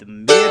The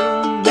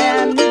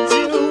middleman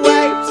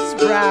wipes his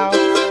brow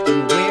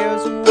and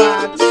wears a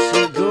watch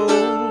of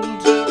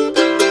gold.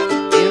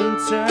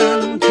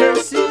 Intern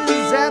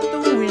curses at the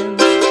wind.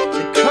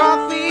 The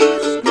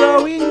coffee's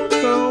growing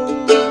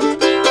cold.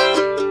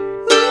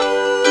 Ooh,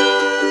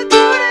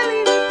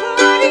 totally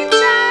party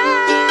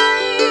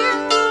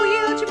time.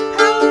 Wield your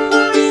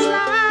powerful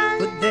slide.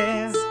 But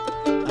there,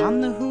 on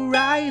the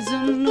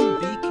horizon, a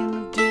beacon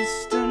of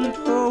distant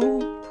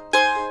hope.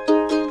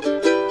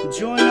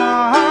 Join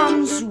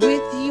arms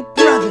with your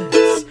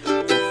brothers,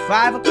 for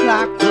 5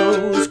 o'clock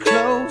grows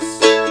close.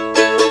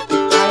 The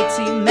IT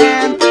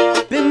man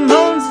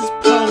bemoans his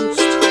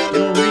post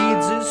and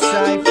reads his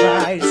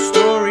sci-fi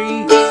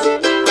stories.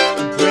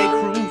 The break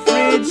room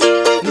fridge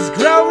is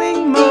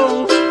growing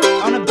mold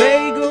on a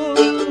bagel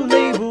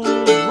labeled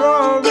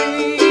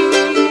Rory.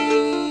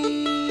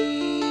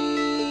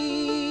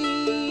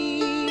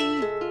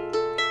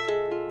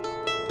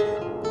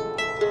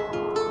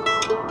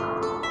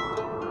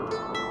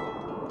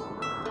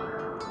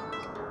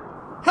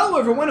 Hello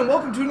everyone and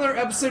welcome to another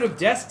episode of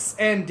Desks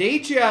and Day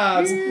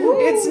Jobs.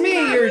 It's me,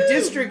 your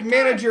district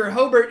manager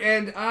Hobart,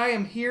 and I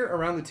am here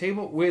around the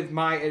table with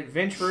my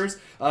adventurers,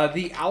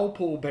 the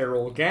Alpole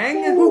Barrel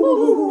Gang.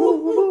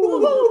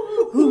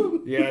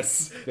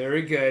 Yes,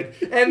 very good.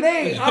 And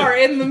they are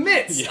in the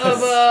midst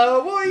of,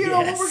 what we're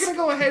going to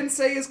go ahead and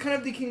say is kind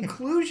of the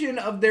conclusion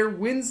of their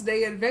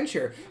Wednesday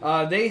adventure.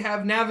 They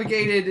have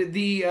navigated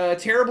the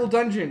terrible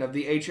dungeon of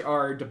the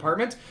HR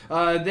department.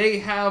 They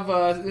have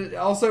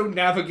also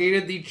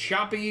navigated the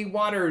choppy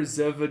waters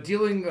of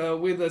dealing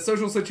with a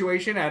social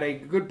situation at a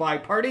goodbye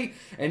party,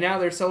 and now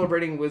they're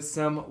celebrating with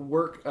some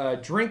work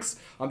drinks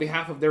on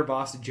behalf of their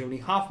boss,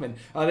 Joni Hoffman.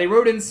 They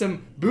wrote in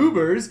some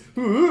boobers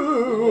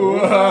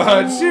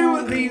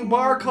to the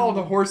bar called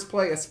a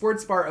Horseplay, a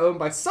sports bar owned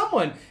by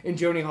someone in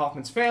Joni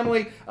Hoffman's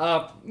family.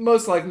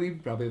 Most likely, you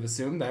probably have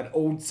assumed that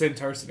old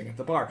centaur sitting at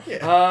the bar.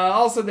 Yeah.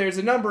 Also, there's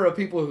a number of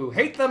people who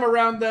hate them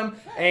around them,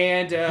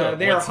 and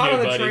they are hot on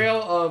the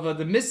trail of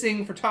the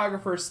missing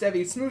photographer,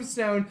 Stevie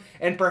Smoothstone,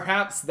 and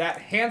perhaps that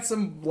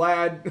handsome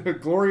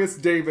lad, Glorious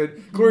Derek,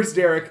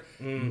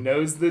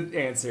 knows the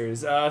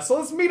answers. So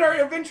let's meet our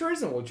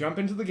adventurers, and we'll jump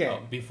into the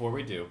game. Before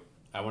we do,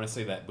 I want to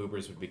say that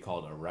Boobers would be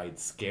called a ride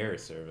scare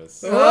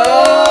service. Oh!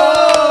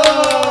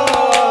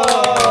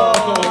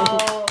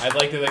 I'd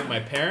like to thank my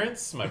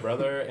parents, my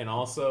brother, and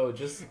also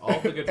just all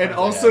the good friends And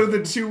also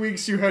the 2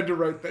 weeks you had to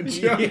write that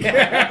joke.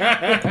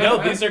 Yeah.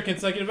 No, these are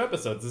consecutive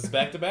episodes. This is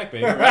back to back,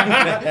 baby.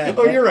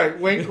 Oh, you're right.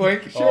 Wink,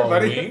 wink. Sure,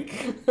 buddy. Wink?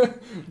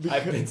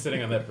 I've been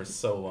sitting on that for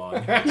so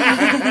long.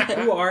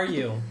 Who are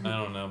you? I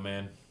don't know,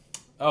 man.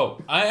 Oh,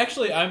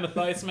 I'm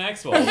Matthias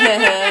Maxwell.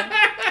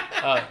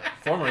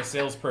 Former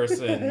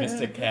salesperson,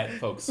 mystic cat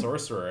folk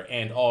sorcerer,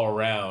 and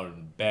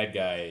all-around bad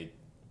guy,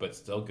 but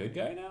still good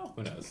guy now?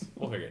 Who knows?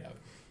 We'll figure it out.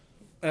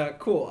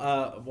 Cool.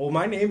 Well,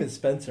 my name is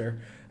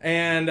Spencer,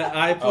 and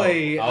I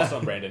play... also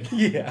I'm Brandon.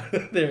 Yeah,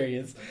 there he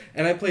is.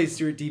 And I play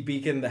Stuart D.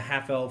 Beacon, the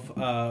half-elf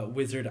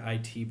wizard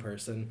IT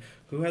person,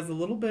 who has a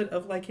little bit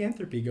of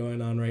lycanthropy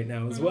going on right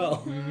now as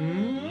well.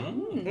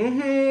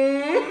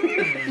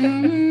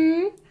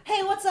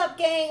 Hey, what's up,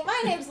 gang?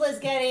 My name's Liz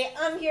Getty.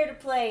 I'm here to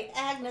play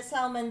Agnes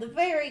Hellman, the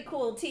very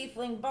cool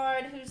tiefling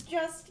bard who's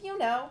just,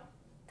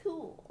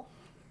 cool.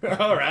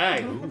 All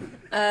right.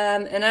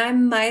 And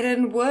I'm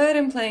Maiden Wood.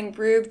 I'm playing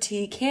Broob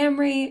T.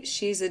 Camry.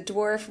 She's a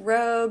dwarf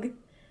rogue.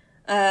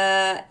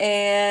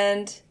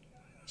 And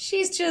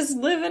she's just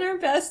living her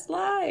best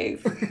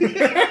life.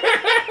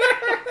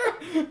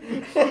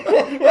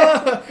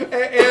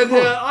 And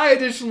I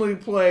additionally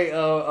play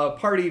a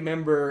party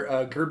member,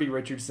 Gerby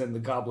Richardson, the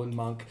Goblin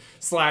Monk,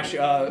 /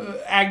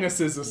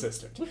 Agnes's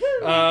assistant.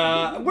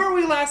 Where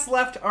we last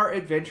left our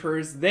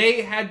adventurers,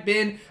 they had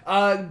been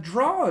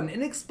drawn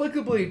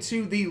inexplicably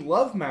to the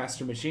Love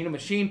Master machine, a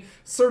machine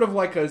sort of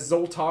like a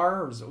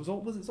Zoltar. Was it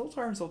Zoltar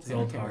or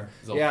Zoltan? Zoltar.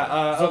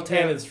 Yeah.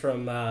 Zoltan is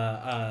from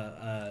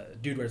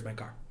Dude, Where's My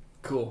Car?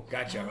 Cool,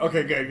 gotcha.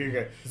 Okay,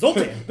 good.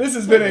 Zoltan. This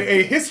has been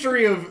a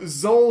history of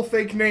Zol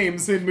fake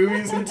names in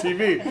movies and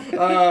TV.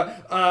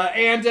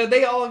 And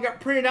they all got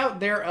printed out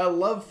their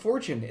love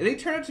fortune. They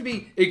turned out to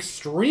be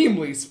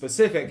extremely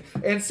specific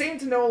and seem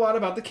to know a lot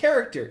about the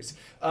characters.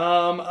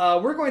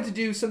 We're going to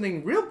do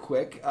something real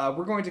quick.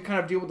 We're going to kind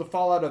of deal with the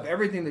fallout of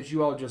everything that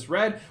you all just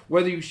read,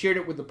 whether you shared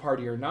it with the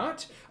party or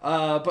not.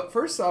 But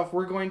first off,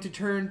 we're going to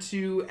turn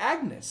to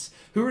Agnes,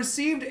 who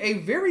received a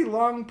very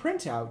long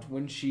printout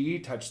when she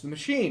touched the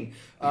machine.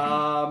 Do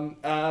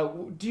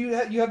you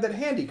have that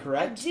handy,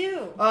 correct?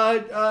 I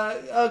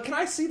do. Can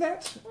I see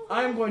that?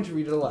 I'm going to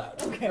read it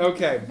aloud.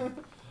 Okay.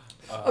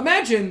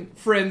 Imagine,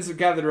 friends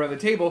gathered around the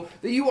table,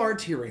 that you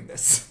aren't hearing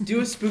this.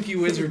 Do a spooky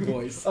wizard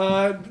voice.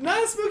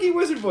 Not a spooky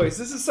wizard voice.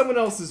 This is someone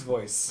else's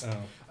voice.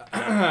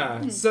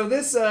 Oh. So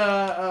this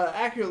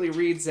accurately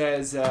reads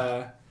as,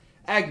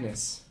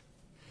 Agnes,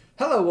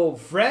 Hello, old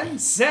friend.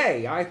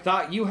 Say, I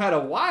thought you had a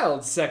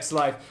wild sex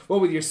life.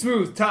 What with your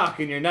smooth talk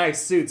and your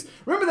nice suits.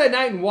 Remember that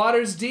night in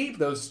Waters Deep?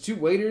 Those 2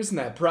 waiters and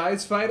that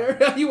prize fighter?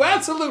 You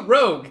absolute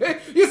rogue.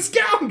 You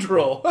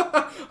scoundrel.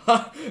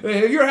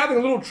 If you're having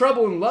a little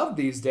trouble in love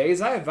these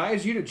days, I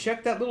advise you to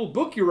check that little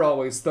book you're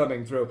always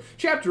thumbing through.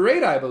 Chapter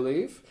 8, I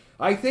believe.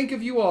 I think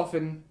of you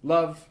often.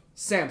 Love,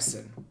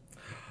 Samson.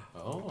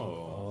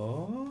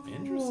 Oh,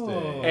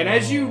 interesting. And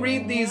as you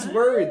read these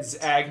words,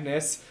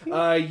 Agnes,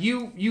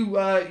 you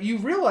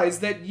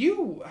realize that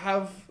you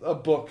have a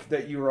book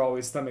that you were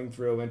always thumbing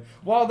through, and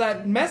while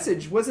that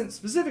message wasn't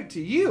specific to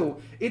you,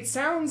 it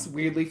sounds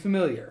weirdly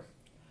familiar.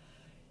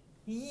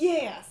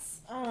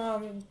 Yes.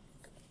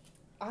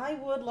 I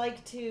would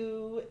like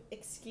to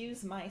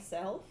excuse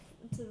myself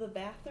to the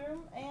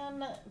bathroom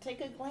and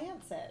take a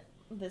glance at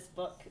this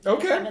book.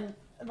 Okay. I haven't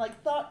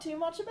thought too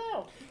much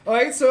about. All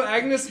right, so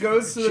Agnes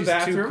goes to the She's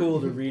bathroom. too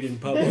cool to read in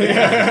public.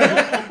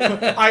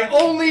 I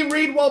only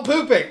read while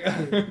pooping.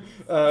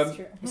 That's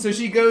true. So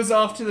she goes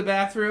off to the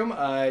bathroom.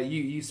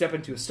 You step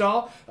into a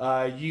stall.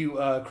 You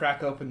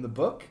crack open the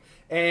book.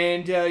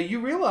 And you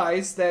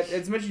realize that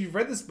as much as you've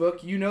read this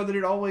book, you know that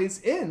it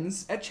always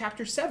ends at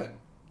chapter 7.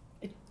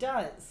 It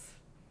does.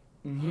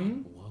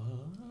 Mm-hmm.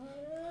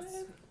 What?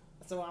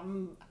 So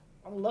I'm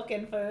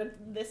looking for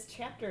this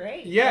chapter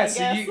 8. Yeah, I so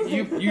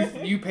guess.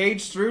 you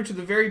page through to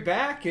the very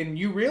back, and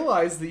you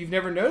realize that you've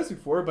never noticed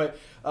before, but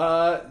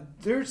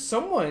there's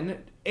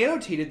someone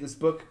annotated this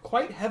book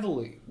quite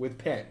heavily with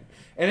pen.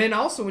 And then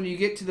also when you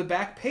get to the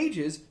back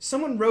pages,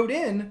 someone wrote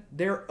in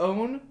their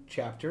own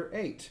chapter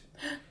 8.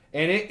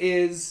 And it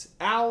is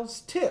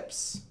Al's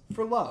tips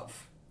for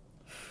love.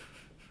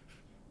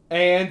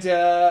 And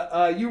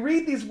you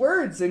read these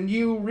words and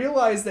you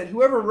realize that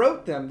whoever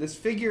wrote them, this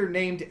figure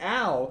named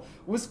Al,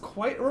 was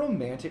quite a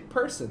romantic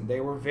person. They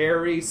were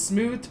very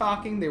smooth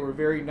talking, they were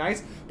very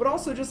nice, but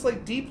also just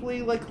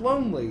deeply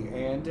lonely,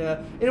 and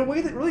in a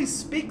way that really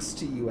speaks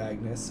to you,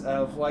 Agnes,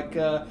 of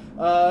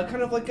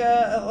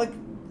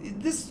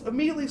this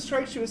immediately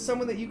strikes you as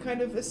someone that you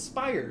kind of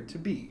aspire to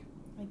be.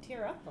 I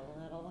tear up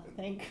a little, I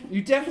think.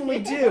 You definitely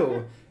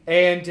do.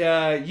 And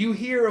you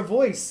hear a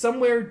voice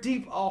somewhere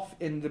deep off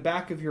in the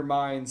back of your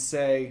mind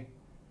say,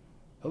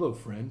 "Hello,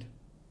 friend."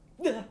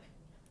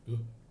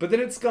 But then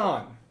it's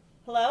gone.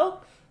 Hello?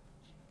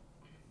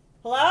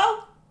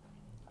 Hello?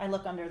 I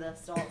look under the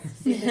stalls to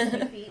see if there's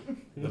any feet.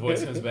 The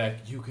voice comes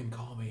back. You can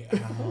call me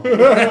Al.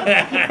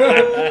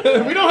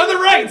 We don't have the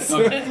rights.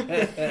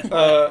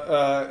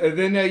 And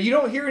then you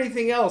don't hear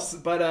anything else,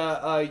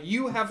 but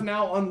you have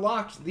now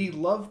unlocked the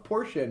love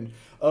portion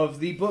of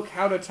the book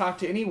How to Talk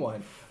to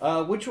Anyone,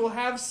 which will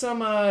have some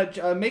there's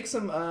going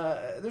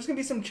to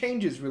be some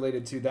changes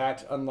related to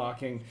that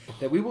unlocking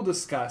that we will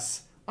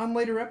discuss on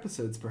later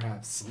episodes,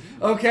 perhaps.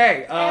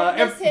 Okay.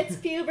 Agnes hits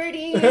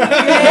puberty. Are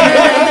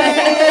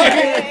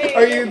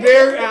you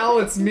there, Al?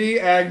 It's me,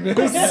 Agnes.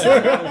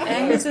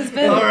 Agnes has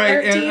been All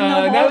right, 13 and the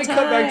whole now we time.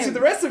 cut back to the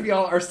rest of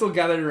y'all are still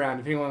gathered around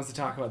if anyone wants to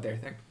talk about their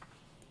thing.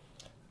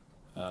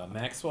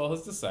 Maxwell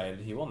has decided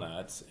he will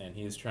not, and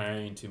he is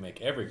trying to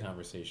make every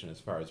conversation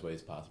as far away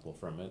as possible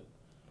from it.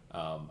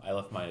 I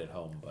left mine at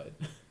home, but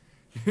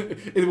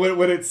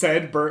What it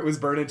said was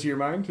burned into your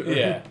mind?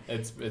 yeah,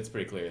 it's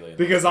pretty clearly.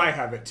 Because I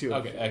have it too.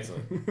 Okay,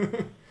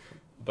 excellent.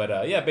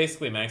 But yeah,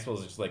 basically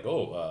Maxwell's just like,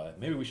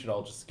 maybe we should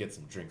all just get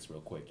some drinks real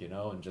quick,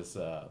 and just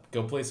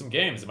go play some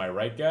games. Am I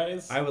right,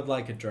 guys? I would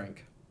like a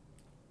drink.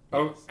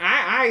 Oh,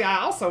 I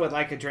also would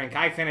like a drink.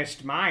 I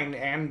finished mine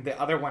and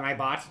the other one I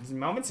bought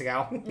moments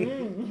ago.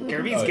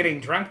 Kirby's getting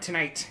drunk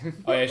tonight.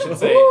 Oh, yeah, I should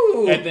say,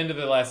 Ooh. at the end of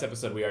the last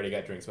episode, we already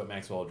got drinks, but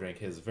Maxwell drank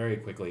his very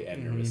quickly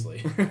and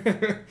nervously.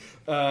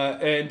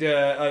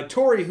 And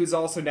Tori, who's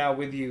also now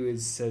with you,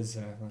 says,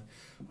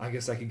 I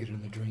guess I could get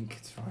another drink.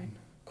 It's fine.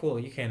 Cool,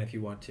 you can if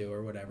you want to,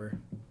 or whatever.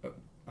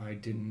 I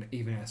didn't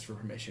even ask for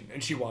permission.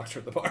 And she walks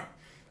toward the bar.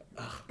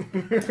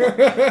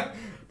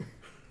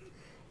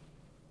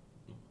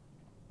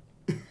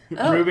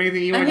 Oh, Rube,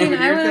 anything you I want to do mean,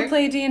 with I your want to thing?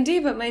 play D&D,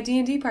 but my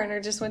D&D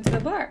partner just went to the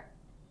bar.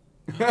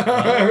 So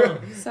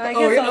I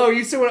guess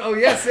you still want? Oh,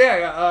 yes,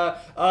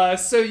 yeah.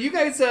 So you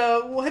guys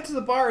will head to the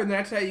bar, and then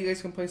after that, you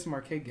guys can play some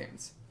arcade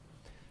games.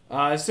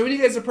 So when you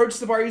guys approach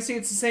the bar, you see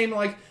it's the same.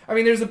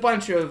 There's a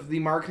bunch of the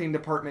marketing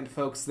department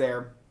folks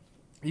there.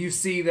 You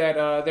see that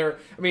all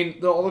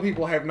the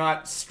people I have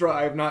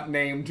not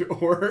named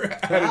or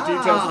added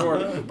details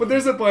for, but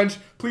there's a bunch.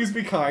 Please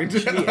be kind.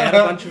 Should we add a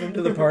bunch of them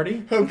to the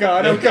party? Oh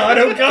God! Oh God!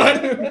 Oh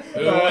God!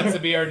 Who wants to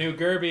be our new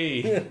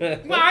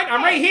Gerby? What?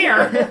 I'm right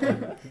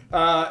here.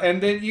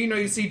 And then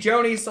you see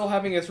Joni still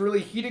having this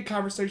really heated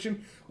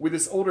conversation with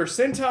this older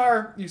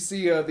centaur. You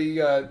see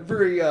the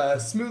very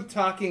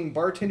smooth-talking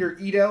bartender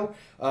Ito,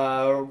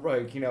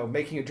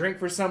 making a drink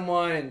for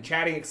someone and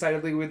chatting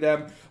excitedly with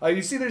them.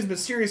 You see there's a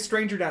mysterious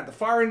stranger down at the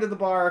far end of the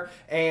bar,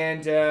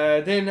 and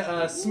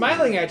then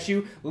smiling at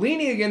you,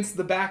 leaning against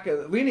the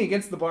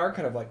bar,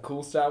 kind of like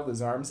cool style with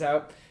his arms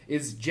out,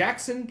 is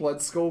Jackson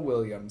Bloodskull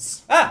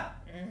Williams. Ah!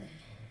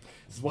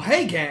 Well,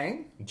 hey,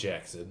 gang.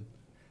 Jackson.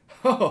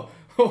 Oh,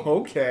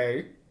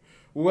 okay.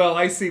 Well,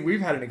 I see.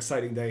 We've had an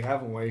exciting day,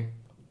 haven't we?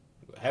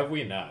 Have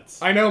we not?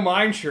 I know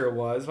mine sure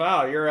was.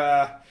 Wow, your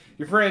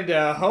friend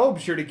Hope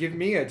sure to give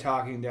me a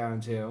talking down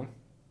to.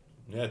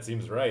 Yeah, it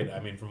seems right. I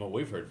mean, from what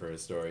we've heard for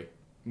his story.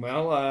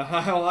 Well,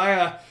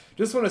 I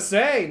just want to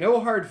say,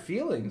 no hard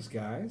feelings,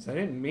 guys. I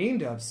didn't mean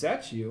to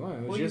upset you. I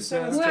was Well, you just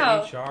sent us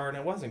Wow. to HR and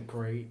it wasn't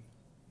great.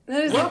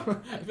 That is. I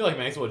feel like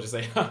Maxwell would just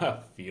say,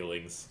 haha,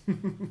 feelings.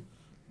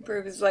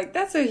 Broob is like,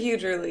 that's a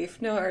huge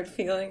relief. No hard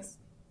feelings.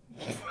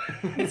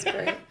 It's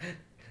great.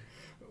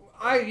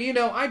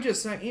 I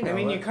just I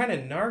mean, you kind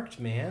of narked,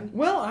 man.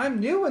 Well, I'm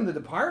new in the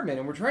department,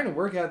 and we're trying to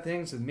work out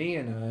things with me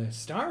and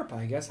Starp.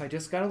 I guess I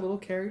just got a little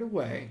carried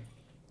away.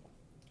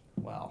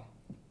 Well,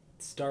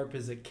 Starp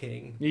is a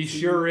king. He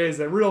sure is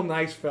a real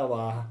nice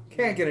fella.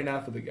 Can't get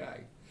enough of the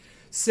guy.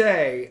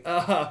 Say,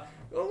 why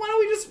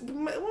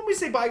don't we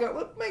say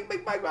bygones?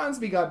 Make bygones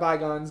be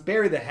bygones.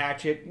 Bury the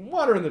hatchet,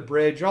 water in the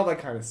bridge, all that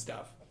kind of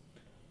stuff.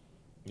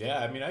 Yeah,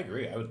 I mean, I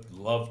agree. I would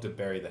love to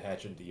bury the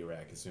hatchet into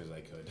Iraq as soon as I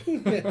could.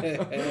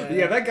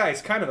 Yeah, that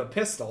guy's kind of a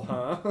pistol,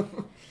 huh?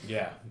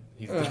 Yeah,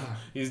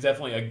 he's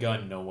definitely a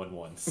gun no one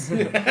wants.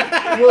 We'll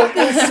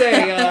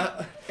say,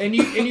 and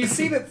you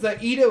see that the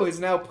Ito has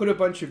now put a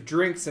bunch of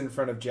drinks in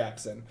front of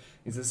Jackson.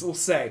 He says, we'll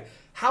say,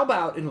 how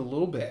about in a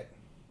little bit,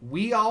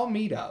 we all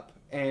meet up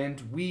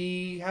and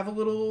we have a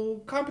little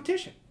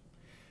competition.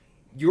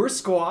 Your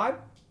squad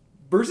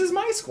versus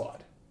my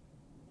squad.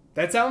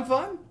 That sound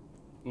fun?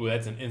 Ooh,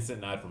 that's an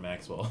instant nod from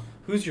Maxwell.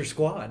 Who's your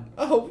squad?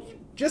 Oh,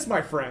 just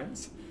my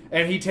friends.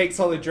 And he takes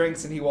all the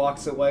drinks and he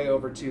walks away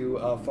over to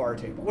a far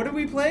table. What are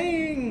we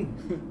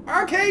playing?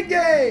 Arcade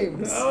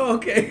games! Oh,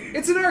 okay.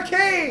 It's an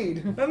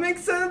arcade! That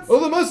makes sense. Oh,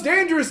 the most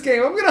dangerous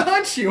game! I'm gonna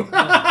hunt you!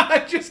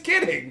 Just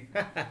kidding!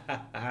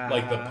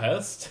 Like the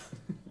pest?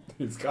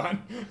 He's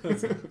gone.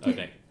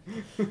 Okay.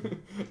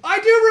 I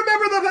do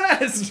remember the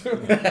best!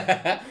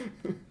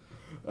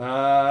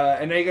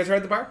 And now you guys are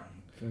at the bar?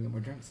 Feeling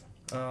more drinks.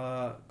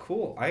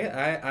 Cool.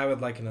 I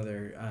would like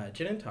another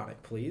gin and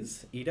tonic,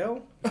 please.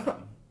 Ito?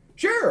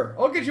 Sure,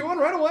 I'll get you one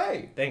right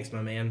away. Thanks,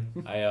 my man.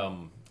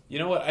 You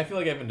know what? I feel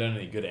like I haven't done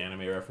any good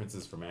anime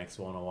references for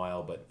Maxwell in a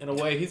while, but in a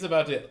way, he's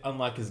about to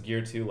unlock his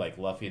gear too, like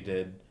Luffy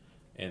did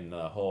in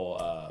the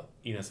whole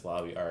Enos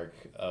Lobby arc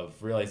of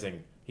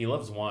realizing he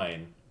loves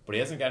wine, but he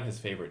hasn't gotten his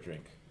favorite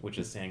drink, which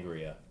is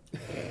sangria.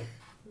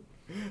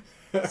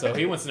 So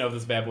he wants to know if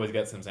this bad boy's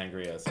got some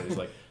sangria. So he's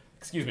like,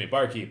 "Excuse me,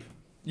 barkeep,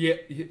 Yeah,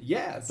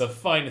 yes. the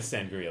finest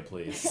sangria,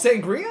 please."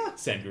 Sangria?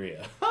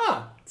 Sangria.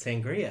 Huh.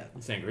 Sangria.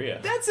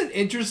 Sangria. That's an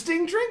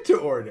interesting drink to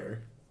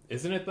order.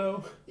 Isn't it,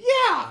 though?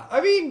 Yeah,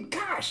 I mean,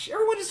 gosh,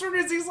 everyone just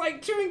orders these,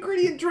 like,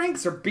 2-ingredient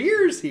drinks or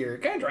beers here.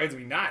 It kind of drives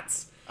me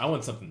nuts. I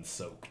want something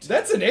soaked.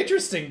 That's an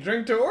interesting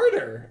drink to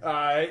order.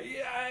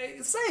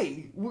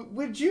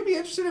 Would you be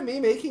interested in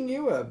me making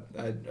you a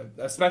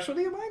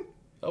specialty of mine?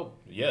 Oh,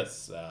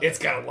 yes. It's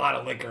got a lot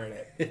of liquor in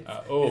it. Is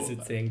it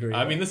sangria?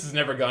 I mean, this has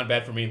never gone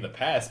bad for me in the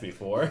past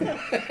before.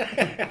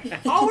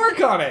 I'll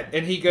work on it.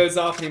 And he goes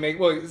off and he makes...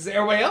 Well, is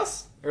everybody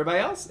else? Everybody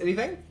else?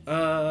 Anything?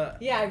 Yeah,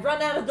 I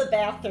run out of the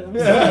bathroom.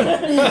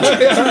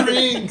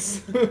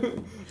 Drinks.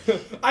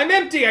 I'm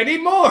empty. I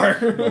need more.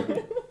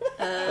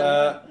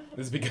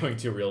 This is becoming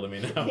too real to me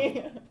now.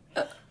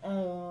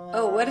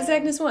 Oh, what does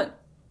Agnes want?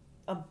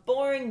 A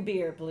boring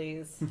beer,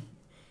 please.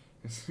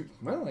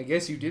 Well, I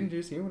guess you didn't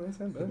just hear what I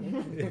said. But...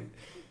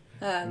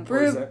 What is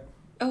Brew. that?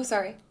 Oh,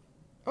 sorry.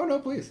 Oh, no,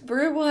 please.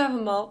 Brew will have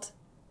a malt.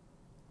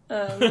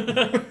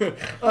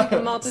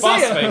 A malt is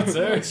Phosphate,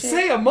 sir.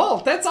 Say a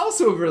malt. That's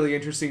also a really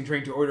interesting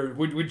drink to order.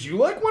 Would you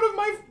like one of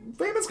my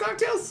famous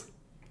cocktails?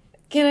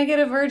 Can I get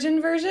a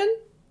virgin version?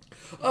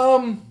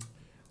 That's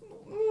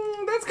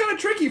kind of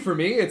tricky for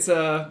me. It's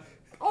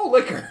all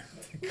liquor.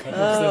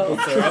 Oh.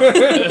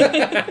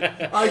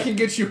 I can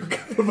get you a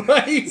cup of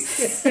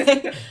ice.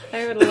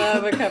 I would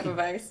love a cup of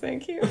ice,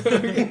 thank you.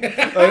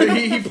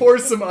 He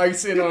pours some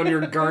ice in on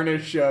your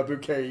garnish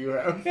bouquet you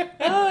have.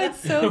 Oh,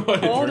 it's so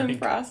What a cold and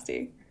drink.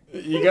 frosty.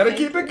 You gotta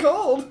keep it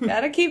cold.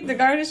 Gotta keep the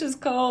garnishes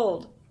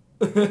cold.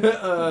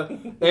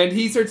 And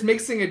he starts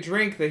mixing a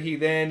drink that he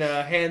then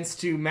hands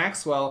to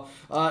Maxwell.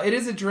 It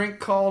is a drink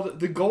called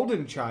the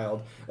Golden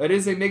Child. It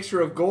is a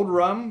mixture of gold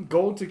rum,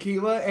 gold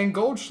tequila, and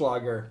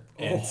Goldschlager.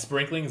 And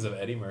sprinklings of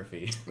Eddie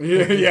Murphy.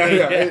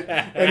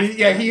 Yeah.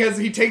 And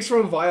he takes from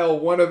a vial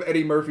one of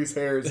Eddie Murphy's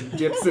hairs and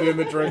dips it in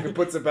the drink and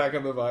puts it back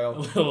in the A vial.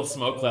 little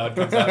smoke cloud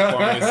comes out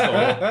forming his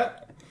skull.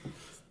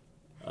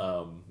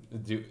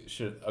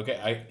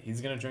 He's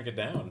gonna drink it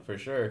down for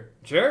sure.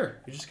 Sure.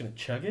 You're just gonna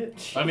chug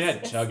it? I mean,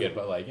 I'd chug it,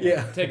 but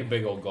yeah, take a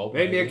big old gulp.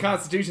 Made me a maybe.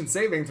 Constitution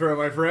saving throw,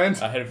 my friend.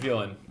 I had a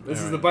feeling. This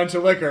is All the right. bunch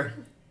of liquor.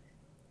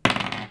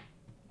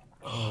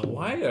 Oh,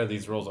 why are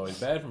these rolls always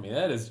bad for me?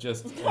 That's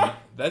just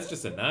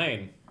a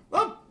 9.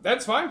 Oh,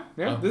 that's fine.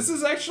 Yeah, Oh. This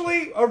is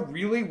actually a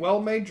really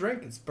well-made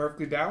drink. It's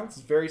perfectly balanced.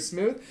 It's very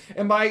smooth.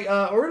 And by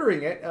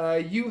ordering it,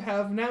 you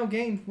have now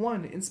gained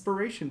 1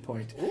 inspiration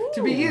point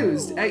to be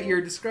used at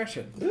your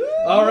discretion.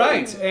 All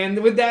right.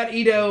 And with that,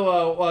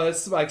 Ito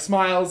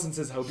smiles and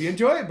says, "Hope you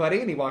enjoy it, buddy."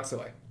 And he walks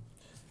away.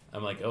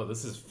 I'm like, oh,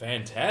 this is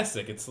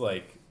fantastic. It's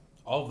like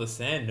All of the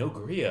sand, no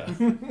Gria.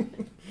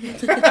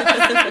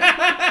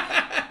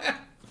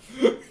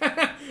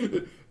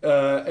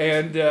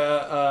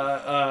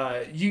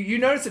 You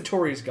notice that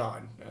Tori's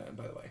gone,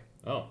 by the way.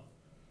 Oh.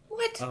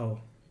 What? Oh.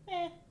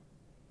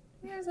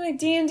 Where does my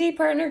D&D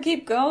partner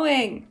keep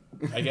going?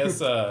 I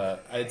guess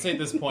I'd say at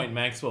this point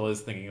Maxwell is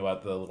thinking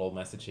about the little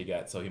message he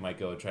got, so he might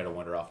go try to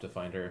wander off to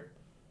find her.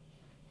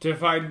 To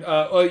find,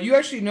 you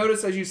actually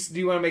notice as do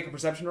you want to make a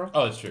perception roll?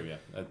 Oh, it's true, yeah.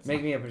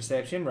 Make me a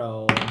perception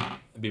roll.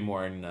 It'd be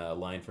more in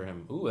line for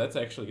him. Ooh, that's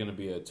actually going to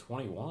be a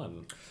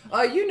 21.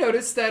 You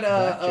notice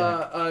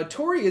that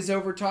Tori is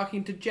over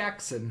talking to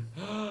Jackson.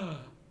 Oh,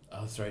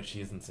 that's right.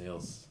 She is in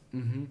sales.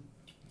 Mm-hmm.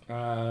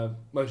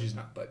 Well, she's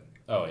not, but...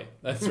 Oh, wait.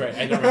 That's right.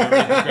 I don't remember.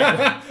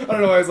 I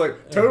don't know why I was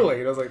like, totally.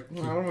 And I was like,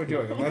 what am I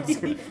doing? I'm not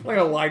going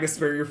to lie to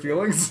spare your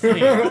feelings.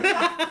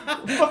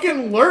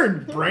 Fucking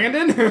learn,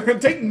 Brandon.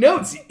 Take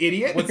notes, you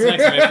idiot. What's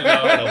next? We have to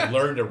know how to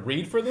learn to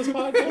read for this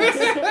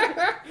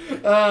podcast?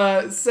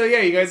 So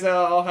yeah, you guys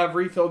all have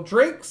refilled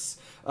drinks.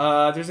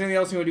 If there's anything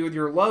else you want to do with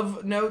your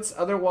love notes,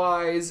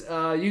 otherwise,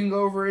 you can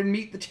go over and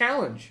meet the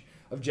challenge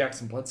of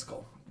Jackson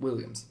Bloodskull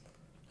Williams.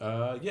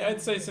 Yeah,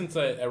 I'd say since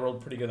I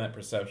rolled pretty good in that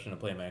perception of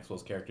playing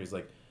Maxwell's character, he's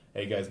like,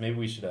 hey guys, maybe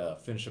we should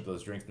finish up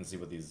those drinks and see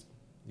what these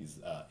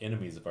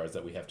enemies of ours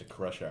that we have to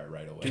crush are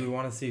right away. Do we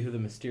want to see who the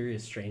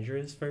mysterious stranger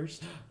is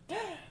first?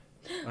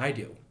 I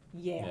do.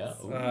 Yes.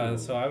 Yeah.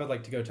 So I would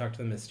like to go talk to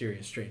the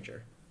mysterious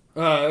stranger.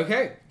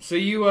 Okay, so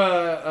you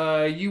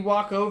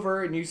walk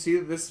over and you see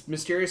that this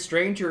mysterious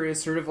stranger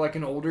is sort of like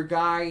an older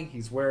guy.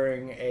 He's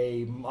wearing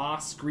a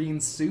moss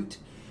green suit.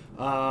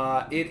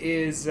 It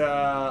is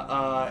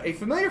a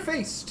familiar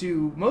face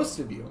to most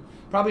of you.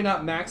 Probably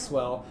not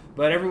Maxwell,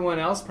 but everyone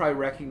else probably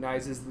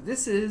recognizes that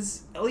this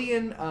is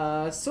Elian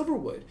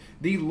Silverwood,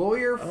 the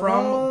lawyer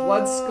from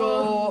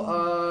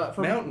Bloodskull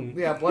Mountain.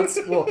 Yeah, from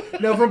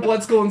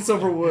Bloodskull and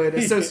Silverwood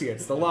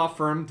Associates, the law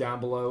firm down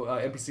below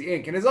NPC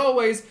Inc. And as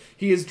always,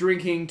 he is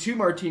drinking 2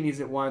 martinis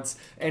at once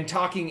and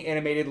talking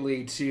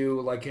animatedly to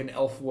like an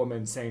elf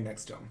woman sitting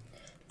next to him.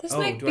 This do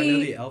might I know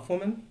be. the elf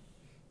woman?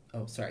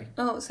 Oh, sorry.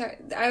 Oh, sorry.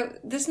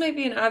 This might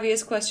be an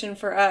obvious question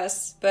for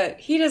us,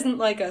 but he doesn't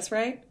like us,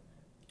 right?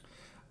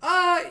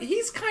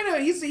 He's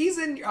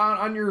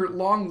on your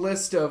long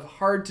list of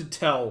hard to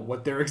tell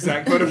what their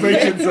exact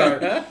motivations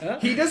are.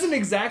 He doesn't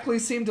exactly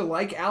seem to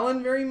like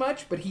Alan very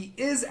much, but he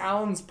is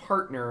Alan's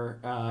partner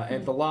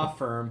at the law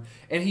firm,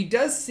 and he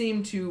does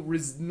seem to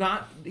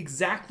not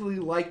exactly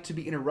like to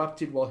be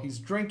interrupted while he's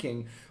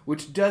drinking,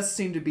 which does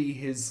seem to be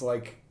his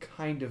like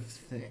kind of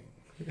thing.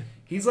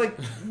 He's like,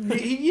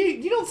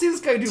 you don't see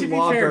this guy do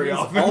law very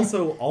often.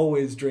 Also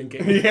always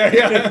drinking.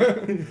 Yeah.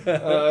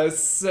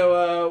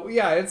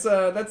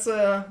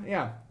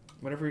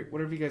 Whatever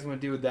you guys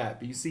want to do with that.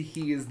 But you see,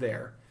 he is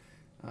there.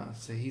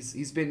 So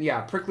he's been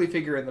prickly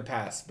figure in the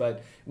past,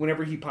 but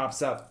whenever he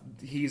pops up,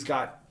 he's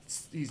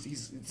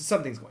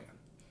something's going on.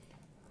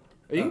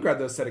 You can grab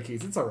those set of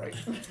keys. It's all right.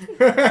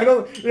 You're not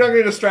going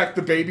to distract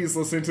the babies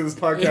listening to this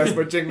podcast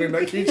by jingling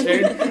that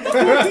keychain.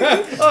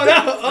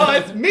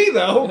 It's me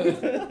though.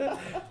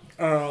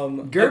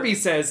 Gerby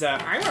says,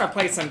 "I want to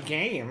play some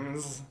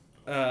games."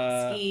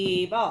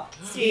 Ski ball.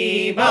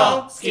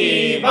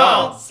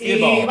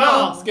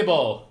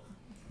 Skibble.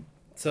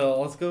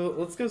 So let's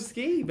go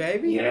ski,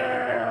 baby.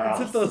 Yeah. Let's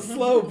hit those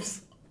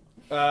slopes.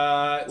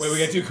 Wait, we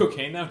gotta do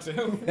cocaine now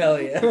too?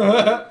 Hell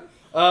yeah.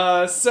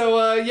 Are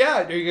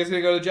you guys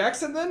gonna go to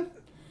Jackson then?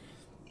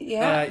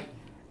 Yeah.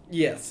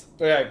 Yes.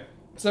 Okay,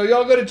 so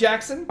y'all go to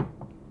Jackson.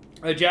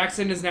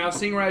 Jackson is now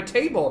sitting around a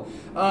table.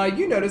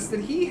 You notice that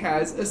he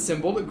has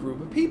assembled a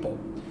group of people.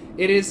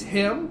 It is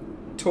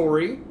him,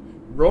 Tori,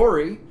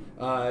 Rory,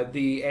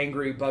 the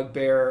angry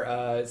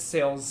bugbear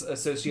sales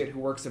associate who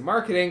works in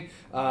marketing,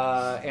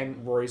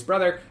 and Tori's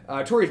brother,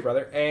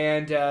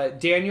 and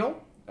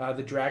Daniel,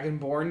 the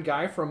Dragonborn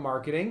guy from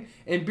marketing,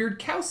 and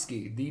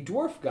Beardkowski, the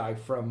dwarf guy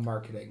from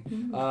marketing.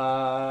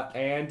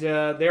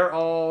 Mm-hmm. They're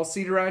all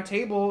seated around a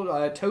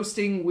table,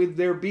 toasting with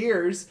their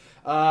beers.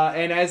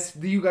 And as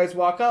you guys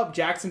walk up,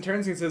 Jackson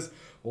turns and says,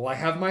 "Well, I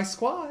have my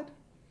squad."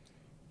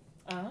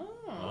 Oh.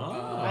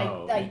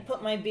 I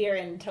put my beer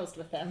in and toast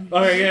with them.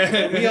 Oh,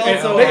 yeah. We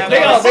also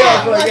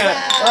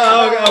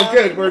Oh,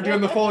 good. We're doing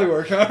the Foley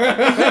work,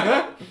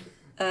 huh?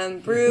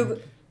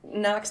 Broob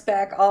knocks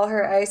back all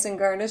her ice and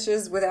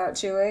garnishes without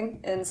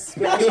chewing and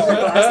splashes her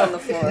glass on the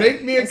floor.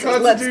 Make me a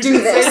says, "Let's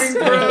do Constitution this."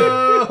 saving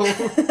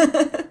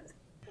throw.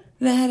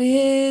 That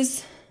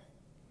is.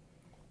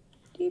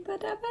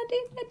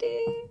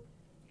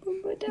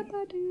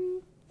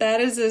 That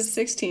is a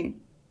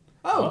 16.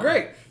 Oh,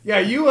 great. Yeah,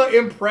 you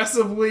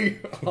impressively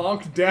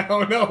honked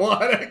down a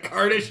lot of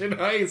Cardish and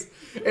ice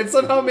and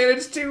somehow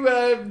managed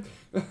to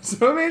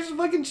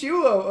fucking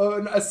chew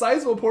a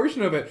sizable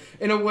portion of it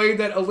in a way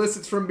that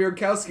elicits from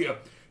Beardkowski,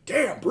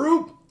 "Damn,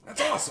 Broob, that's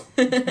awesome."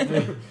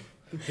 There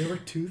were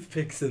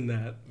toothpicks in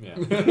that. Yeah.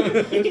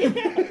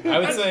 I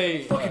would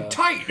say Fucking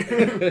tight.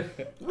 I'd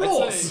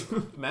Rolls. say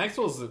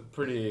Maxwell's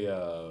pretty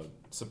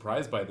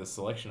surprised by the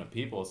selection of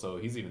people, so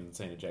he's even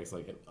saying to Jackson,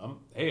 like,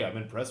 "Hey, I'm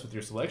impressed with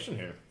your selection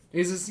here."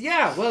 He says,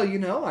 yeah, well,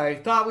 I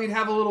thought we'd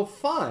have a little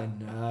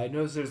fun. I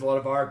noticed there's a lot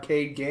of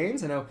arcade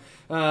games. I know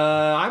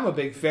I'm a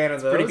big fan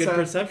of those. Pretty good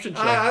perception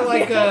check. I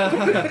like,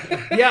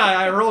 yeah,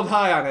 I rolled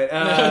high on it.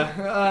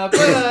 But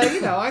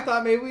I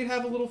thought maybe we'd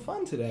have a little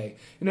fun today.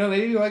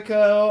 Maybe like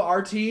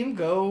our team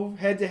go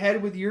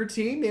head-to-head with your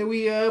team. Maybe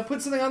we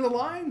put something on the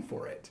line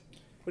for it.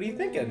 What are you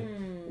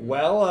thinking?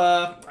 Well,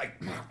 I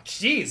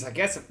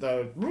guess if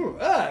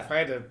I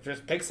had to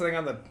just pick something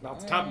off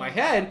the top of my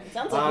head,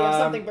 Sounds like you have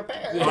something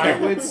prepared.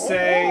 I would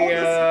say,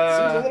 Seems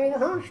a little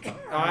rehearsed.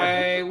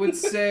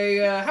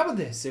 how about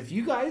this? If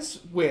you guys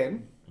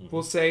win,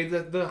 we'll say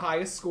that the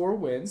highest score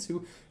wins,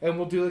 and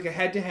we'll do like a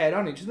head-to-head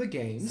on each of the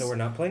games. So we're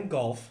not playing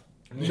golf.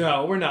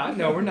 No, we're not.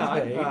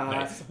 Okay.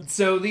 Nice.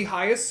 So the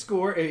highest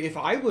score, if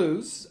I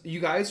lose, you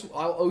guys,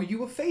 I'll owe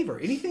you a favor.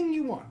 Anything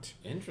you want.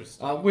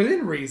 Interesting.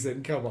 Within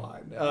reason, come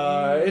on.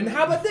 And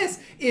how about this?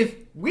 If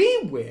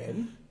we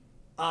win,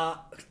 I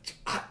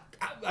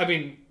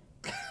mean,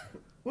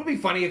 would it be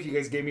funny if you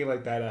guys gave me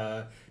like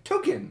that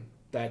token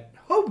that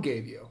Hope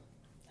gave you?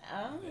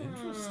 Oh.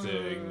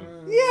 Interesting.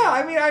 Yeah,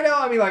 I mean, I know.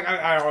 I mean, like,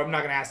 I'm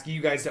not gonna ask you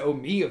guys to owe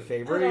me a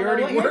favor. I don't You know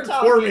already what you're worked for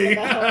talking me.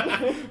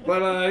 about.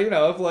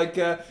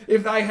 But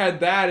if I had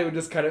that, it would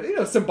just kind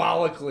of,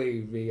 symbolically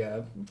be,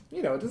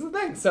 just a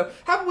thing. So,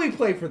 how about we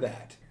play for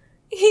that?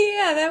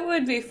 Yeah, that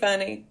would be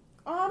funny.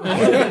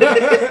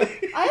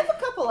 I have a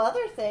couple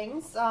other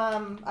things.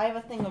 I have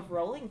a thing of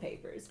rolling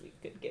papers we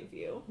could give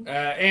you.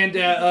 And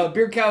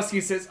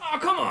Bierkowski says, "Oh,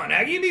 come on,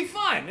 Aggie, it'd be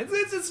fun.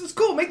 It's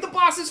cool. Make the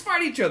bosses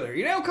fight each other.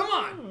 Come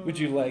on." Would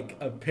you like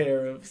a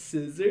pair of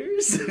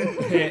scissors?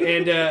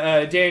 and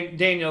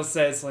Daniel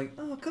says, like,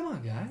 "Oh, come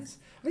on, guys.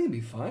 I think it'd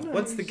be fun."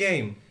 What's the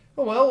game?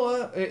 Oh,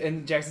 well,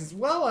 and Jackson says,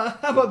 "Well,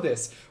 how about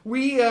this?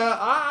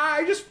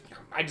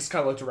 I just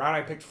kind of looked around.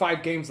 I picked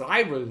 5 games that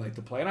I really like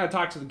to play, and I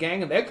talked to the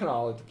gang, and they kind of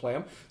all like to play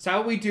them. So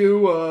how we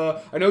do?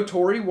 I know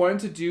Tori wanted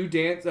to do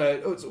dance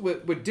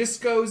with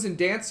discos and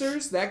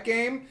dancers. That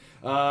game,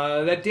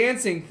 that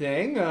dancing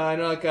thing.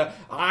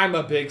 I'm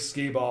a big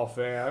skee-ball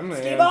fan.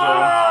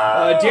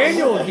 Skee-ball!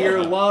 Daniel here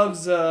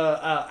loves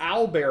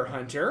Owlbear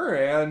Hunter,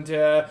 and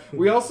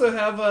we also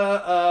have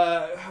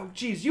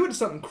you had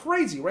something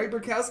crazy, right,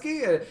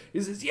 Burkowski?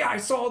 He says, "Yeah, I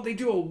saw they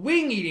do a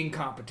wing eating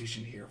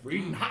competition here for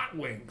eating hot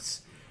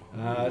wings."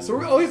 So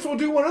we'll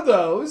do one of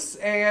those,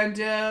 and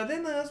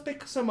then let's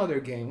pick some other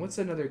game. What's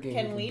another game?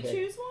 Can we pick?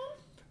 choose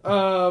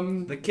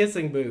one? The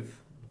kissing booth.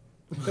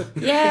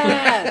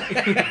 Yeah.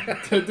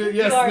 Yes,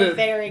 You are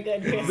very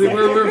good.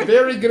 we're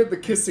very good at the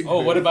kissing. Oh,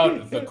 booth. what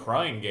about the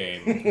crying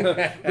game?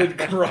 The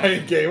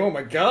crying game? Oh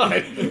my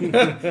god!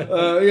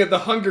 Yeah,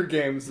 the Hunger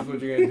Games is what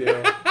you're gonna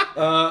do.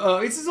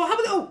 He says, "Well, how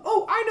about?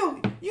 Oh, I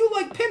know. You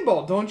like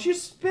pinball, don't you,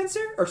 Spencer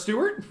or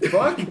Stuart?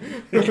 Fuck.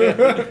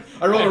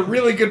 I rolled a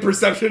really good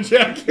perception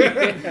check.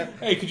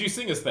 Hey, could you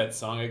sing us that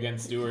song again,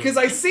 Stuart? Because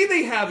I see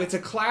it's a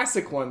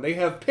classic one. They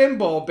have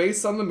pinball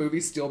based on the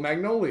movie Steel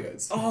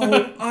Magnolias.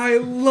 Oh, I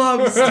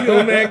love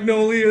Steel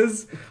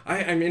Magnolias.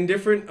 I'm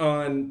indifferent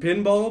on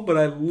pinball, but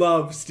I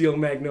love Steel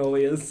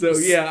Magnolias. So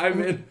yeah,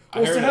 I'm in.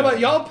 Well, so how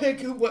about y'all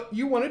pick what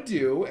you want to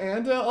do,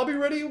 and I'll be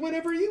ready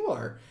whenever you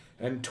are.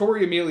 And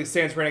Tori immediately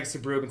stands right next to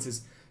Broob and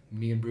says,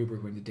 "Me and Broob are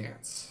going to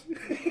dance."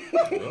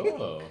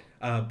 Oh.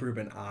 Broob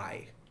and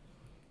I.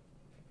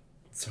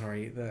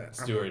 Sorry,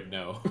 Stuart,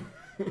 no.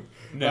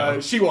 No.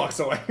 She walks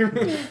away.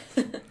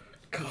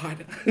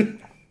 God.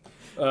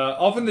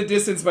 Off in the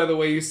distance, by the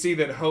way, you see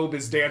that Hope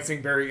is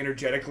dancing very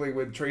energetically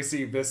with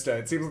Tracy Vista.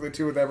 It seems like the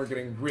two of them are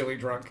getting really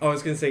drunk. I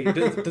was gonna say,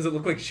 does it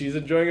look like she's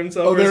enjoying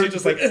himself? Oh, or is they're he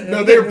just like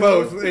no, they're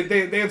both.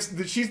 They have.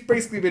 She's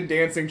basically been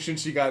dancing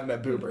since she got in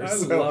that boober. I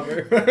love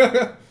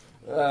her.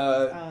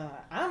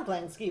 I'm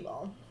playing skee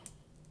ball.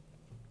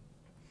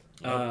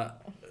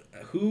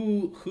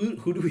 Who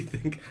do we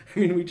think? I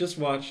mean, we just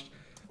watched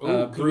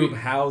Ooh, Broob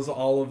house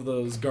all of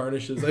those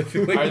garnishes. I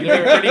feel like Are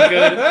they're there- pretty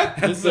good at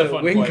This is a the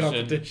fun wing question.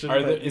 competition.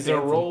 Is there a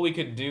dancing. role we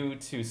could do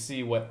to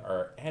see what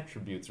our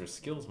attributes or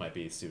skills might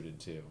be suited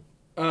to?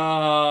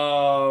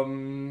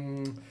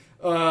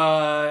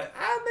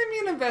 Maybe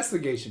an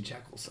investigation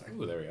check, we'll say.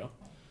 Ooh, there we go.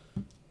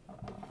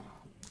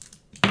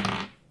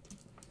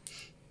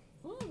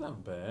 Oh,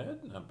 not bad,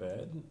 not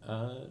bad.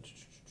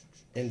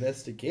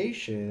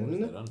 Investigation?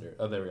 Where's that under?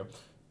 Oh, there we go.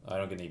 I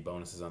don't get any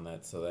bonuses on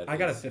that, so that I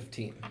got a is-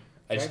 15.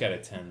 I just got a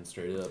 10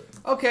 straight up.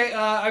 Okay,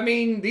 I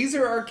mean, these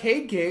are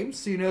arcade games,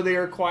 so they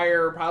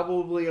require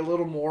probably a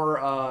little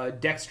more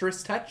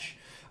dexterous touch,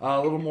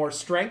 a little more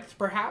strength,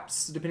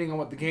 perhaps, depending on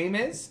what the game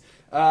is.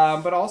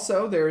 But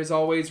also, there is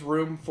always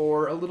room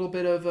for a little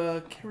bit of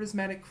a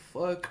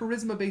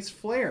charisma-based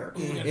flair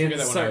in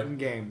certain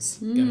games.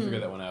 Gotta figure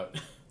that one out.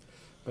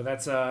 But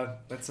that's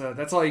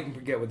all you can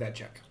get with that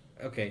check.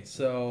 Okay,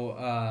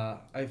 so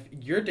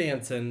you're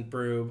dancing,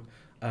 Broob.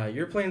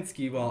 You're playing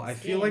skee ball. I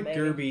feel like baby.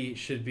 Derby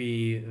should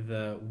be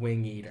the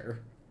wing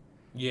eater.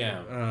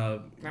 Yeah.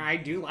 I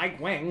do like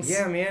wings.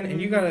 Yeah, man, and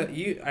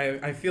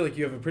I feel like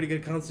you have a pretty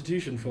good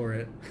constitution for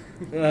it.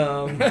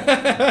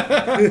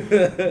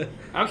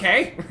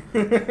 Okay.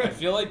 I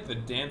feel like the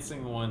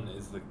dancing one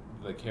is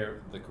the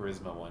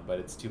charisma one, but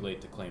it's too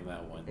late to claim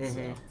that one.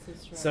 Mhm.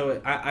 So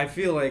So I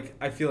feel like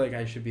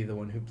I should be the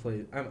one who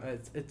plays.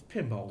 It's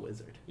Pinball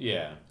Wizard.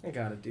 yeah. I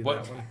gotta do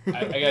What that one.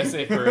 I gotta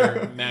say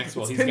for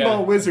Maxwell, It's he's Pinball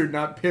got. Wizard,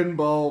 not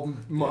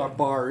Pinball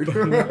Bard.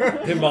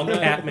 Pinball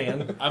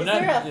Catman. I'm Is not.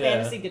 there a yeah.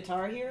 fantasy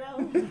guitar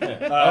hero?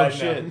 Oh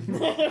shit!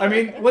 I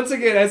mean, once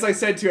again, as I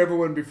said to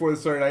everyone before the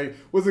start, I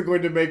wasn't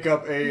going to make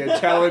up a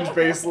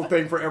challenge-based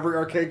thing for every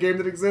arcade game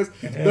that exists.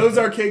 Those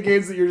arcade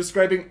games that you're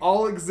describing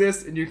all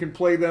exist, and you can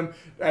play them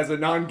as a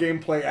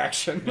non-gameplay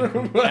action.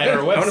 At our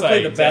I wanna website,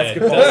 play the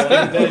basketball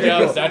one.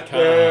 DustGameJobs.com.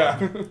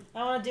 Yeah.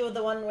 I want to do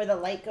the one where the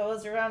light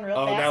goes around real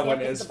Oh, fast. that and one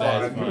you have to is hit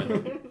the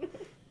fun.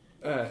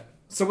 button.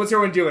 So what's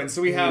everyone doing?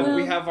 So we have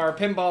Well- our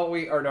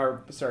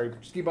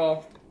pinball, skee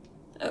ball.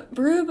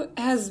 Broob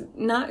has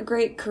not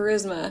great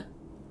charisma,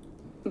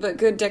 but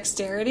good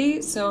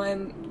dexterity. So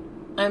I'm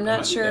not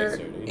Not sure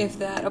dexterity. if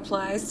that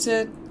applies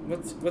to.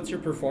 What's your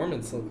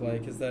performance look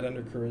like? Is that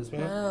under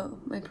charisma? Oh,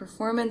 my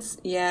performance.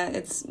 Yeah,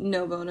 it's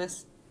no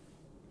bonus.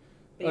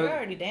 But you're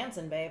already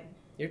dancing, babe.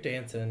 You're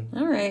dancing.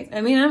 All right.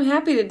 I mean, I'm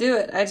happy to do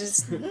it. I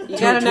just you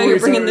gotta know you're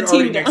Tori's bringing the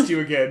already team down. next to you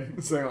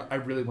again. So I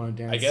really want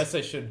to dance. I guess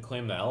I should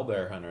claim the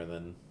owlbear hunter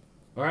then.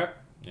 All right.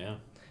 Yeah,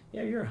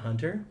 Yeah, you're a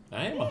hunter.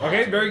 I am.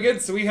 Okay, very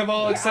good. So we have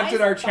all Your accepted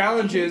eyes our are fine.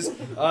 challenges.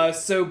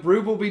 So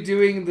Broob will be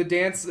doing the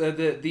dance,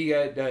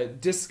 the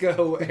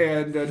disco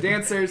and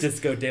dancers.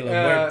 Disco de la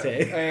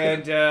Muerte.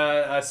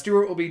 And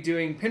Stuart will be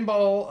doing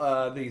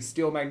pinball, the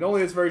Steel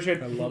Magnolias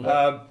version. I love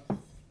it.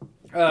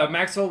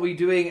 Maxwell will be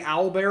doing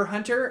Owlbear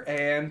Hunter,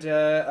 and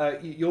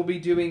you'll be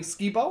doing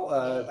Skee Ball,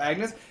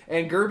 Agnes,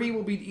 and Gerby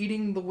will be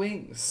eating the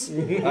wings.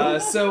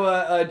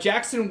 So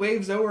Jackson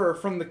waves over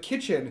from the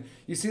kitchen.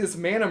 You see this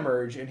man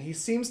emerge, and he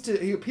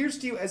appears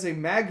to you as a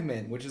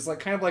magman, which is like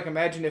kind of like,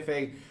 imagine if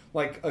a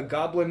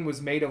goblin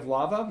was made of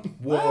lava.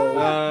 Whoa.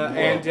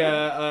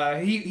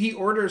 And he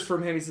orders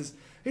from him. He says,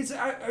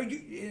 are you?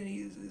 And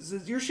he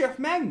says, "You're Chef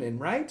Magnin,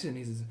 right?" And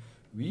he says,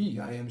 "Oui,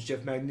 I am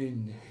Chef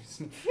Magnin."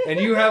 And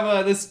you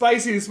have the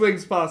spiciest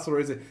wings possible.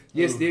 He said,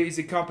 "Yes, there is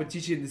a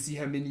competition to see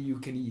how many you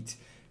can eat."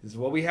 This is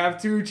well, we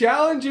have two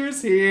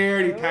challengers here.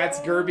 And he pats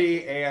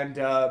Gerby and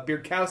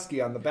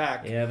Bierkowski on the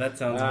back. Yeah, that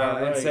sounds about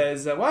right. And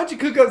says, "Why don't you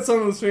cook up some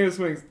of those famous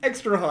wings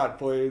extra hot,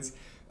 please?"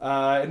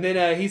 And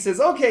then he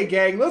says, "Okay,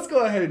 gang, let's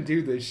go ahead and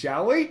do this,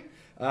 shall we?"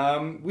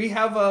 We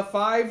have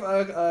 5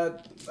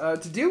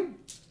 to do.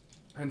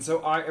 And so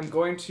I am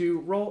going to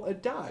roll a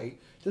die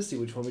to see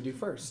which one we do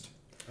first.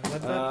 I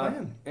love that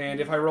plan. And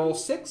if I roll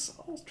 6,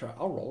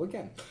 I'll roll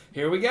again.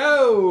 Here we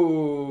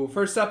go.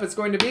 First up, it's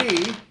going to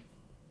be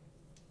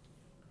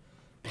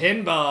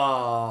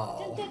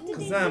pinball.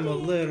 Cause I'm a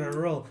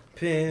literal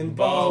pinball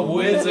Ball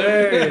wizard.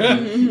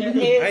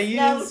 There I is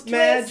no use twist.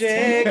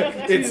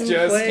 magic. It's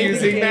just play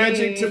using the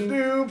magic to game.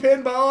 do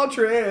pinball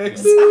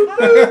tricks.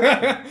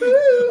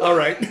 All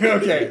right.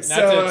 Okay. Not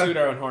So, to toot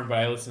our own horn, but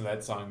I listened to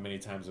that song many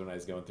times when I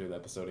was going through the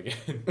episode again.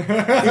 It's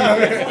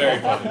very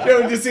funny.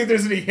 yeah, just see if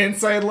there's any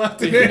hints I had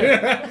left in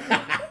it.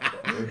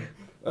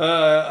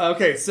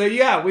 Okay, so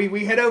yeah,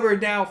 we head over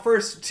now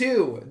first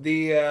to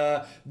the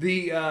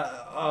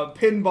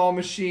pinball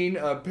machine,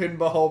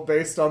 pinball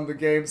based on the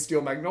game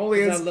Steel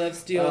Magnolias. I love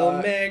Steel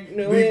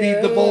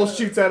Magnolia. The ball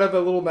shoots out of a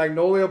little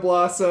magnolia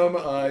blossom.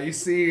 You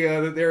see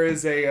that there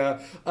is a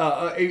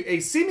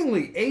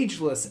seemingly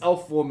ageless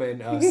elf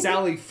woman,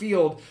 Sally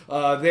Field,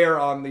 there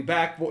on the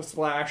back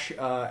splash,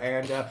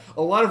 and a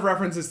lot of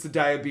references to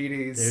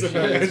diabetes.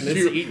 There she is, Miss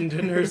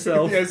Eatonton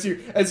herself. as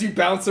you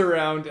bounce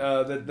around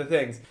the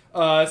things.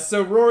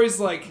 So Rory's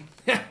like,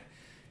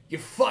 "You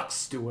fuck,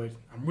 Stuart.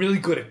 I'm really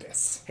good at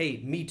this." Hey,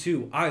 me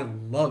too. I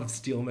love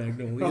Steel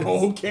Magnolias.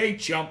 Okay,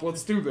 chump,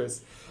 let's do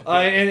this.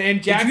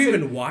 And Jackson, Did you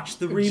even watch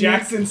the remake?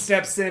 Jackson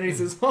steps in and he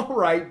says, "All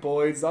right,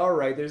 boys, all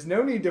right. There's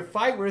no need to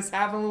fight. We're just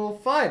having a little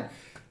fun."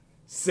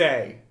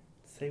 Say,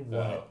 Say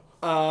what?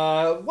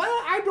 well,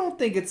 I don't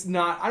think it's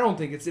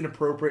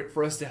inappropriate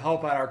for us to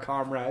help out our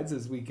comrades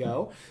as we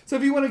go. So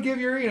if you want to give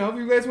if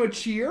you guys want to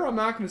cheer, I'm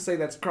not going to say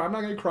that's crime. I'm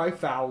not going to cry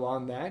foul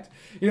on that.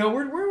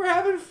 We're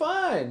having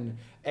fun.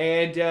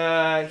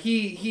 And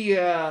he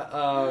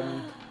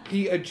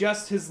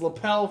adjusts his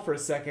lapel for a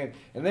second,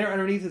 and there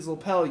underneath his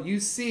lapel, you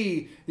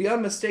see the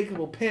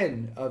unmistakable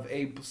pin of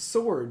a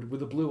sword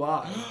with a blue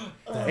eye.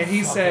 And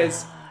he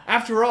says,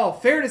 "After all,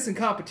 fairness in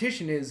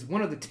competition is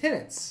one of the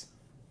tenets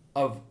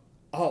of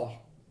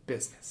all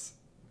business."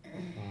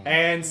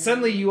 And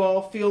suddenly you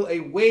all feel a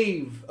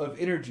wave of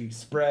energy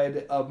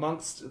spread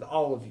amongst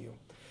all of you.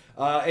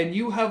 And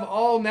you have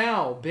all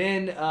now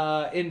been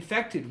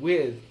infected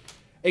with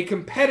a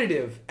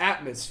competitive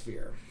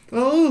atmosphere.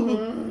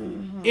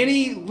 Oh,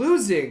 Any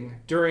losing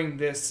during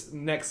this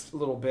next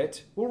little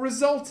bit will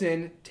result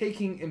in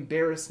taking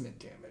embarrassment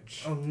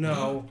damage. oh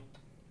no.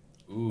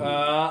 Ooh.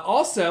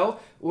 Also,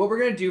 what we're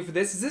going to do for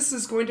this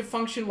is going to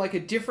function like a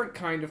different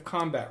kind of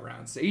combat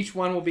round. So each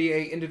one will be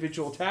an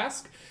individual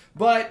task.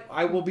 but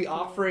I will be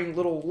offering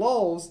little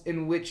lulls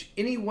in which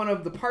any one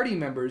of the party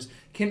members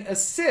can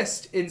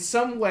assist in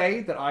some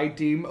way that I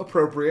deem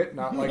appropriate,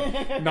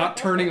 not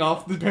turning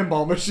off the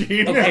pinball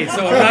machine. Okay,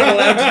 so I'm not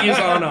allowed to use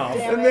on-off.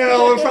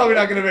 No, I'm probably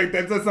not going to make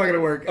that. That's not going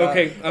to work.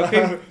 Okay.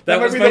 That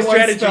might was be my the one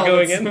strategy spell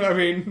going that's- in. I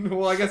mean,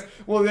 well, I guess,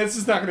 that's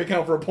just not going to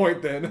count for a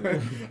point then.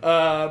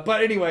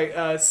 But anyway,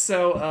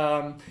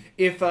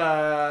 if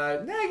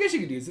I guess you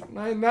could use it.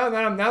 Now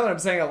that I'm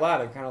saying it out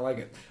loud, I kind of like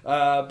it.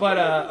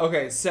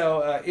 Okay,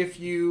 so if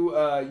we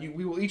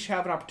will each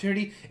have an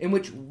opportunity in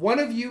which one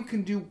of you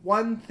can do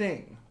one thing.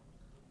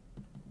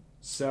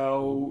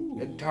 So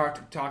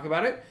talk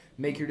about it.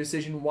 Make your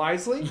decision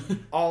wisely.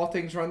 All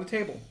things are on the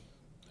table.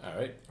 All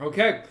right.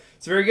 Okay,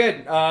 so very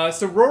good.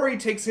 So Rory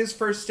takes his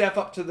first step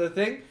up to the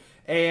thing,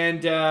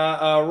 and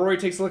Rory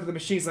takes a look at the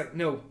machine. He's like,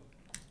 no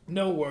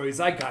worries,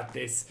 I got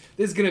this.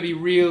 This is going to be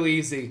real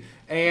easy.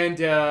 And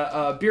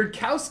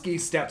Beardkowski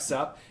steps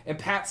up and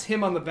pats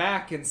him on the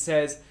back and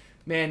says,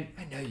 man,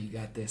 I know you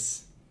got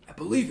this. I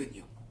believe in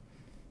you.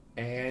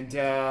 And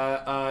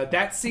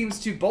that seems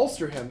to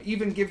bolster him,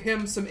 even give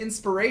him some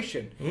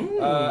inspiration.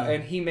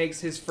 And he makes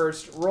his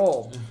first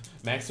roll.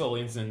 Maxwell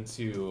leans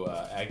into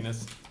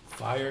Agnes.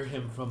 Fire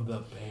him from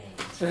the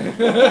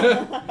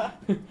band.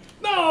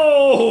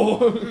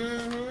 No!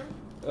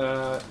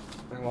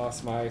 I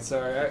lost my...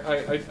 Sorry,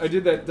 I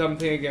did that dumb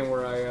thing again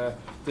where I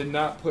did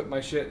not put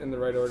my shit in the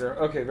right order.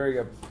 Okay, very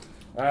good.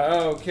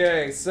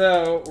 Okay,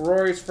 so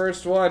Rory's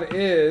first one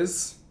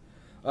is...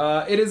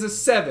 it is a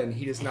 7.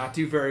 He does not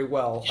do very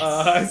well.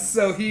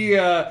 So he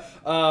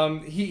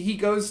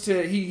goes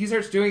to... He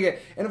starts doing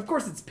it, and of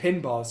course it's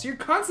pinball, so you're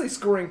constantly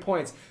scoring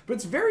points, but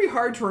it's very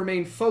hard to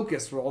remain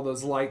focused with all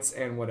those lights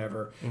and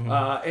whatever.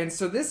 And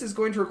so this is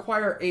going to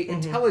require a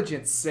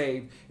intelligence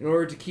save in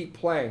order to keep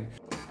playing.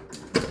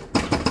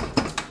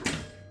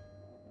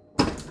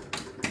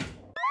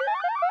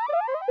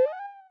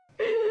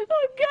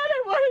 Oh God,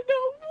 I want to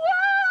know why.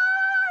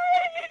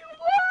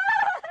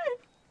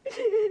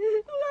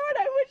 Lord,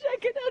 I wish I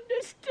could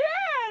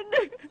understand.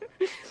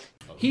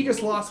 He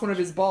just lost one of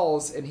his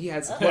balls, and he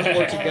has one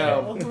more to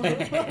go.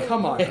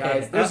 Come on,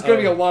 guys. There's going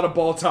to be a lot of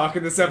ball talk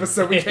in this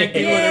episode. We can't do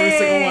it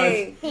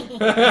every single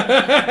one.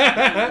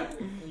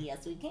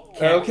 Yes, we can.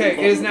 Okay,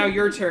 it is now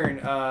your turn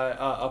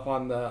up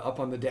on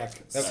the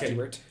deck,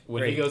 Stuart.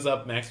 When he goes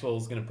up,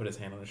 Maxwell's going to put his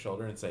hand on his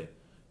shoulder and say,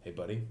 hey,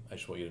 buddy, I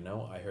just want you to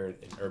know, I heard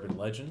an urban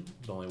legend.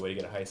 The only way to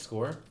get a high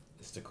score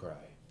is to cry.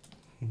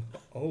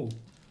 Oh.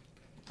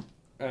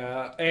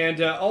 And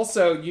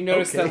also, you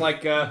notice that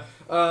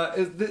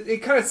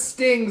it kind of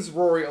stings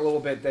Rory a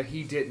little bit that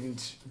he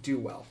didn't do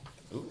well.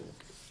 Ooh.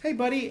 Hey,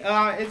 buddy,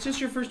 it's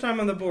just your first time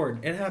on the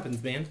board. It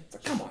happens, man.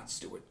 Come on,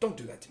 Stuart, don't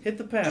do that to me. Hit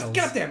the pedals. Just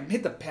get up there and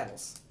hit the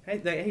pedals.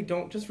 Hey,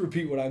 don't just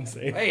repeat what I'm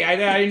saying. Hey, I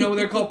didn't know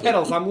they're called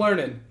pedals. I'm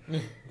learning.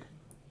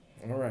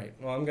 All right.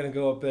 Well, I'm gonna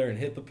go up there and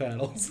hit the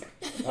pedals.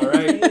 All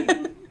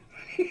right.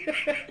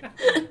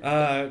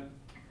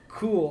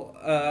 Cool.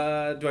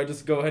 Do I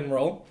just go ahead and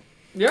roll?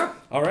 Yeah.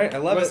 All right. I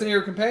love Unless it. any of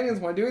your companions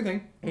want to do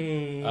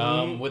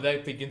anything. Would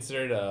that be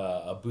considered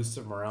a boost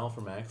of morale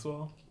for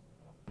Maxwell?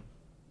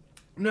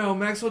 No,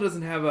 Maxwell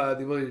doesn't have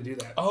the ability to do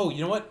that. Oh,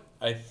 you know what?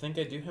 I think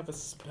I do have a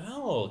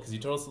spell, because you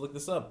told us to look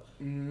this up.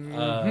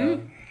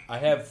 I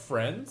have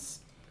friends.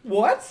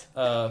 What?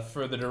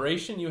 For the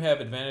duration, you have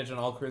advantage on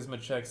all charisma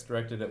checks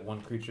directed at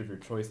one creature of your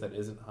choice that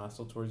isn't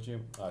hostile towards you.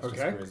 It's just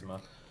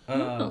charisma.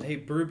 Hey,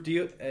 Broob, do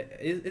you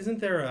is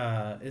there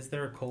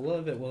a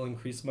cola that will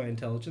increase my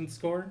intelligence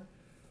score?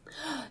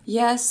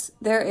 Yes,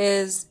 there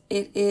is.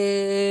 It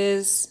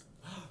is.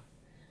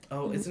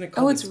 Oh, isn't it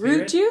called? It's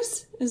root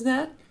juice. Is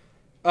that?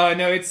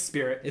 No, it's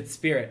spirit. It's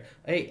spirit.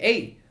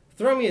 Hey,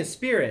 throw me a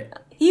spirit.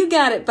 You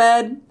got it,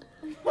 bud.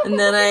 And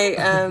then I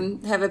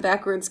have a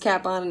backwards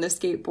cap on and a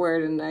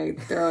skateboard, and I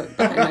throw it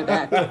behind my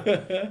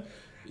back.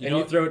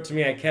 You throw it to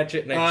me, I catch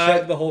it, and I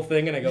chug the whole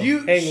thing, and I go,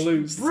 hang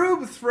loose.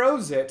 Broob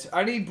throws it.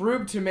 I need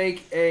Broob to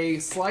make a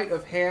sleight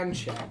of hand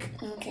check.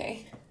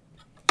 Okay.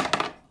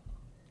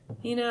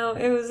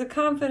 It was a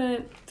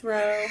confident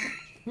throw.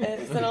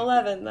 It's an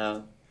 11,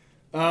 though.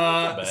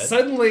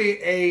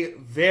 Suddenly, a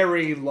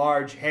very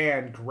large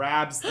hand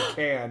grabs the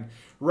can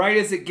right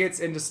as it gets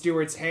into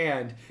Stuart's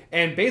hand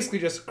and basically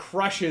just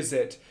crushes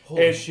it.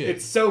 Holy shit.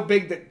 It's so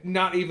big that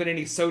not even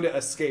any soda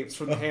escapes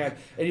from the hand.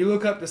 And you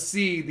look up to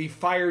see the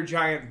fire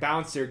giant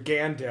bouncer,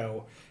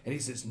 Gando, and he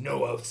says,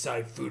 "No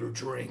outside food or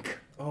drink.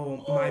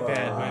 Oh, my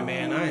bad, my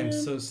man. I am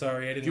so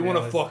sorry. I didn't If you want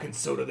a realize. fucking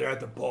soda, they're at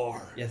the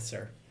bar." Yes,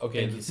 sir.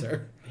 Okay, Thank you,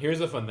 sir.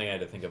 Here's a fun thing I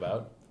had to think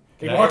about.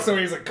 He walks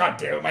away, he's like, "God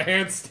damn it, my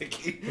hand's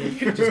sticky."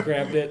 Just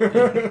grabbed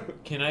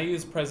it. Can I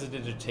use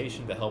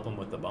prestidigitation to help him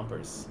with the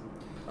bumpers?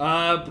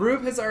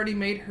 Broob has already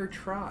made her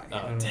try.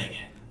 Oh, dang it.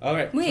 All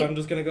right, Wait, so I'm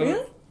just going to go.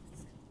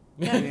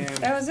 Really?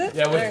 That was it?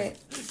 Yeah, All wait. right.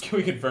 Can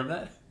we confirm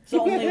that?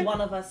 So only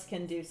one of us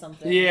can do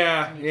something.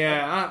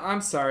 Yeah.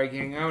 I'm sorry,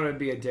 gang. I'm gonna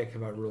be a dick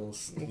about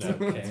rules.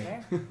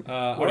 Okay.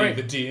 All What are you, right.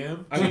 the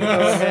DM? I'm going to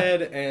go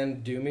ahead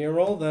and do me a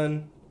roll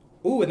then.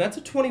 Ooh, and that's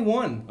a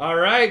 21. All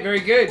right, very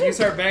good. You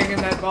start banging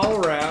that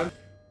ball around.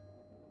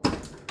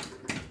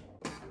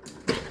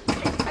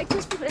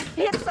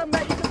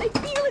 somebody so they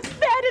feel as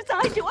bad as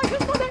I do. I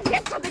just want to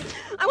hit something.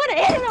 I want to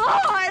hit it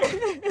hard.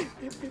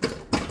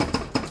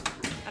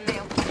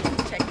 Now,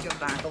 take your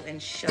Bible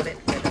and shove it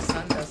where the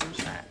sun doesn't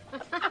shine.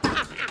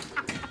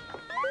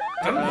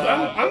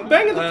 I'm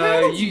banging the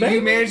paddles, baby.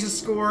 You managed to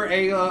score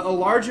a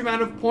large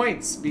amount of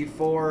points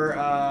before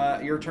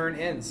your turn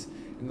ends.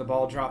 And the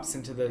ball drops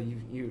into the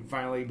you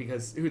finally,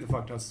 because who the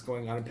fuck knows what's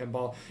going on in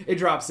pinball, it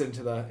drops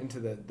into the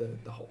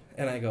hole.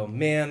 And I go,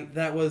 man,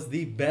 that was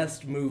the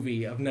best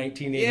movie of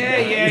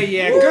 1989.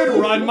 Yeah.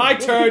 Good run. My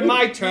turn.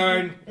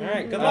 All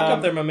right, good luck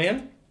up there, my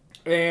man.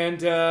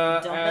 And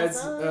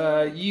as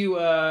you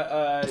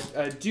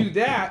do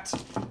that,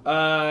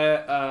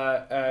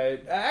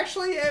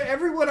 actually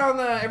everyone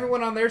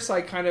on their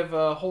side kind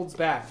of holds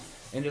back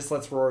and just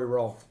lets Rory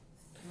roll.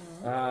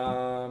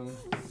 And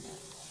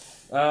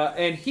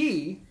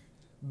he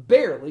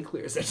barely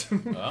clears it.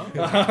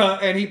 Oh.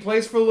 And he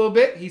plays for a little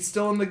bit. He's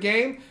still in the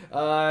game.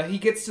 He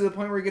gets to the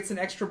point where he gets an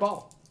extra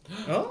ball.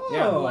 Oh.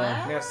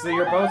 Yeah, so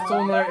you're both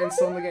still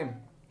in the game.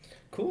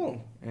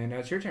 Cool. And now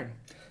it's your turn.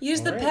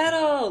 Use the Alright.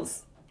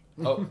 pedals.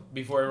 Oh,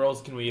 before he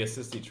rolls, can we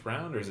assist each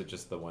round, or is it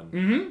just the one?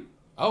 Mm-hmm.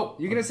 Oh,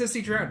 You can assist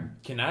each round.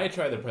 can I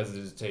try the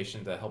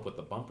prestidigitation to help with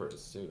the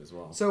bumpers, too, as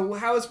well? So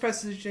how is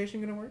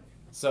prestidigitation going to work?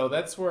 So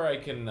that's where I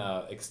can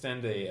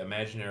extend a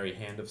imaginary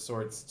hand of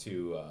sorts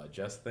to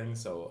adjust things.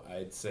 So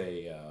I'd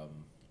say,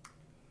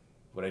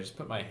 would I just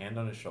put my hand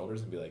on his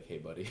shoulders and be like, "Hey,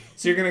 buddy"?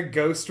 So you're going to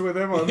ghost with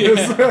him on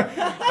this?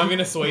 I'm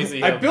gonna Swayze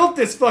him. I built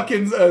this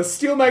fucking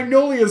Steel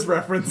Magnolias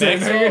reference and I'm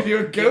Maxwell- going to do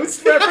a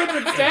ghost reference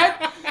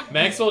instead?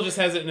 Maxwell just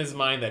has it in his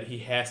mind that he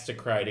has to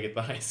cry to get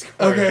the high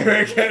score.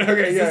 Okay, Is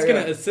this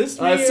going to assist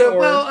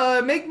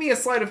me? Make me a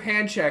sleight of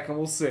hand check and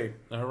we'll see.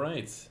 All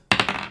right.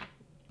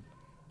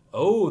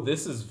 Oh,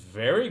 this is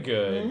very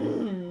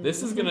good.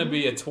 This is gonna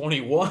be a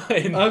 21.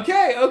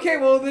 Okay,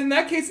 well, in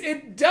that case,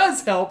 it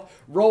does help.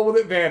 Roll with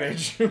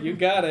advantage. You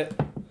got it.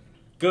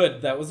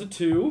 Good. That was a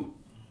 2.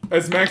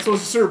 As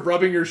Maxwell's sort of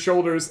rubbing your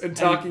shoulders and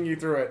talking you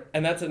through it.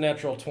 And that's a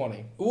natural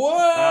 20. Whoa!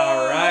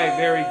 All right,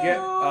 very good.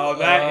 Oh,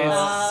 that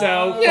is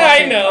so Yeah, I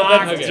fucking know.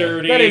 cocked. That's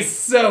dirty. That is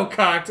so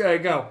cocked.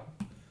 Go.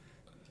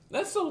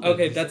 That's so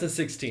Okay, that's a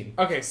 16.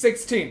 Okay,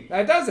 16.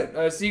 That does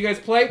it. So you guys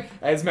play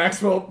as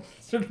Maxwell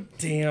sort of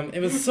Damn, it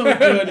was so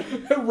good.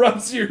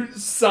 rubs your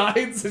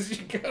sides as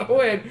you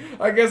go in.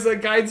 I guess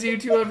that guides you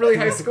to a really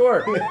high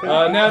score.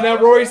 Now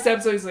Rory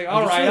steps up. He's like,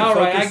 all right,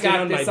 I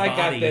got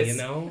this. You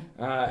know?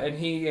 And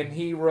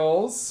he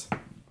rolls.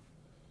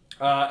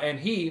 And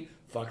he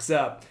fucks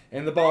up,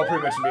 and the ball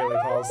pretty much immediately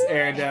falls,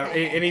 and he's out,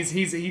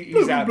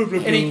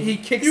 and he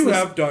kicks. You this-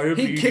 have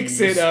diabetes. He kicks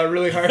it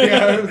really hard.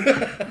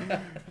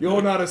 Yeah.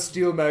 You're not a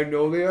steel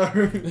magnolia.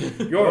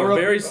 You're a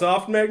very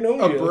soft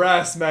magnolia. A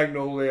brass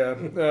magnolia.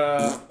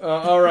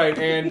 All right,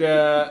 and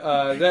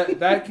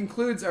that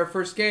concludes our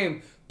first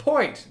game.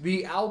 Point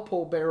the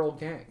Alpole Barrel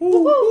Gang.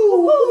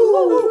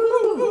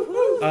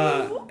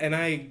 And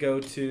I go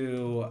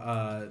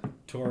to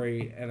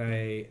Tori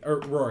or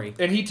Rory.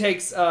 And he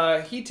takes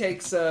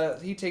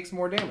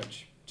more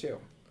damage too.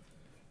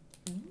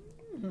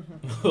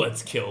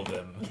 Let's kill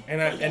them.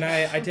 And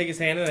I take his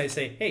hand and I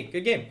say, "Hey,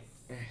 good game."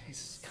 He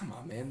says, "Come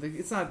on, man,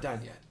 it's not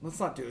done yet. Let's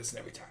not do this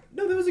every time."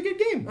 No, that was a good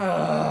game.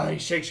 He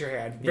shakes your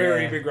hand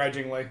very Yeah.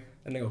 begrudgingly,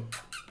 And they go,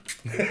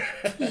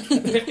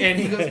 and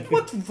he goes,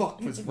 "What the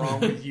fuck was wrong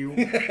with you?"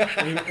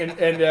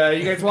 and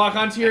you guys walk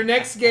on to your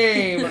next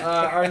game.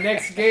 Our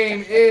next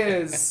game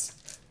is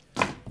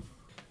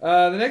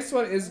the next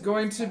one is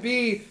going to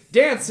be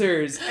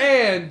Dancers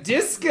and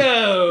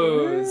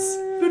Discos.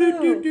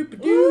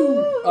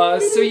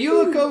 So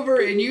you look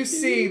over and you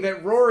see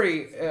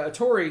that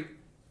Tori.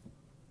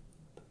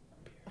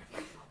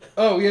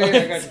 Oh, yeah,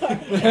 I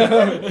got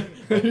you.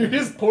 You're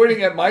just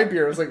pointing at my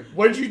beer. I was like,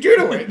 what did you do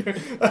to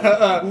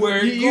it?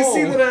 Where'd it you go?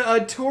 see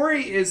that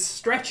Tori is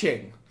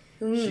stretching.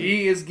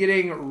 She is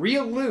getting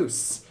real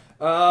loose.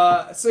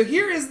 So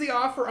here is the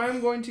offer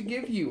I'm going to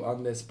give you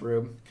on this,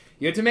 Broom.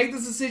 You have to make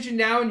this decision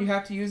now, and you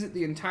have to use it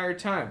the entire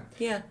time.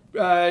 Yeah.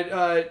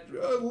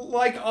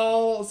 Like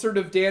all sort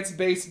of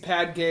dance-based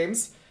pad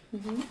games.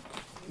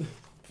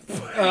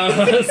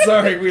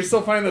 Sorry, we're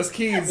still finding those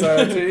keys to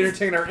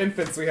entertain our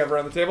infants we have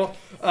around the table.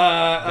 Baby's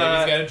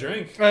got a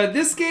drink.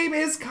 This game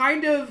is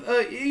kind of,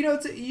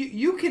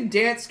 you can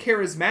dance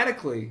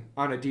charismatically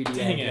on a DDA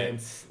Dang game,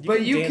 it.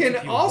 but you dance can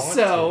if you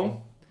also want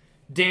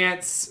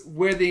dance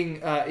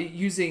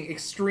using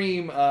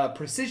extreme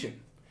precision.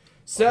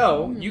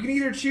 So you can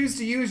either choose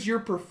to use your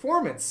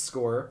performance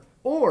score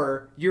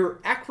or your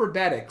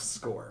acrobatics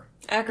score.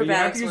 But you have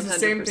Acrobatics, to use the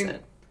same 100%. thing.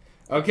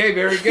 Okay,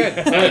 very good.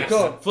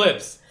 Cool.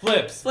 Flips.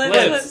 Flips,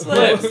 flips, So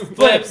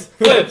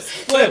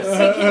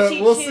can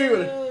she We'll see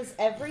choose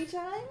every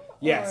time?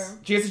 Yes, Or-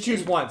 she has to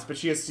choose once, but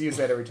she has to use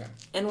that every time.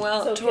 And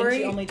while So can Tori,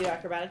 she only do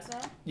acrobatics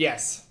now?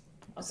 Yes.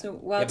 so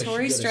while Yeah, but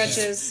Tori she gotta-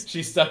 stretches,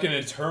 She's stuck in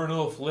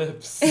eternal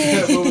flips.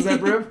 What was that,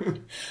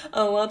 Brim?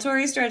 while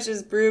Tori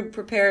stretches, Broob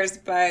prepares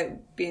by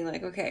being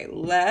like, okay,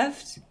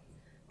 left,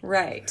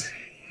 right,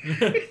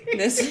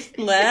 this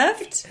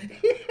left,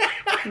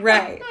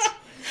 right,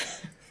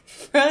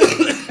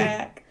 front,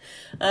 back.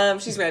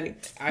 She's ready.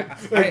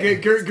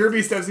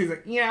 Gerby steps. He's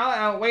like,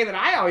 the way that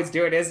I always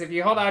do it is if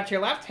you hold out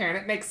your left hand,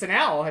 it makes an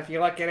L. If you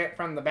look at it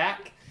from the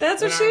back.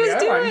 That's what and she on was the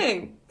other one-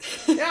 doing.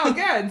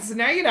 Yeah, good. So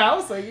now you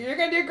know. So you're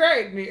gonna do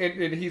great.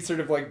 And he sort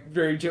of like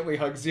very gently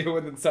hugs you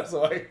and then steps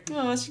away.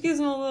 Oh, she gives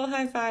him a little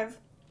high five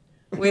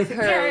with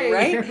her Yay.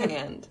 right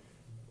hand.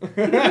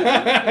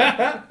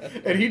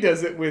 And he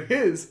does it with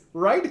his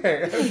right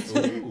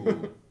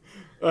hand.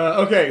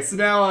 Okay, so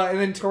now and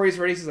then Tori's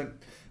ready. She's like,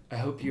 I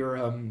hope you're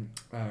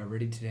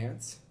ready to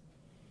dance.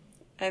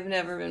 I've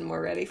never been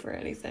more ready for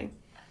anything.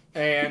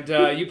 And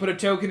you put a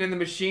token in the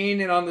machine,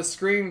 and on the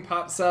screen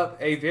pops up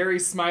a very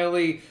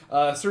smiley,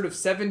 sort of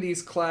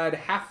 70s clad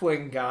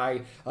halfling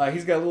guy.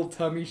 He's got a little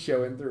tummy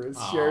showing through his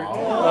shirt.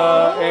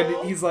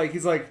 And he's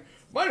like,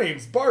 my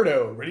name's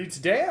Bardo, ready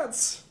to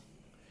dance?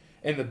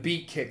 And the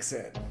beat kicks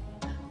in.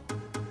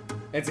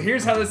 And so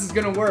here's how this is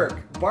going to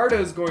work.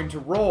 Bardo's going to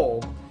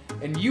roll,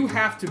 and you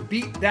have to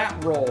beat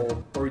that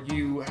roll, or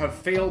you have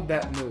failed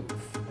that move.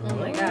 Oh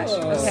my gosh.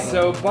 Okay.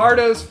 So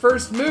Bardo's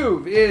first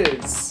move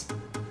is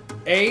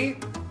a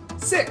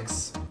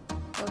 6.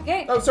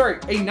 Okay. Oh, sorry,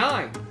 a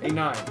 9. A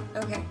 9.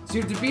 Okay. So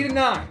you have to beat a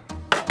 9.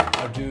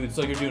 Oh, dude, it's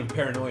like you're doing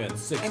paranoia on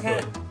 6 I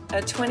foot.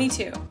 got a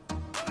 22.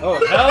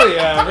 Oh, hell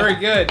yeah. Very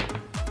good.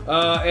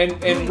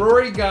 And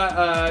Tori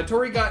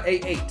got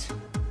a 8.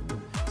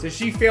 So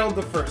she failed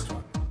the first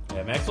one.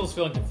 Yeah, Maxwell's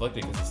feeling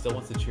conflicted because he still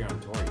wants to cheer on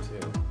Tori,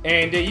 too.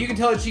 And you can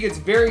tell that she gets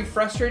very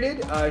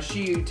frustrated.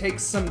 She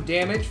takes some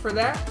damage for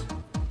that.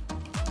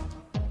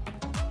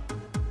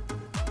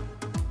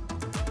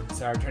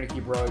 Sorry, I'm trying to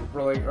keep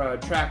rolling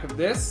track of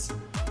this.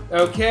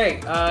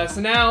 Okay,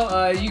 so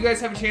now you guys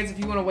have a chance if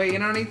you want to weigh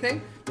in on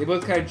anything. They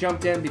both kind of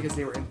jumped in because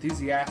they were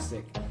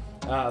enthusiastic.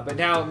 But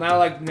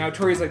now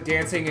Tori's like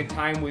dancing in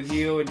time with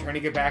you and trying to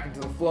get back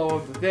into the flow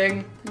of the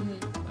thing.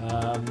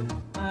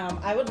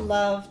 I would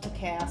love to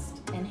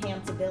cast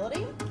Enhance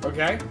Ability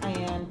Okay.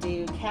 and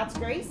do Cat's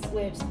Grace,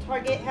 which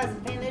target has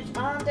advantage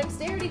on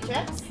dexterity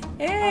checks.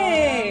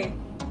 Hey!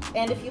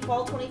 And if you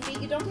fall 20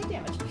 feet, you don't take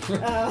damage.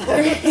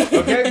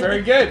 Okay,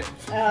 very good.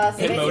 So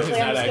Hit mode is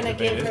basically, I'm not just going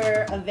to give activated.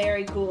 her a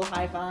very cool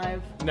high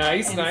five.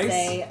 Nice, and nice.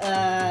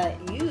 say,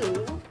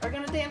 you are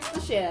going to dance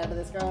the shit out of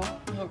this girl.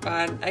 Oh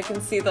god, I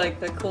can see like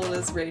the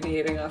coolness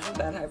radiating off of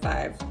that high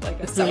five, like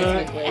a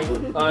seismic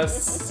wave.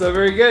 So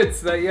very good.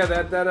 So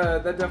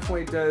that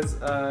definitely does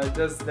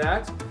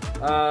that.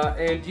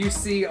 And you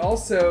see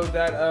also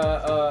that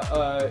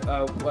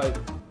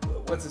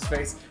what's his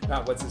face?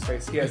 Not what's his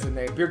face. He has a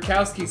name.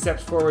 Bierkowski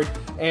steps forward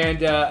and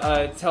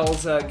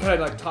tells kind of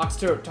like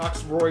talks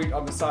Rory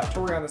on the side,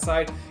 Tori on the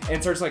side,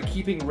 and starts like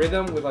keeping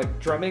rhythm with like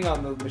drumming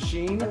on the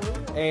machine.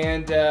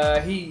 And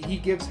he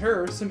gives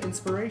her some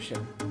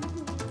inspiration.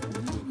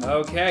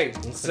 Okay,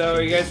 so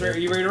you guys are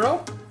you ready to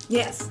roll?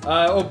 Yes.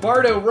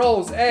 Bardo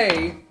rolls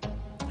a.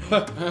 We're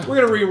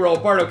gonna re-roll.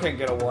 Bardo can't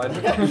get a 1.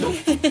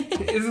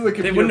 This is the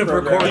computer wouldn't have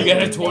program. recorded You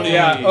got a 20.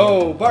 Yeah.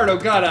 Oh, Bardo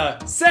got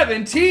a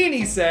 17.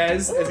 He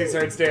says as he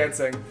starts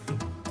dancing.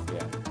 Yeah.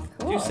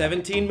 Cool. Do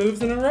 17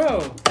 moves in a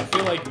row. I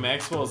feel like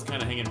Maxwell is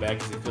kind of hanging back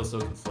because he feels so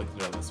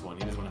conflicted on this one.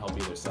 He doesn't want to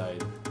help either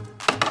side.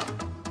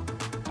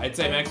 I'd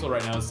say Maxwell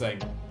right now is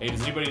saying, hey,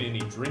 does anybody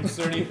need any drinks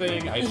or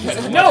anything? I just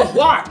had No,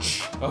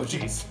 watch. Oh,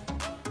 jeez.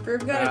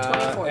 Brooke got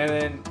a 24. And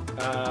then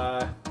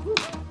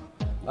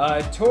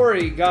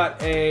Tori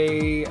got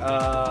a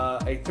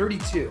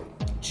 32.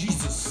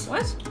 Jesus.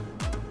 What?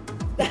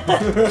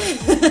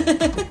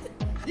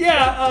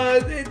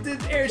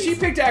 Yeah, she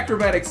picked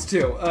acrobatics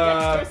too.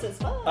 Dexterous as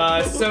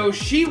fuck. So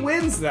she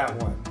wins that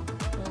one.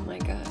 Oh my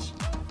gosh.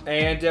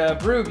 And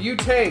Broob, you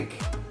take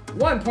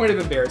 1 point of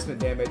embarrassment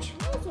damage.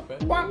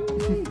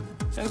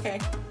 Okay.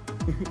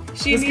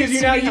 She Just because needs you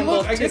to now be you humble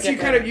look, I to guess get you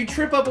better. you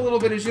trip up a little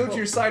bit as you look to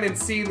your side and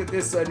see that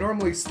this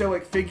normally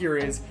stoic figure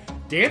is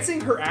dancing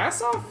her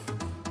ass off.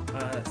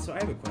 So I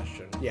have a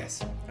question.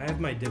 Yes. I have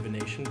my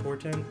divination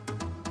portent.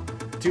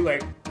 Too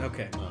late.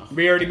 Okay.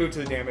 We already moved to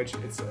the damage.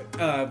 It's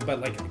But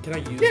like, can I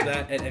use Yeah.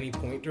 that at any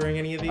point during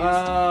any of these?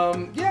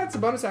 yeah, it's a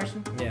bonus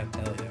action. Yeah,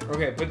 hell yeah.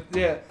 Okay, but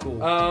yeah.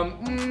 Cool.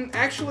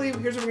 Actually,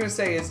 here's what we're gonna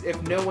say: is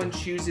if no one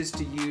chooses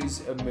to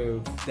use a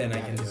move, Then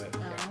I can do it.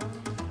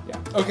 Yeah.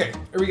 Okay.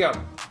 Here we go.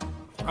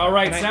 All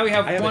right. And So now we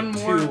have I have one a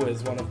more. 2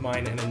 as one of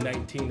mine, and a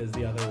 19 is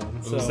the other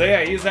one. So, So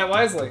yeah, use that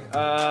wisely.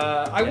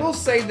 I will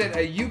say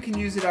that you can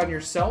use it on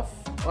yourself.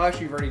 Well,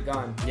 actually, you've already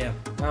gone. yeah.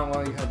 Oh,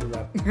 well, you had to do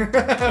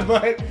that.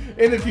 But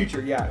in the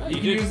future, yeah. You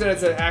can did- use it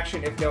as an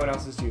action if no one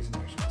else is using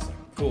an action. So.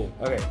 Cool.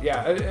 Okay,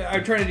 yeah.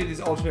 I'm trying to do these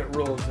alternate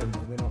rules, and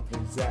they don't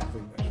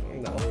exactly mesh.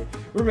 No.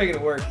 We're making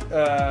it work.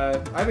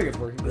 I think it's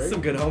working This great. is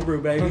some good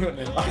homebrew, baby.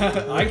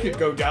 I could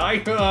go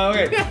die.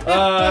 Okay.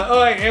 All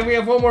right, and we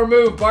have one more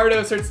move.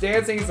 Bardo starts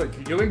dancing. He's like,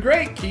 "You're doing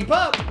great. Keep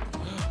up."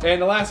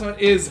 And the last one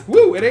is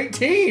at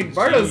 18.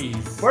 Bardo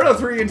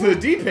threw you into the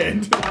deep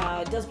end.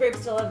 Does Brave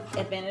still have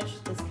advantage?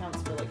 This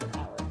counts for like an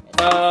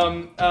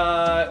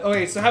hour.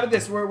 Okay, so how about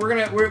this?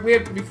 We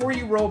have before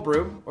you roll,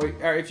 Brew. Or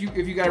if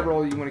you got to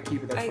roll, you want to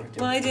keep it. That's fine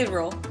too. Well, I did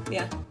roll.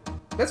 Yeah.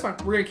 That's fine.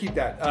 We're gonna keep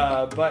that.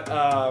 But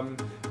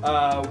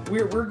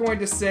we're going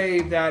to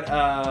say that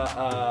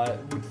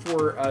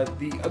for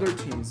the other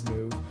team's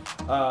move,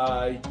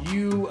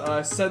 you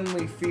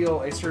suddenly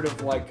feel a sort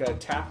of like a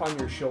tap on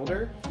your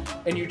shoulder,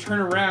 and you turn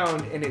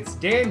around and it's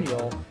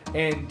Daniel,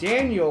 and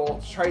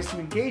Daniel tries to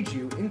engage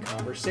you in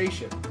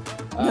conversation.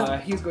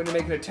 He's going to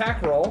make an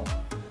attack roll.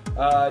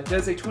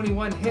 Does a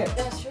 21 hit?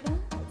 Sure does.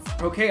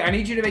 Okay, I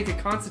need you to make a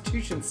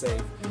Constitution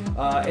save,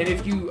 and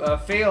if you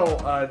fail,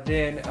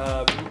 then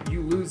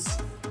you lose.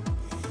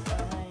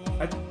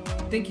 I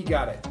think you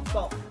got it.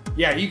 Well,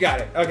 Yeah, you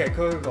got it. Okay,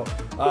 cool.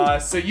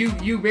 So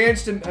you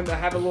managed to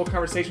have a little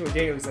conversation with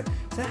Daniel. He's like,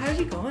 "So how's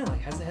it going?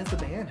 Like, how's the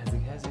band? How's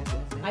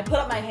I put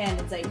up my hand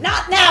and say,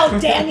 "Not now,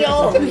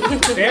 Daniel."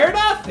 Fair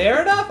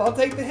enough. I'll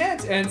take the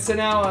hint. And so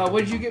now,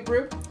 what did you get,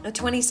 Brew? A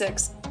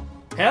 26.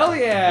 Hell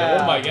yeah!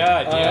 Oh my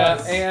god,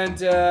 yes. And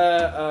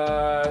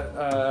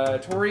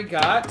Tori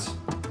got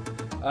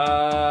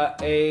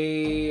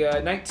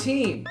a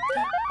 19.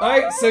 All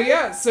right, so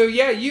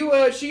yeah,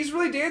 you she's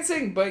really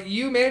dancing, but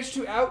you managed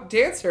to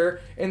outdance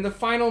her in the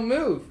final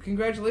move.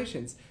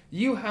 Congratulations,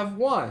 you have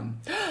won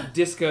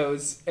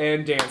discos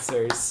and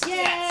dancers.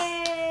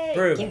 Yay!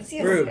 Brew, Yes,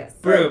 yes, brew, yes.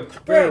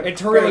 brew, And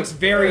Tori looks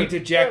very brew,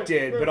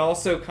 dejected, brew. but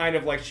also kind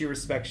of like she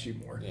respects you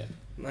more. Yeah.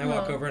 I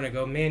walk over and I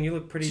go, man, you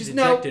look pretty She's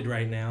dejected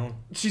right now.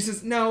 She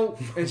says no,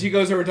 and she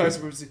goes over and talks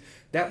to her.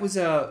 That was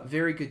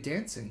very good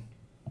dancing.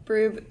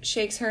 Broob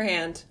shakes her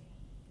hand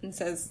and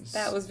says,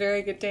 "That was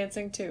very good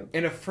dancing too."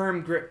 And a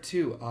firm grip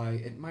too.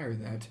 I admire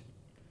that.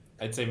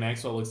 I'd say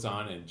Maxwell looks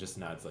on and just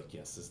nods like,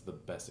 yes, this is the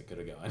best it could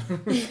have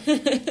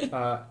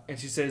gone. And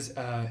she says,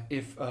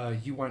 if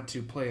you want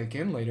to play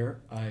again later,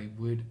 I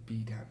would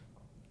be down.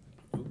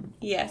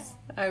 Yes,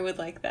 I would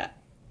like that.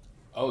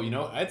 Oh, you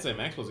know, I'd say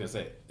Maxwell's going to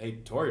say, hey,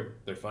 Tori,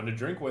 they're fun to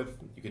drink with.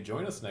 You could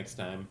join us next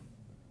time.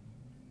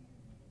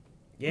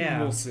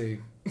 Yeah. We'll see.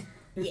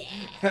 Yeah.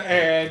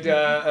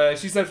 And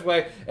she steps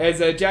away as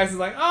Jackson's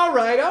like, all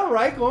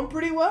right, going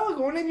pretty well,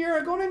 going in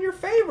your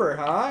favor,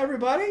 huh,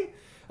 everybody?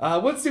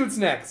 Let's see what's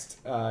next.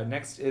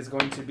 Next is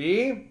going to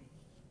be,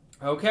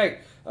 okay.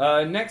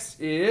 Next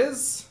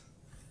is,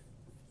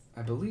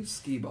 I believe,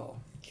 skee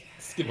ball.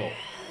 Skibble.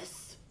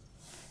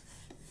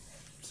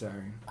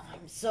 Sorry.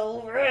 I'm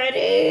so ready.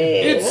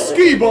 It's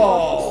skee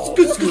ball.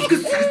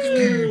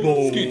 Skee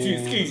ball.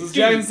 So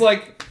Jackson's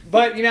like,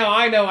 but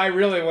I know I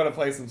really want to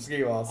play some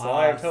skee ball, so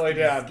I am totally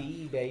down.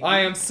 Baby. I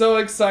am so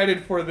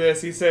excited for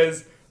this. He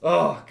says,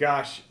 oh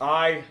gosh,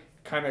 I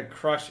kind of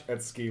crush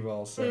at skee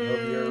ball, so I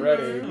hope you're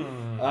ready.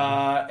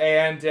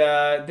 And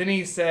then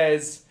he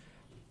says,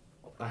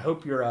 I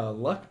hope your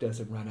luck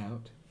doesn't run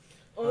out.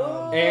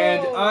 Oh.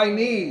 And I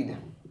need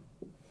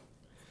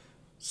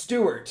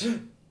Stuart,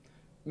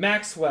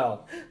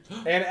 Maxwell,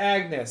 and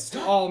Agnes to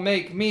all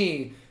make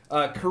me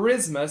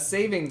charisma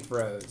saving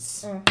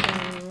throws.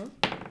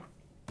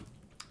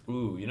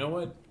 Ooh, you know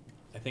what?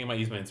 I think I might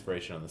use my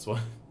inspiration on this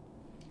one.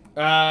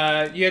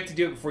 You have to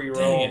do it before you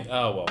roll. Dang it.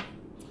 Oh,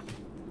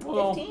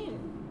 well. 15.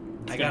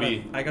 It's I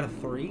gonna got a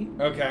 3.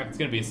 Okay. It's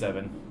going to be a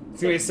 7.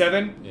 It's gonna be a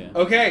 7? Yeah.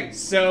 Okay,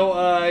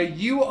 so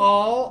you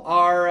all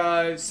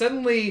are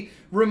suddenly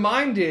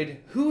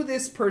reminded who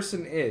this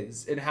person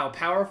is and how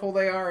powerful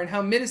they are and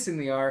how menacing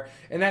they are,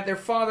 and that their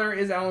father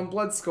is Alan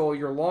Bloodskull,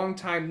 your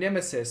longtime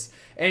nemesis,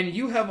 and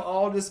you have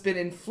all just been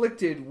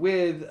inflicted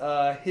with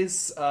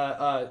his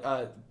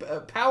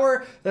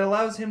power that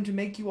allows him to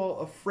make you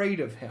all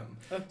afraid of him.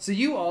 So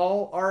you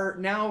all are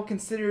now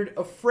considered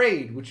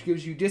afraid, which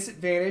gives you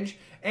disadvantage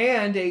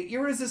and a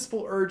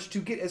irresistible urge to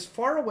get as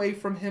far away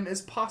from him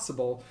as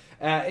possible.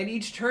 And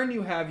each turn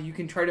you have, you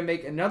can try to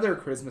make another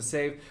charisma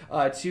save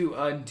to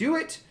undo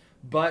it.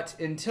 But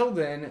until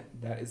then,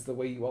 that is the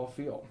way you all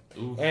feel.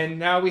 Oof. And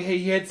now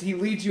he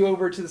leads you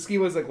over to the skee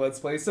ball. He's like, let's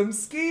play some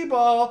skee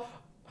ball.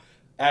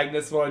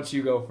 Agnes, why don't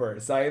you go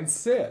first? I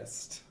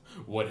insist.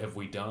 What have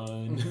we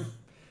done?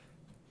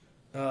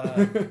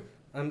 A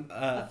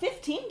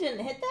 15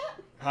 didn't hit that?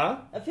 Huh?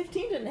 A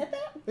 15 didn't hit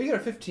that? Oh, you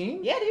got a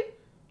 15? Yeah, dude.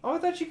 Oh, I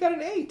thought you got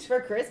an 8.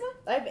 For charisma?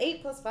 I have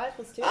 8 plus 5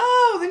 plus 2.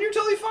 Oh, then you're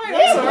totally fine.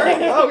 Yeah. I'm sorry.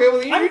 Oh, okay,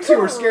 well, you I'm two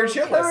are scared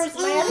shitless.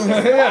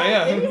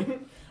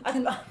 charismatic.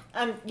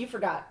 Yeah. You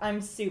forgot. I'm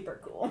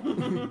super cool.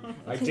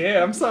 I did.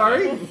 I'm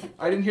sorry.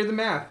 I didn't hear the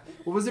math.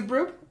 What was it,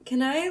 Brew?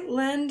 Can I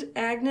lend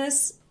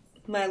Agnes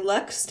my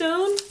luck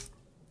stone?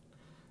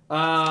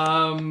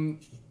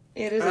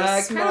 It is a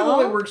It small. kind of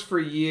only works for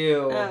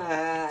you.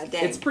 Dang.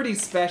 It's pretty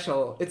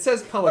special. It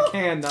says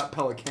pelican, not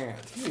pelicant.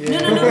 No.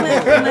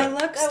 My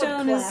luck That would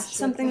stone is clash with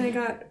something me. I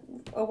got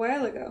a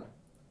while ago.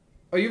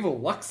 Oh, you have a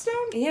luck stone?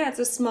 Yeah, it's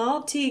a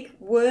small teak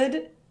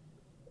wood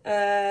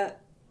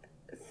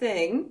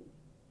thing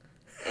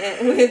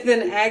with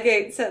an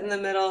agate set in the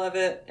middle of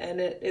it, and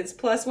it's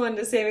 +1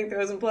 to saving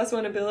throws and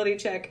 +1 ability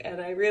check,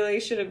 and I really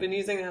should have been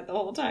using that the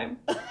whole time.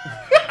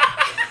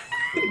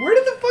 Where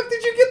the fuck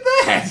did you get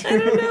that? I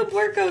don't know,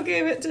 Borko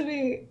gave it to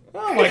me.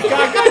 Oh my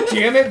god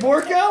damn it,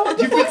 Borko!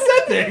 What'd you fix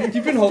that thing?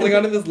 You've been holding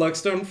onto this luck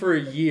stone for a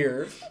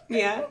year.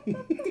 Yeah.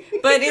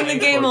 But in the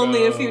game,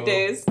 only a few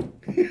days.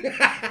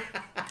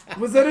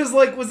 Was that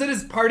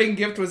his parting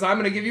gift? Was I'm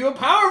going to give you a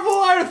powerful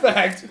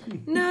artifact?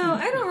 No,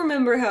 I don't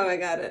remember how I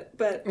got it,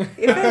 but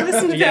if I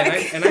listen Yeah,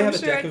 back, and I have I'm a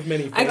sure deck of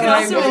mini. I can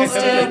also Well,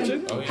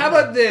 understand. Oh, yeah. How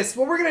about this?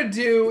 What we're gonna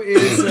do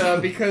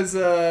is because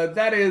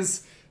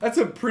that's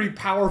a pretty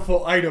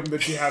powerful item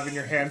that you have in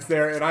your hands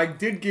there, and I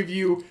did give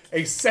you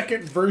a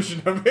second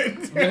version of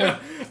it. So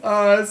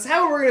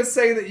how we're gonna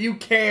say that you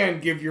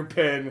can give your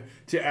pin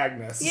to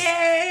Agnes?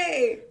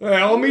 Yay!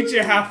 I'll meet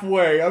you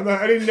halfway.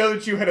 I didn't know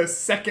that you had a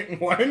second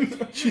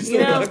one. She's so You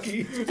know,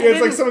 lucky. Yeah,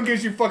 it's like someone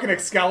gives you fucking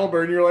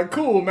Excalibur, and you're like,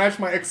 cool, match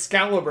my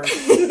Excalibur.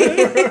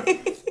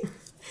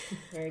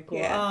 Very cool.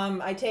 Yeah.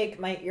 I take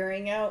my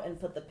earring out and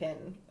put the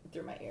pin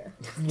through my ear.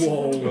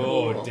 Whoa.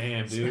 Oh,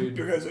 damn, dude.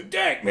 You guys are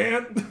dank,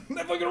 man.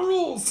 That fucking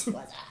rules.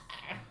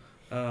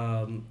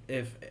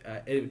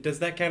 Does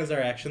that count as our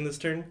action this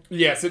turn?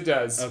 Yes, it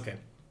does. Okay.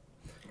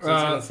 So I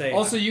was gonna say,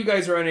 Also, you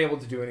guys are unable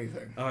to do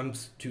anything. I'm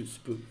too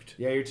spooked.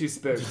 Yeah, you're too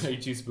spooked. Are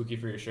you too spooky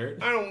for your shirt?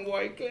 I don't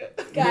like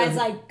it. Guys,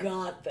 I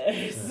got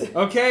this.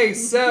 Okay,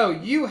 so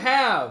you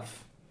have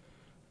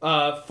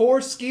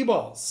 4 ski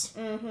balls.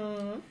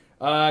 Mm-hmm.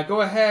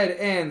 Go ahead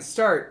and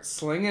start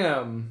slinging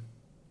them.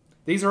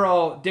 These are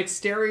all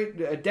dex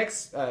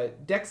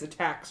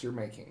attacks you're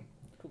making.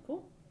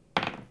 Cool.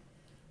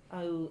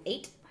 Oh,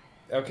 8.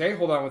 Okay,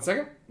 hold on one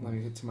second. Let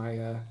me get to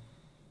my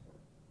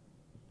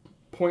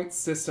point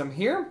system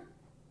here.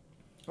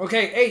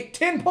 Okay,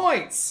 10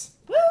 points.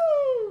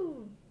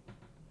 Woo!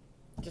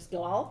 Just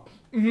go all.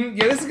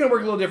 Yeah, this is gonna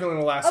work a little differently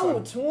than the last Oh,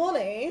 one.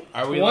 20.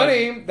 Are we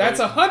 20. That's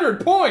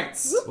 100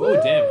 points. Oh,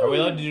 damn. Are we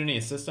allowed to do any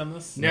assist on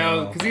this?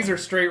 No, because these are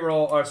straight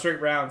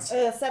rounds.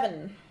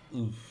 7.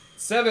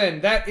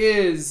 7. That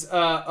is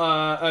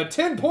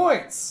 10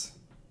 points.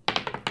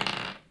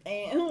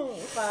 And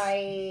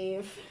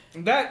 5.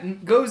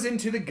 That goes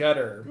into the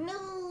gutter.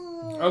 No.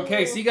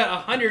 Okay, so you got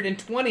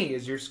 120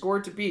 is your score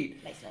to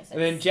beat. Nice. And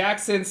then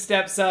Jackson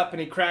steps up and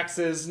he cracks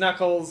his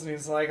knuckles and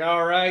he's like,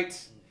 all right,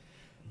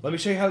 let me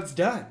show you how it's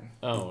done.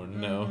 Oh,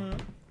 no.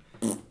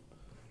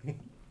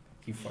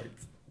 He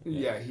farts.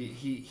 Yeah,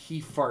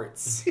 he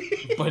farts.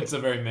 But it's a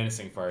very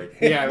menacing fart.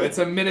 Yeah, it's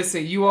a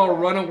menacing. You all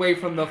run away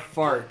from the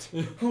fart.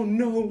 Oh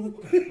no!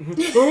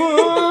 He's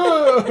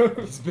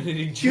been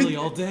eating chili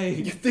all day.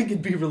 You think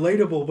it'd be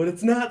relatable, but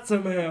it's not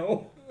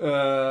somehow.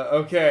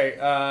 Okay,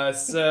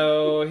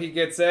 so he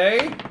gets a...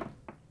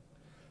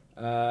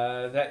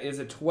 that is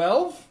a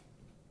 12.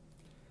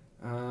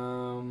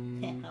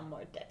 I'm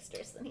more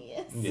dexterous than he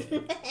is.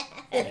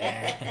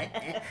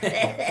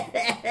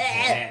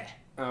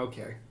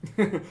 Okay.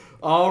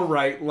 All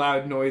right,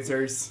 loud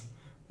noisers.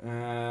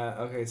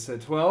 Okay, so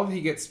 12. He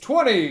gets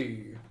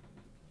 20.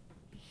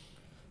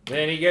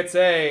 Then he gets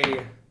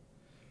a...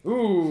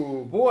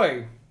 Ooh,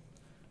 boy.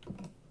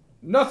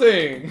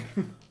 Nothing.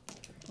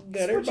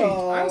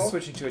 I'm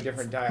switching to a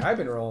different die. I've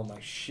been rolling my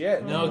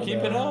shit. No, keep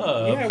it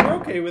up. Yeah, we're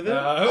okay with it.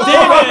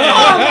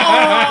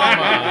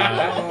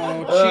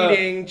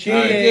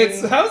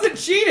 Cheating. How's it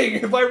cheating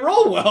if I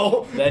roll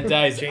well? That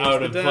die's Change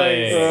out the of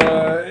dice.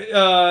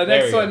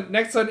 play.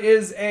 Next one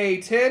is a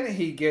 10.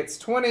 He gets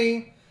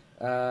 20.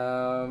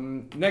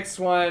 Last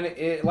one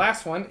is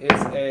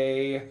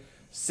a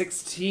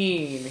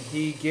 16.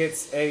 He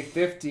gets a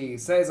 50.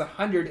 So that is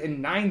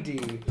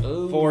 190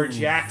 for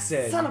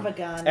Jackson. Son of a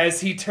gun. As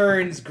he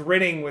turns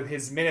grinning with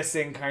his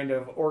menacing kind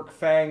of orc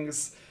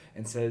fangs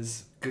and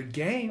says, "Good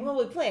game." Well,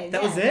 we play again,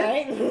 That was it?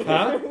 right?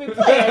 Huh? We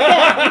play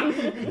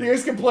again. You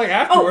guys can play Oh,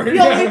 afterward.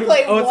 no, we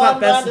played Oh, it's one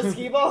not best- round of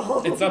skee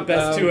ball. It's not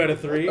best 2 out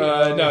of 3.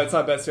 No, it's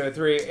not best 2 out of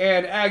 3.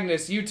 And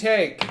Agnes, you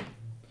take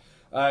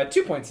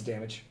 2 points of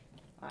damage.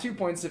 2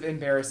 points of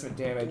embarrassment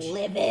damage.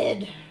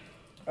 Livid.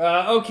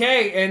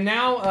 Okay, and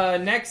now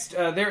next,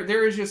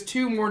 there is just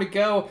 2 more to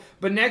go.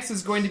 But next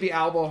is going to be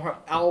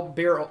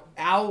Owlbear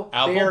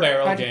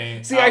Hunter.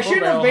 Gang. See, I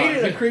shouldn't have Owlbear made it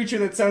a Hunter. creature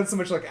that sounds so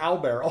much like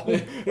Owlbear.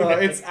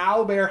 It's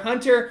Owlbear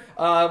Hunter.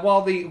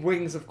 While the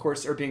wings, of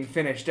course, are being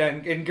finished,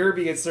 and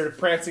Gerby is sort of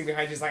prancing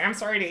behind. She's like, "I'm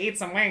sorry to eat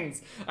some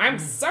wings. I'm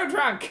so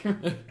drunk."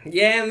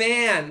 Yeah,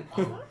 man.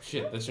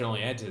 Shit, that should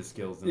only add to his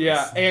skills. in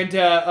Yeah, this.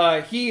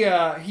 and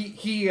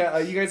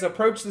you guys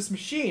approach this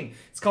machine.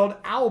 It's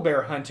called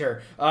Owlbear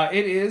Hunter.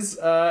 It is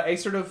a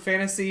sort of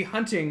fantasy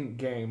hunting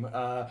game.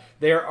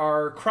 There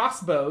are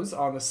crossbows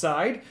on the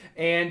side,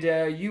 and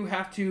you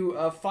have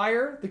to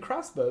fire the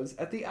crossbows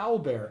at the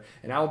owlbear.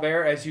 An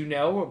owlbear, as you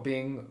know,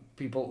 being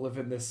people that live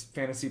in this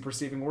fantasy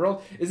perceiving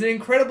world, is an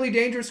incredibly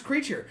dangerous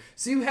creature.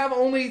 So you have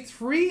only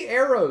 3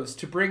 arrows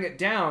to bring it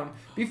down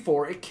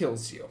before it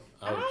kills you.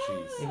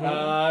 Oh,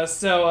 jeez.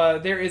 So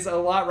there is a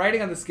lot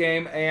riding on this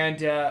game, and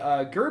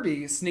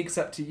Gerby sneaks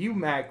up to you,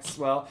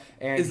 Maxwell.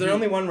 And Is there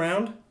only one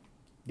round?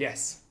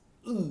 Yes.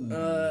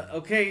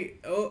 Okay.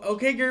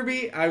 Okay,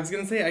 Gerby. I was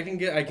gonna say I can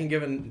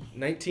give a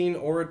 19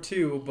 or a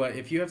 2, but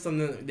if you have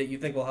something that you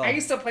think will help. I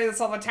used to play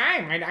this all the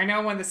time. I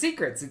know one of the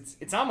secrets.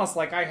 It's almost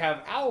like I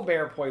have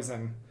owlbear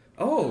poison.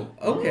 Oh,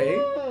 okay.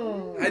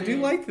 I do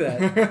like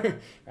that.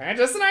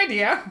 Just an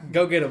idea.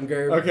 Go get him,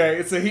 Gerb.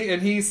 Okay, so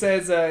he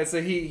says,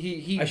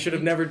 he I should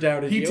have never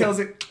doubted He you. tells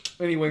it.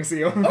 And he winks at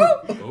you.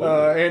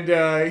 And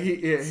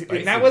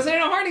that wasn't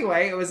in a horny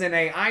way. It was in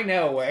a I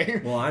know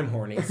way. Well, I'm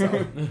horny,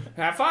 so.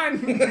 Have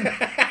fun.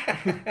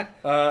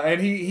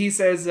 And he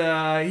says,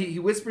 he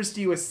whispers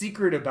to you a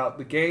secret about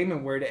the game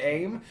and where to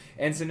aim.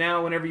 And so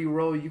now whenever you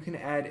roll, you can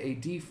add a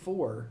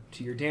d4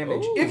 to your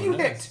damage. Ooh, if you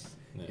nice. hit.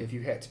 If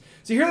you hit.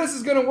 So here this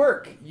is going to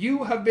work.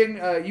 You have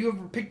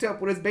picked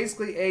up what is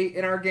basically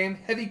in our game,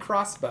 heavy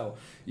crossbow. Oh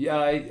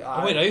wait,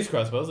 I use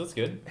crossbows. That's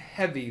good.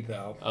 Heavy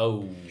though.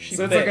 Oh,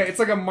 So it's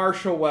like a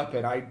martial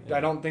weapon. I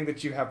don't think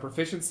that you have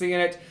proficiency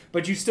in it,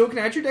 but you still can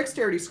add your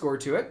dexterity score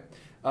to it.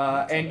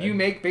 And you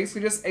make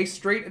basically just a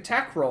straight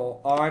attack roll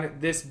on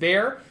this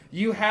bear.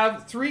 You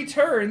have 3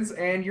 turns,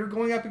 and you're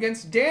going up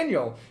against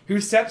Daniel,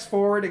 who steps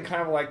forward and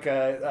kind of like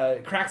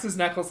cracks his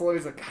knuckles a little.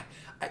 He's like, God,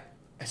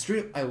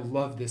 I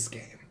love this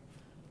game.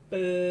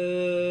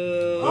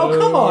 Boo. Oh,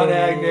 come on,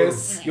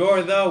 Agnes.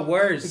 You're the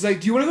worst. He's like,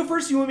 do you want to go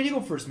first? Do you want me to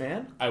go first,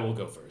 man? I will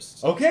go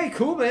first. Okay,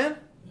 cool, man.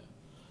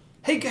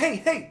 Hey,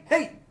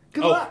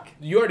 good luck.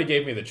 You already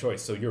gave me the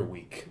choice, so you're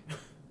weak.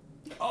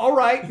 All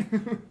right.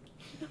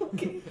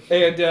 Okay.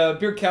 And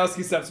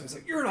Bierkowski steps up and he's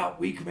like, you're not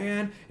weak, man.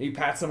 And he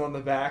pats him on the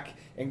back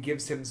and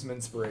gives him some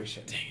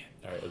inspiration. Dang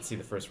it. All right, let's see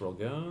the first roll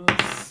goes.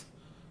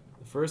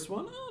 The first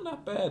one,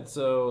 not bad.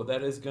 So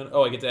that is going to...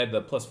 Oh, I get to add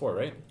the +4,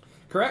 right?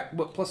 Correct.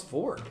 What,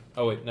 +4?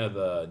 Oh, wait, no,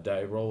 the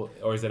die roll...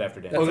 Or is that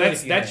after damage? Oh,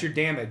 that's your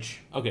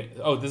damage. Okay.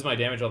 Oh, this is my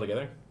damage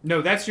altogether?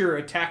 No, that's your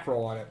attack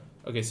roll on it.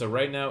 Okay, so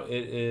right now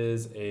it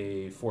is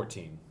a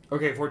 14.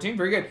 Okay, 14.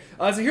 Very good.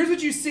 So here's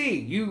what you see.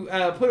 You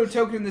put a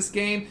token in this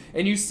game,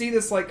 and you see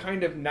this like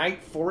kind of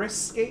night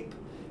forest scape.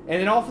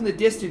 And then off in the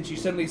distance, you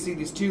suddenly see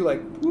these 2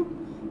 like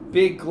whoop,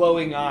 big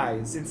glowing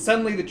eyes. And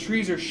suddenly the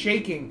trees are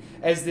shaking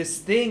as this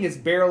thing is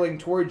barreling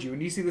towards you.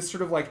 And you see this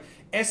sort of like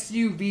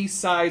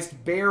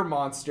SUV-sized bear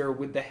monster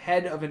with the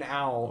head of an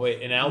owl.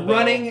 Wait, an owl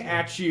running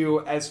at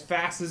you as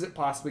fast as it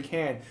possibly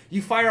can.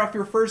 You fire off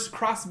your first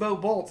crossbow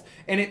bolt,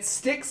 and it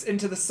sticks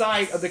into the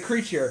side of the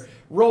creature.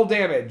 Roll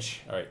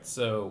damage. All right,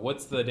 so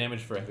what's the damage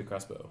for a heavy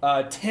crossbow?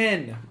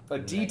 10. A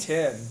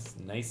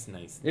D10. Nice.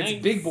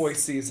 It's big boy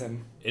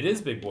season. It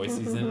is big boy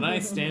season, and I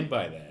stand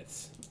by that.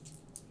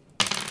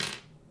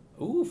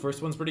 Ooh,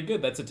 first one's pretty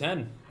good. That's a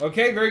 10.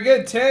 Okay, very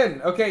good.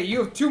 10. Okay,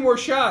 you have 2 more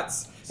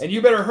shots, and you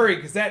better hurry,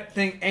 because that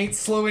thing ain't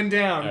slowing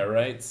down. All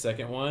right,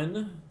 second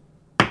one.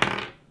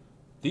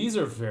 These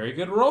are very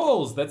good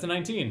rolls. That's a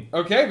 19.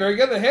 Okay, very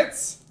good. That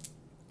hits.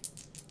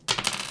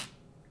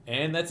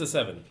 And that's a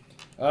 7.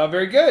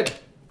 Very good.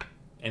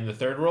 And the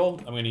third roll,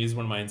 I'm going to use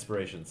one of my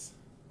inspirations.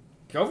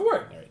 Go for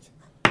it. All right.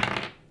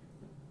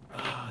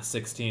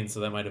 16,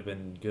 so that might have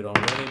been good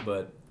already,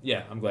 but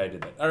yeah, I'm glad I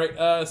did that. All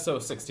right, so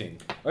 16.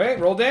 All right,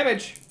 roll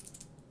damage.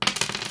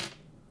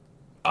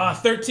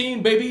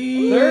 13,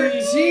 baby!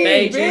 13,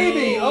 Baby.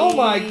 baby! Oh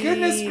my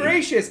goodness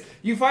gracious!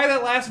 You fire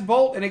that last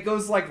bolt, and it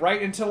goes like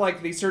right into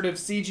like the sort of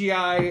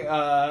CGI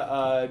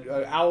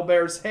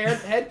owlbear's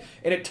head,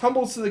 and it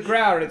tumbles to the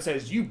ground, and it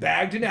says, "You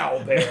bagged an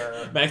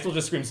owlbear." Maxwell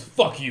just screams,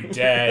 "Fuck you,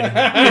 Dad!"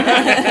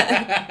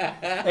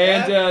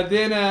 And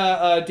then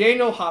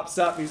Daniel hops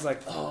up, and he's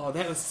like, "Oh,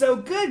 that was so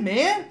good,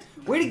 man!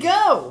 Way to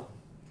go!"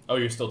 Oh,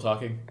 you're still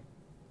talking?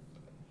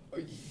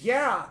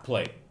 Yeah.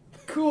 Play.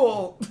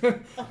 Cool.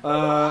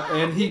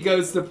 And he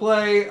goes to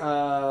play.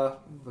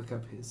 Look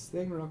up his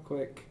thing real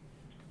quick.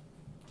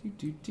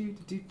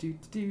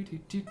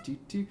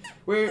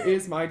 Where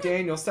is my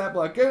Daniel stat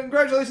block?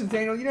 Congratulations,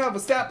 Daniel. You now have a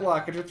stat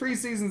block after 3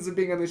 seasons of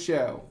being on the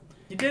show.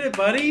 You did it,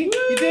 buddy.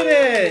 You did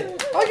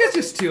it. Oh, I guess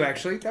just 2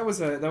 actually. That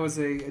was a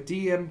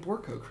DM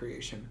Borko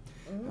creation.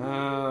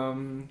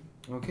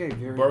 Okay,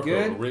 very Barco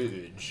good.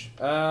 Ridge.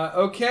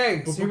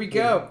 Okay, so here we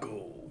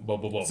go.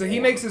 So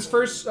he makes his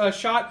first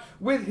shot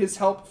with his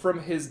help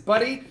from his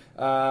buddy,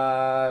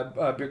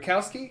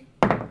 Bierkowski.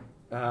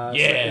 So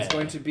it's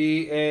going to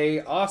be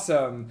a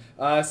awesome.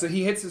 So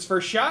he hits his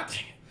first shot.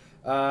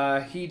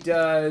 He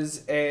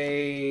does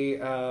a.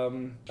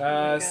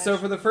 So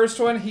for the first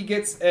one, he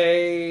gets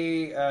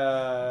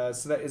a.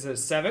 So that is a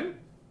 7.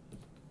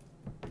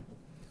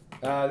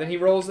 Then he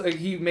rolls.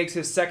 He makes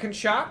his second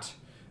shot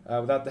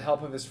without the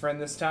help of his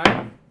friend this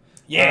time.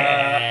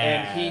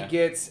 And he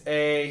gets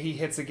a. He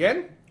hits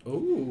again.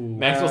 Ooh.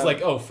 Maxwell's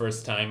like, "Oh,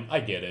 first time,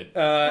 I get it."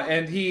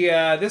 And he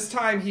this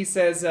time he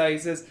says I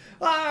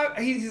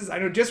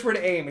know just where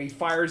to aim, and he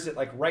fires it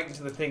like right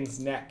into the thing's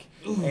neck.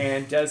 Ooh.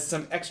 And does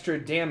some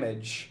extra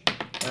damage.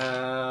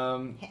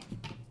 Okay,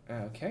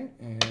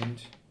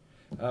 and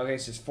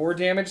it's just 4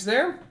 damage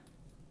there.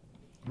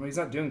 Well, he's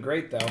not doing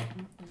great though.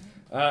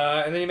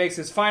 And then he makes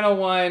his final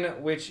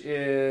one, which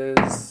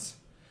is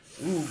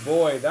ooh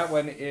boy, that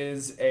one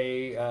is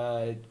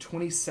a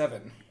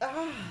 27.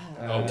 Oh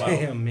wow!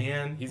 Damn,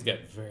 man. He's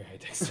got very high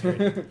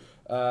dexterity.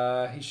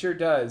 He sure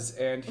does,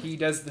 and he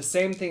does the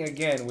same thing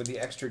again with the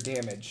extra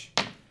damage.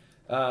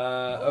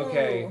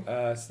 Okay,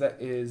 so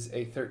that is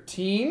a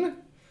 13.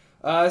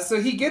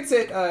 So he gets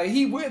it.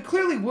 He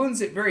clearly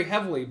wounds it very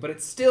heavily, but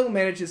it still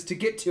manages to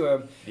get to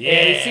him. Yeah.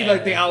 And you see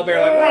like the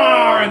owlbear like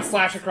roar and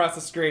slash across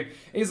the screen. And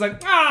he's like,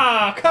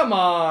 come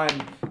on.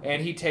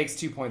 and he takes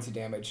 2 points of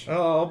damage.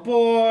 Oh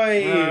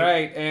boy! All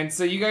right, and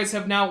so you guys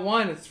have now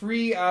won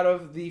 3 out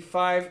of the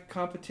 5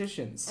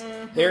 competitions.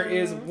 There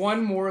is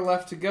 1 more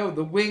left to go,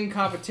 the wing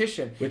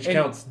competition. Which And-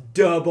 counts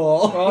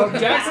double. Well,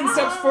 Jackson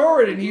steps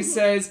forward and he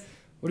says,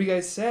 what do you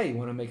guys say? You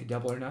want to make a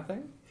double or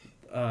nothing?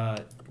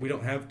 We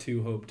don't have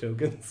 2 hope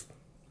tokens.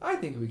 I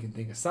think we can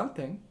think of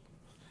something.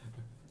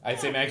 I'd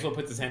say Maxwell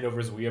puts his hand over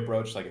his Wii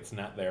approach like it's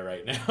not there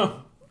right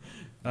now.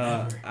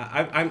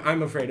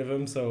 I'm afraid of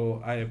him,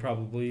 so I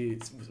probably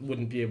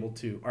wouldn't be able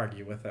to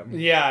argue with him.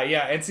 Yeah.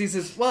 And so he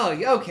says, well,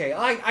 okay,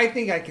 I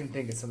think I can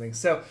think of something.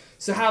 So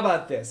how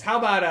about this? How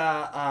about,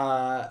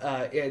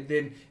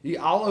 then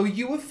I'll owe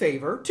you a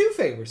favor. 2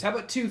 favors. How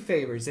about 2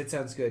 favors? That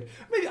sounds good.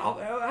 Maybe, how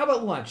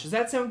about lunch? Does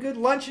that sound good?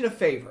 Lunch and a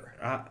favor.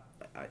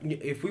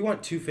 If we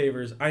want 2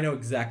 favors, I know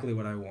exactly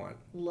what I want.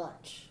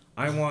 Lunch.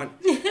 I want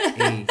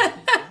a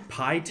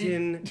pie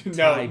tin No,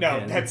 tie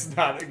pin. that's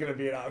not going to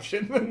be an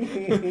option.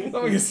 I'm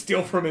going to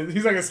steal from his.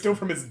 He's not going to steal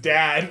from his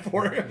dad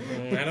for him.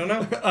 I don't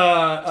know.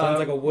 Sounds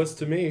like a wuss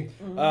to me.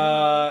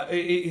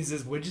 He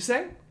says, "What'd you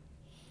say?"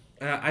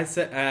 I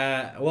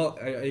said, well,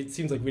 it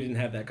seems like we didn't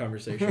have that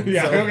conversation.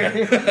 Yeah. so-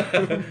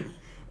 Okay.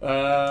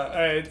 All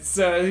right.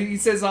 So he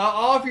says, "I'll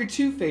offer you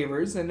 2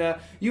 favors, and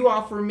you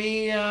offer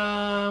me.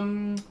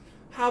 How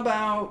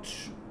about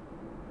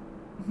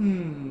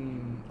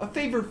a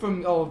favor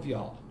from all of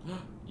y'all."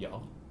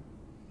 Y'all.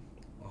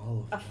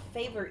 All A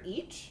favor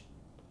each?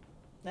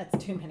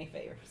 That's too many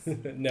favors.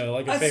 of no,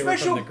 like a A favor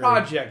special from the group.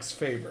 projects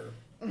favor.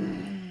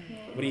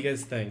 What do you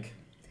guys think?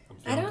 I'm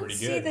I feeling don't pretty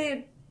see good.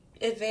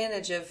 the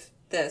advantage of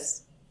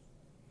this.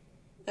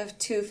 Of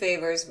 2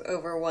 favors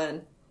over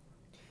 1.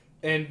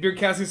 And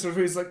Bierkowski sort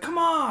of is like, "Come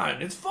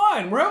on, it's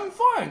fun. We're having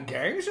fun,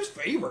 gang. It's just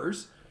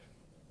favors."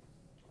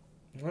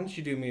 Why don't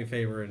you do me a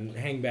favor and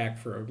hang back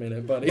for a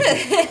minute, buddy?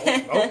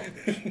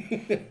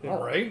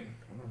 All right.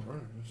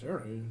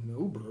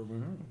 Uber.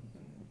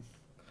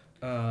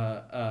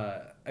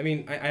 I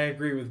mean, I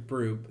agree with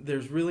Brew.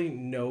 There's really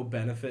no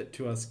benefit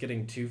to us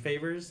getting 2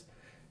 favors,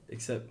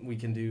 except we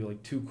can do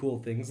like 2 cool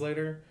things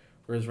later.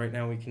 Whereas right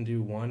now we can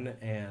do 1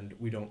 and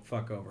we don't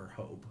fuck over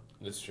Hope.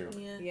 That's true.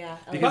 Yeah. Yeah.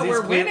 Because But he's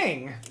we're clear-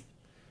 winning.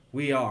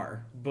 We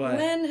are, but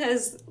When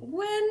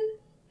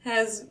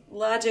has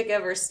logic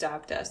ever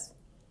stopped us?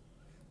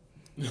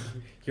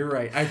 you're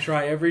right. I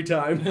try every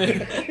time.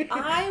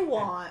 I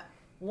want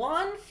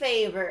 1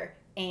 favor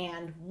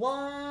and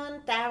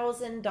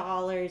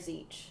 $1,000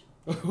 each.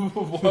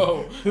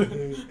 Whoa.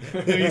 And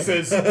he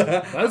says,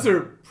 "Those are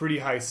pretty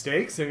high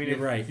stakes. I mean, You're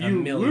if right, you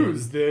 $1 million.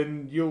 lose,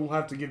 then you'll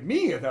have to give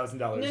me $1,000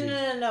 No,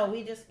 each." no.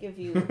 We just give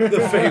you.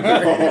 the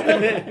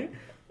favor.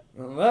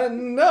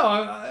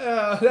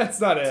 No, that's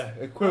not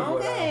an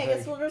equivalent. Okay, I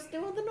guess don't we'll just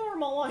do the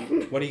normal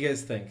one. What do you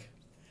guys think?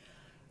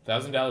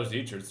 $1,000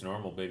 each, or it's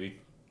normal, baby.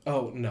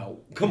 Oh no!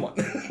 Come on.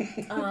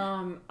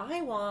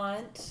 I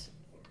want.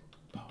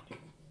 Pony.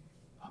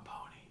 A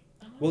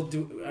pony. We'll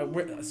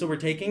do. So we're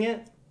taking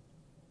it.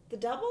 The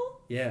double?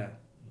 Yeah.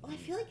 Well, I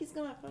feel like he's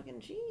gonna fucking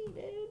cheat,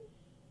 dude.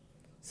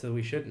 So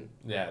we shouldn't.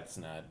 Yeah, it's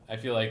not. I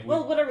feel like.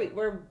 Well, what are we?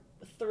 We're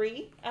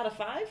 3 out of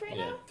 5 right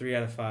Yeah. now? 3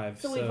 out of 5.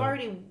 So we've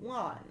already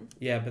won.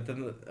 Yeah, but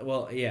then,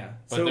 yeah.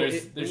 But so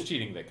there's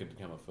cheating that could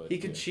come afoot. He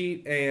could too.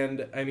 cheat,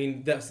 and I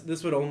mean,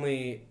 this would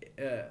only.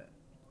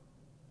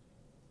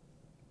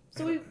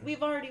 So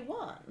we've already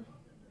won.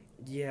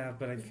 Yeah,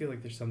 but I feel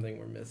like there's something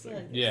we're missing.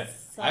 Like Yeah,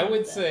 I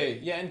would something. say,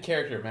 yeah, in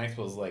character,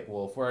 Maxwell's like,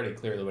 well, if we're already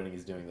clearly winning,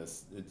 he's doing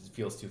this, it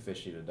feels too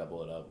fishy to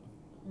double it up.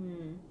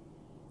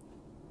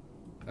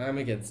 I'm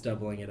against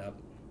doubling it up.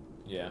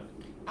 Yeah.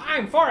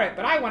 I'm for it,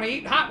 but I want to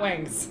eat hot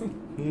wings.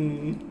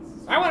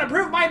 I want to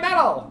prove my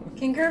medal.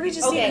 Can Kirby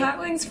just Okay. eat hot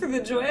wings for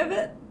the joy of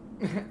it?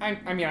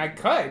 I mean, I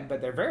could,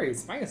 but they're very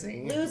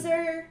spicy.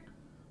 Loser.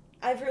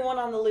 Everyone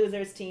on the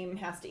losers team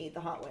has to eat the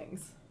hot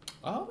wings.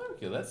 Oh,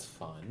 okay, that's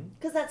fun.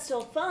 Because that's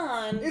still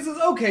fun. This is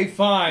okay,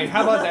 fine.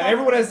 How about that?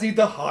 Everyone has to eat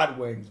the hot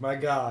wings. My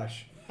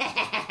gosh.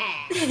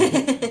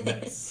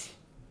 Nice.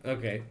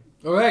 Okay.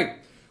 All right.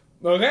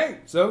 Okay,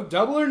 so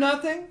double or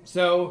nothing.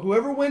 So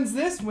whoever wins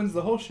this wins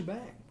the whole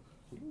shebang.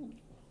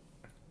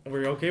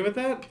 We're okay with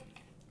that?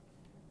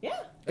 Yeah.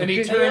 And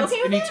he Okay. Are you turns okay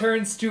with and he that?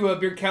 turns to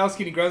Bierkowski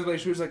and he grabs by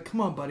his shoulders like, "Come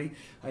on, buddy.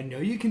 I know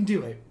you can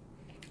do it."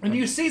 And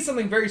you see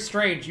something very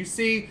strange. You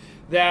see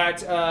that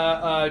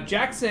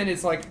Jackson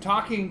is like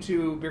talking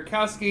to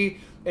Bierkowski,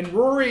 and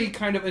Rory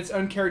kind of is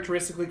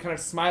uncharacteristically kind of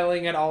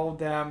smiling at all of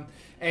them,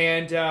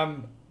 and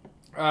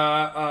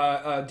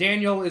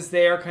Daniel is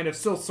there, kind of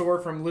still sore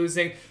from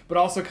losing, but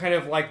also kind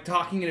of like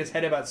talking in his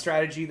head about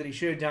strategy that he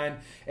should have done.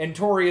 And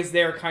Tori is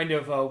there, kind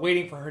of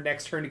waiting for her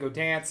next turn to go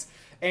dance.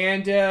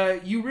 And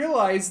you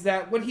realize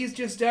that what he's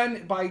just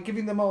done by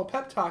giving them all a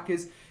pep talk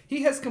is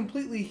he has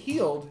completely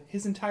healed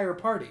his entire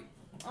party.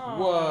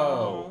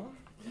 Whoa.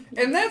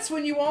 And that's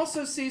when you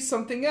also see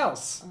something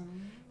else.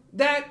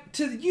 That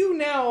to you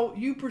now,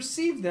 you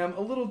perceive them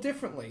a little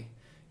differently.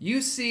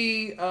 You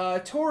see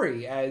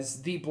Tori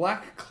as the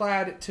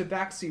black-clad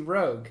Tabaxi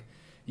rogue.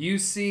 You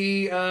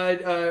see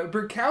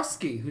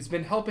Bierkowski, who's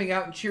been helping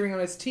out and cheering on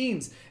his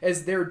teams,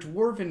 as their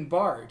dwarven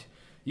bard.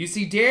 You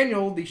see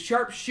Daniel, the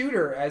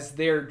sharpshooter, as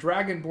their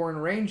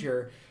Dragonborn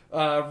ranger,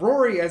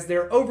 Rory as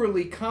their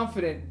overly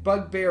confident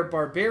bugbear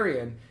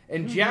barbarian,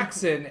 and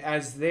Jackson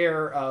as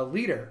their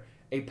leader,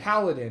 a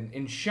paladin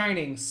in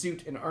shining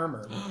suit and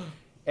armor.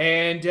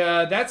 And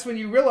that's when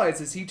you realize,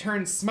 as he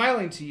turns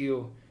smiling to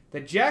you,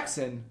 that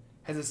Jackson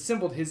has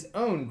assembled his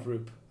own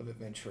group of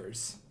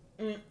adventurers.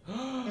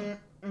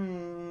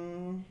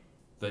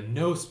 The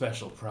No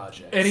Special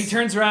Project. And he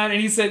turns around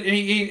and he said, and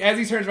he as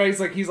he turns around,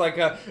 he's like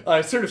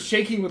sort of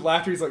shaking with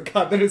laughter. He's like,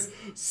 God, that is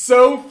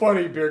so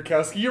funny,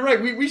 Bierkowski. You're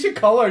right. We should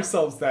call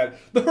ourselves that,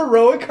 the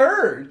Heroic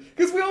Herd,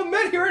 because we all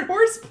met here at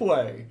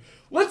Horseplay.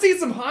 Let's eat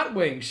some hot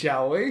wings,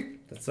 shall we?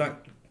 It's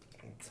not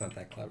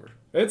that clever.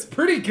 It's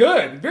pretty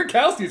good.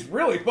 Bierkowski's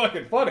really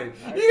fucking funny.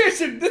 You guys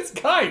should. This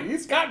guy,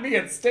 he's got me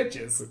in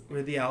stitches.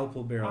 We're the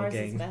Alpal Barrel Ours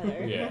is gang.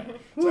 better. Yeah.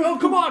 Oh,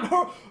 come on,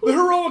 the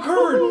Heroic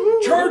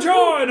Herd, charge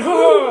on!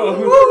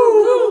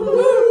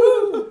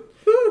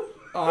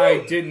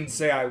 I didn't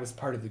say I was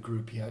part of the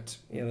group yet.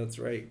 Yeah, that's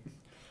right.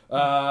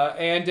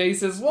 And he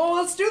says, well,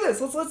 let's do this.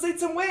 Let's eat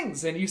some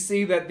wings. And you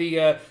see that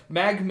the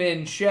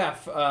Magmin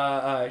chef,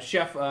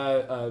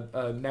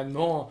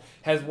 Magnon,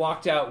 has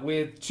walked out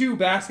with 2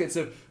 baskets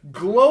of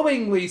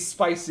glowingly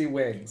spicy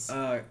wings.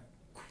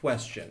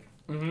 Question.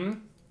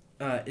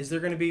 Is there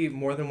going to be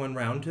more than one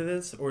round to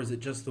this, or is it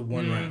just the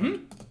one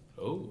round?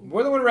 Oh.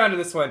 More than one round to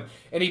this one.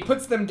 And he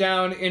puts them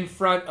down in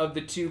front of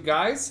the 2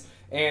 guys.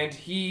 And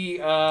he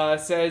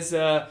says,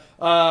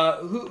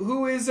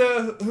 who is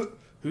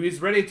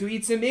ready to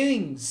eat some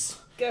wings?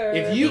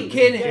 If you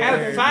can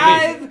have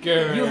 5,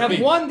 you have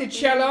won the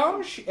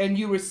challenge, and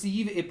you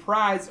receive a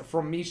prize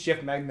from me,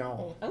 Chef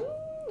Magnon.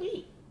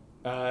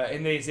 And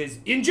then he says,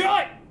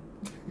 enjoy!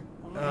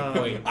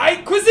 Wait.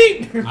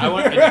 Cuisine!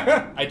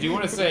 I do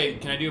want to say,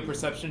 can I do a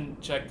perception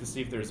check to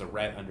see if there's a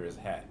rat under his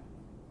hat?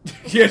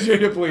 Yeah,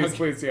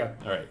 please, yeah.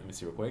 All right, let me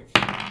see real quick.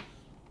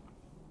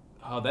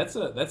 Oh, that's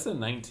a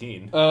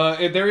 19.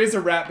 There is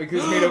a rat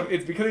because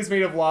he's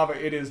made of lava.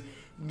 It is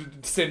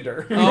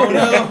cinder. Oh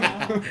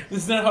no!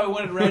 This is not how I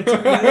wanted rat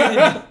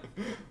to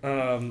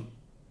be.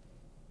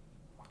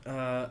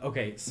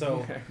 Okay,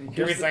 so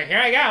He's like, here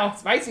I go,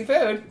 spicy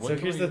food. So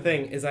here's the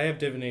thing: is I have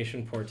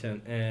divination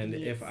portent, and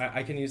if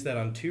I can use that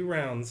on 2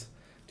 rounds,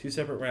 2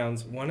 separate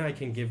rounds. One I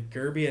can give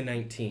Gerby a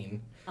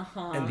 19,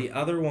 and the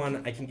other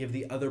one I can give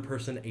the other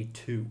person a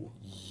 2.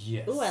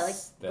 Yes. Ooh, I like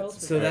both.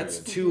 So that's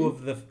good. 2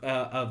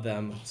 of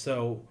them.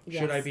 So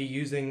should I Yes. be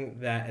using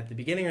that at the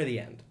beginning or the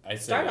end? I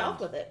say Start off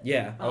with it.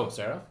 Yeah, Oh,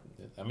 start off?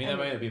 I mean, that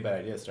might not be a bad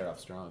idea. Start off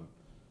strong.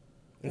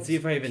 and see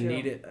if I even true.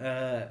 need it.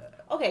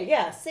 Okay,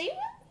 yeah. See?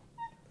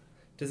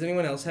 Does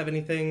anyone else have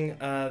anything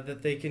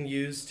that they can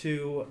use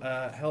to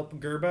help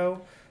Gerbo?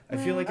 I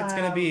feel like it's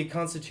going to be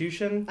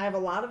Constitution. I have a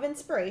lot of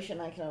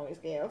inspiration I can always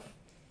give.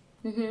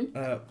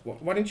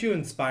 Why don't you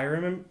inspire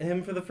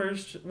him for the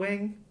first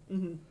wing,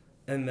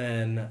 and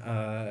then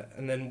I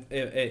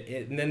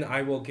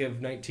will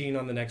give 19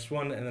 on the next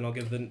one, and then I'll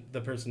give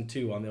the person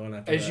 2 on the one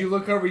after As that. you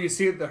look over, you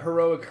see that the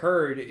Heroic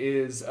Herd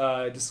is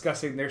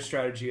discussing their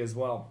strategy as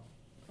well.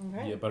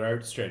 Okay. Yeah, but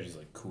our strategy's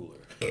like cooler.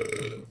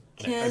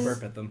 I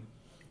burp at them.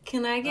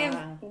 Can I give?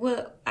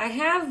 Well, I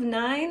have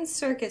 9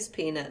 circus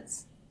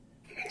peanuts.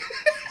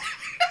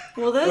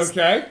 Will those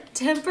Okay.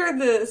 temper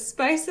the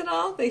spice at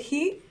all? The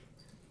heat?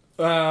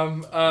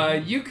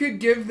 You could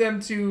give them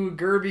to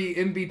Gerby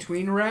in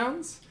between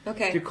rounds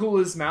Okay. to cool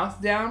his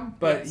mouth down,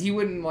 but Yes. he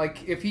wouldn't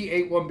if he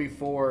ate one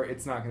before,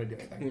 it's not going to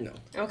do anything. No.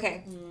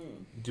 Okay.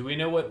 Do we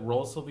know what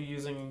rolls he'll be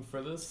using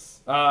for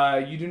this?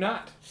 You do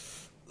not.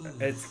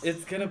 It's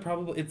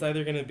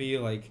either gonna be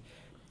like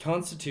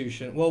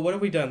Constitution. Well, what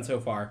have we done so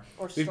far?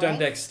 Or We've done strength?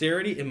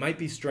 Dexterity. It might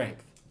be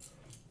Strength,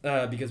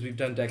 because we've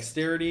done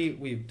Dexterity.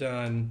 We've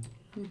done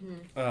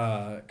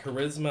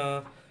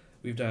Charisma.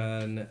 We've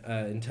done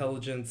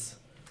Intelligence.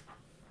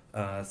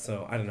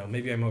 So I don't know.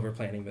 Maybe I'm over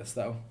planning this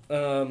though.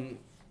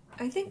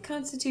 I think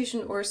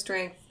Constitution or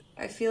Strength.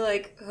 I feel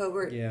like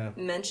Hobart Yeah.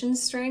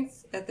 mentions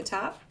Strength at the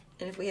top,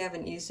 and if we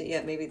haven't used it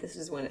yet, maybe this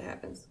is when it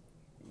happens.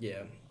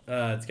 Yeah.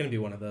 It's gonna be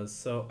one of those.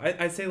 So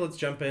I say let's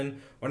jump in.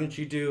 Why don't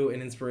you do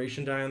an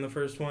inspiration die on the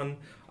first one?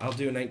 I'll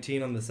do a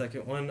 19 on the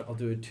second one. I'll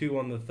do a 2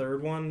 on the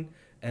third one,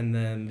 and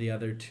then the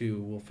other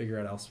 2 we'll figure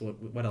out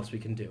what else we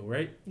can do.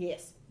 Right?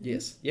 Yes.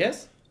 Yes.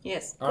 Yes.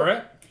 Yes. All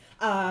right.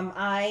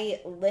 I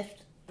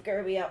lift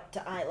Gerby up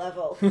to eye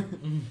level.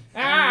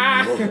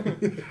 Ah!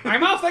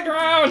 I'm off the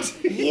ground!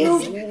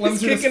 You've,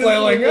 Limbs are just kicking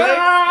flailing. his legs.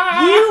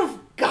 Ah! you've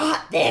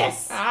got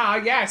this. Ah,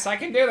 yes, I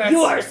can do this.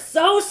 You are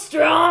so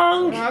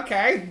strong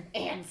Okay.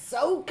 and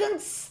so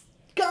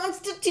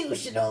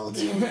constitutional.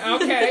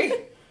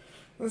 Okay.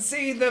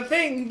 See, the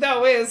thing,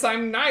 though, is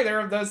I'm neither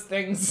of those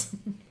things.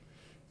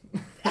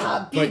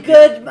 Be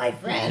good, my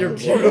friend. You're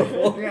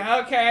beautiful. Yeah,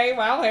 okay,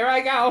 well, here I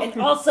go. And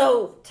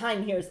also,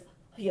 time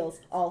heals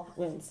all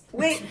wounds.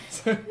 Wait,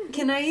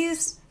 can I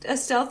use a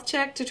stealth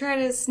check to try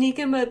to sneak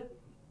him a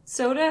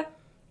soda?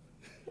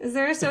 Is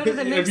there a soda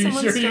that makes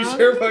someone strong? You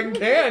sure fucking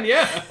can,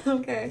 yeah.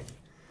 Okay.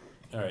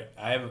 All right,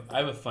 I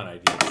have a fun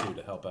idea too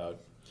to help out.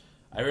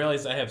 I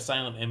realized I have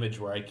silent image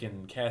where I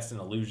can cast an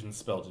illusion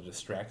spell to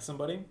distract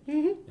somebody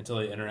until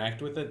they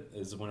interact with it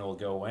is when it will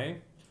go away.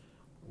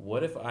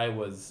 What if I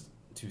was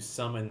to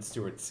summon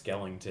Stuart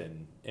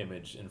Skellington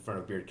image in front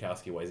of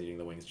Beardkowski while he's eating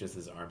the wings, just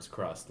his arms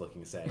crossed,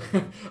 looking sad?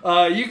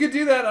 You could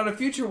do that on a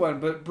future one,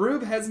 but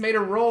Broob has made a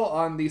roll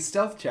on the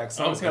stealth check,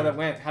 so let's see how that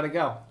went. How'd it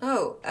go?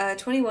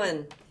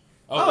 21.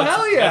 Oh,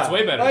 hell yeah! That's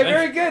way better.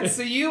 Very good.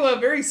 So you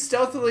very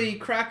stealthily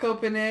crack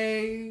open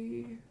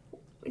a...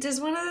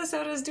 Does one of the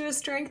sodas do a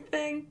strength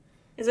thing?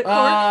 Is it cork?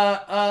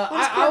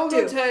 I will cork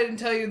go do? ahead and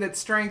tell you that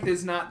strength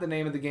is not the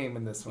name of the game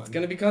in this one. It's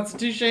gonna be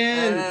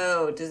Constitution.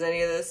 Oh, does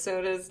any of the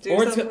sodas do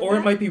Or something?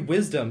 it might be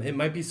Wisdom. It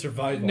might be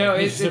Survival. No,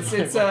 it's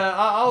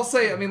I'll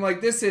say. I mean,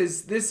 like this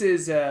is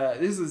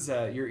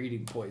you're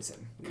eating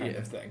poison kind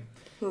of thing.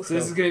 So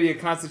this is going to be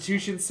a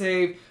Constitution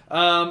save.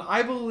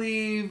 I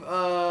believe. Wait,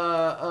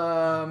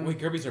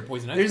 Kirby's our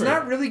poison expert. There's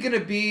not really going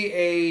to be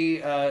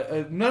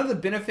a none of the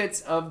benefits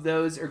of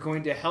those are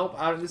going to help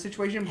out of the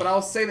situation. But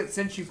I'll say that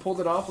since you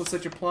pulled it off with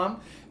such a plum,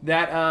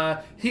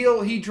 that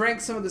he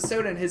drank some of the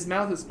soda and his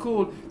mouth is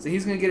cooled, so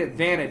he's going to get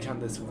advantage on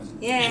this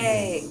one.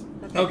 Yay!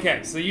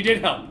 Okay, so you did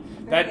help.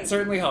 That Right.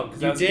 certainly helped.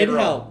 'Cause You that was a did good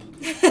roll.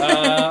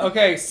 help.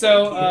 Okay,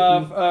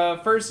 so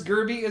first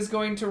Gerby is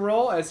going to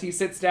roll as he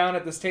sits down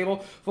at this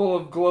table full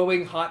of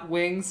glowing hot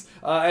wings.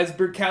 As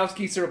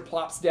Burkowski sort of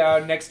plops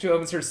down next to him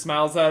and sort of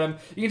smiles at him.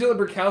 You can tell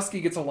that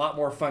Burkowski gets a lot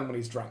more fun when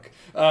he's drunk.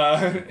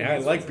 Yeah, I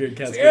like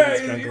Beardkowski.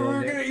 Yeah, you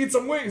were gonna eat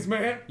some wings,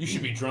 man. You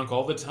should be drunk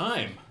all the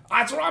time.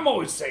 That's what I'm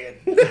always saying.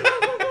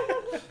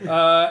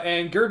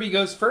 And Gerby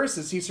goes first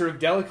as he sort of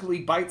delicately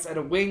bites at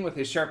a wing with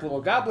his sharp little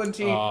goblin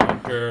teeth. Oh,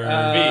 Kirby.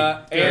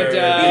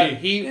 And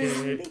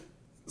he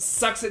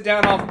sucks it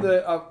down off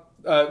the...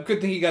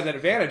 good thing he got that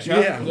advantage, huh?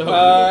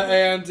 Yeah.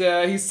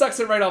 And he sucks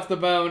it right off the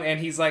bone,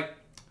 and he's like,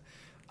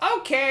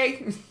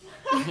 okay.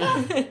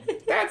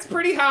 That's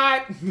pretty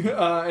hot.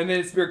 And then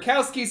it's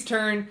Bierkowski's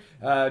turn.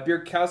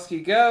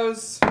 Bierkowski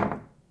goes.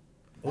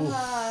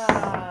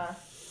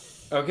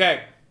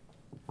 Okay.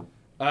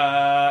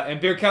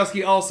 And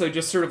Bierkowski also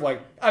just sort of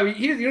like, I mean,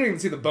 you don't even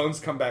see the bones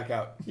come back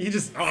out. You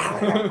just.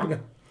 My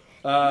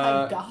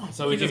God.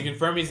 So we can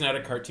confirm he's not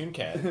a cartoon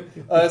cat.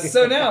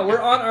 So now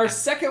we're on our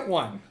second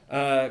one.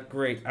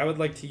 Great. I would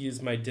like to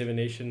use my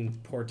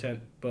divination portent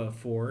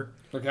before.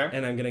 Okay.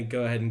 And I'm gonna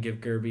go ahead and give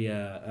Gerby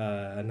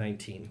a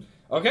 19.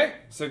 Okay.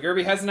 So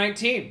Gerby has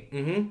 19.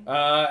 Mm-hmm.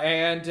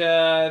 And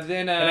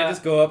then. And I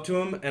just go up to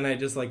him and I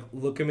just like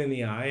look him in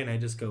the eye and I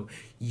just go,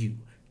 "You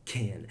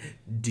can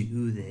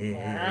do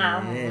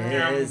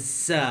this."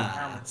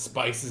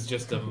 Spice is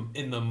just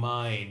in the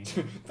mind.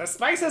 The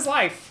spice is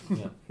life.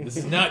 Yeah. This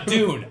is not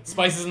Dune.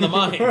 Spice is in the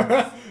mind.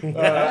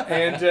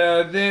 And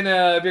then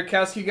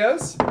Bierkowski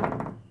goes.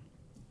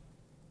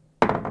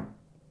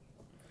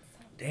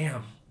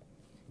 Damn.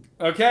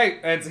 Okay,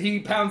 and so he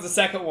pounds the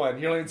second one.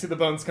 You don't even see the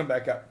bones come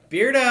back up.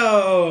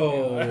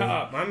 Beardo!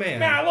 My man.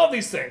 Man, I love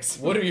these things.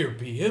 What are your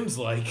BMs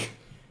like?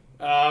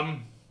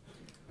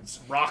 It's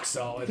rock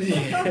solid.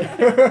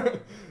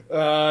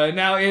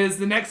 Now is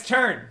the next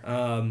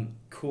turn.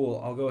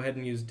 Cool. I'll go ahead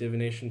and use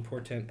divination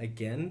portent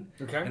again.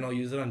 Okay. And I'll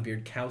use it on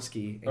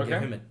Beardkowski and Okay.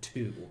 give him a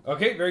 2.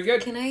 Okay, very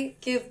good. Can I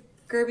give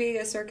Gerby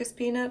a circus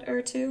peanut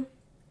or two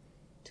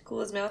to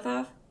cool his mouth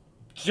off?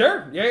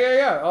 Sure.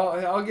 Yeah.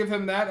 I'll give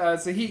him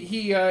that. So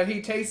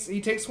he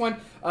takes one.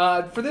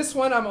 For this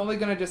one, I'm only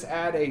gonna just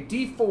add a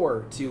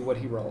D4 to what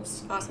he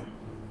rolls. Awesome.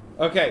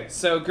 Okay,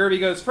 so Gerby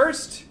goes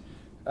first.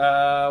 We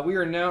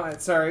are now at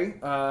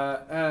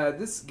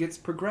this gets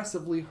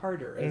progressively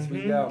harder as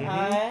we go.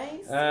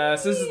 Nice.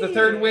 So this is the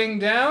third wing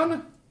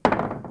down.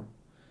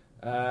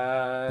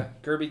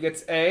 Gerby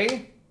gets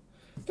a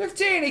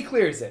 15. He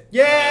clears it.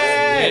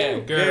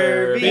 Yay!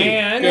 Gerby!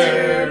 And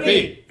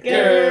Gerby!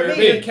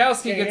 Gerby!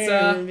 Bierkowski gets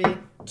a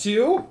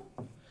 2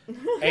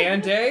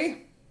 and a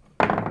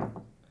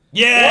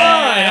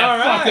Yeah! All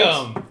right. Fuck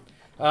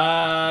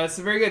him!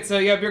 So very good. So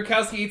yeah,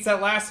 Bierkowski eats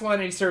that last one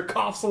and he sort of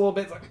coughs a little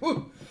bit. It's like,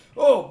 ooh,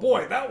 oh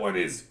boy, that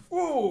is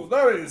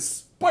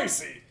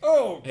spicy.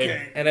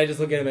 Okay. And I just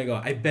look at him and go,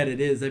 I bet it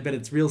is. I bet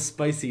it's real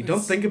spicy. Don't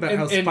think about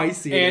how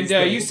spicy it is.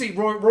 And though. you see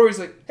Rory's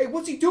like, hey,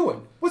 what's he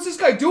doing? What's this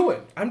guy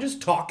doing? I'm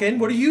just talking.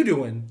 What are you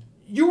doing?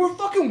 You were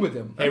fucking with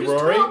him. Hey, I'm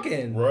just Rory?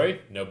 talking. Roy,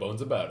 no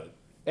bones about it.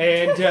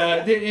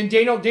 And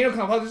Daniel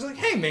comes up. He's like,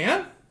 hey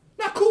man,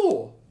 not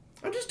cool.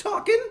 I'm just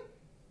talking.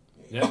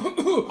 Yeah.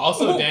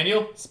 Also,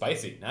 Daniel,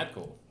 spicy, not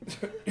cool.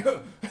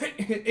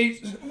 Hey,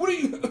 what are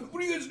you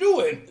guys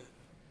doing?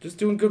 Just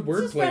doing good This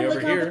is wordplay friendly over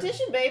here.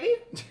 competition, baby.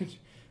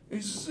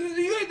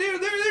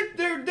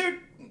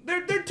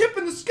 They're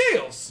tipping the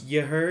scales.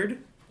 You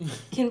heard?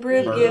 Can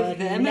Brib give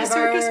them a Never.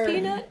 circus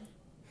peanut?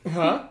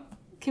 Huh?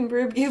 Can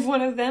Brib give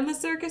one of them a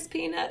circus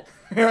peanut?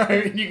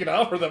 You can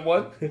offer them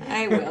one.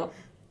 I will.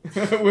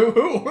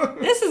 Woo-hoo.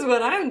 This is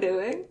what I'm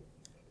doing.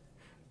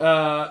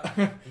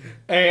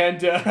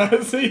 And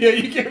so yeah,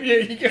 you give.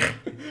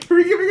 Who are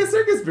you giving a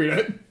circus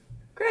peanut?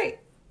 Great.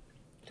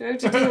 Do I have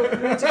to check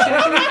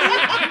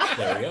anything?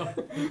 There we go.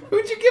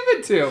 Who'd you give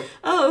it to?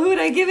 Oh, who'd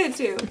I give it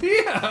to?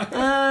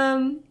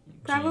 Yeah.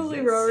 Probably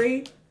Jesus.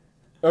 Rory.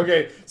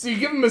 Okay, so you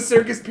give him a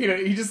circus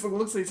peanut. He just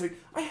looks like he's like,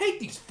 I hate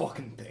these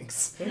fucking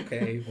things.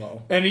 Okay,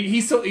 well. And he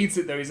still eats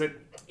it though. He's like,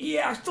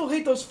 yeah, I still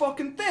hate those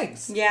fucking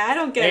things. Yeah, I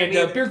don't get And it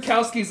either.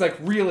 Bierkowski's like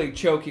really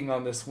choking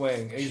on this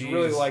wing. He's Jeez.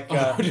 really like,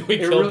 Did we it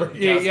kill really,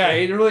 Bierkowski? yeah,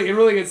 it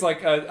really is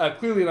like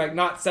clearly like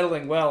not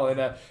settling well.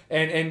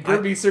 And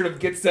Gerby sort of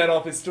gets that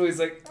off his stool. He's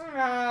like,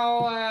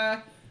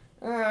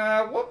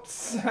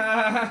 whoops.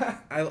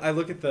 I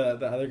look at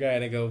the other guy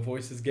and I go,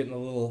 voice is getting a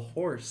little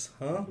hoarse,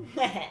 huh?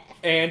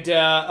 And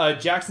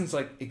Jackson's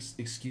like,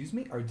 excuse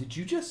me, or did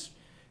you just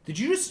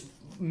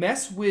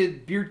mess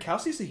with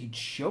Bierkowski so he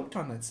choked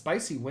on that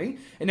spicy wing,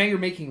 and now you're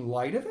making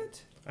light of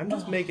it? I'm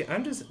just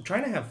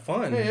trying to have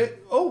fun.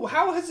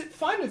 How has it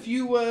fun if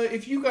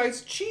you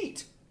guys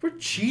cheat? We're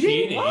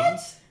cheating?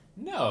 What?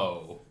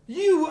 No.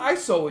 I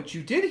saw what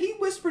you did. He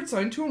whispered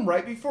something to him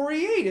right before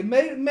he ate. It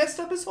messed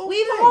up his whole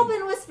We've thing. all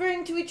been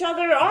whispering to each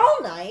other all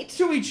night.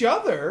 To each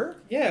other?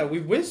 Yeah, we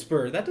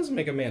whisper. That doesn't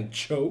make a man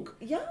choke.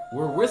 Yeah.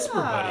 We're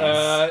whisper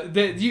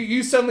buddies.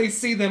 You suddenly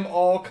see them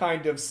all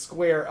kind of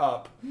square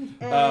up.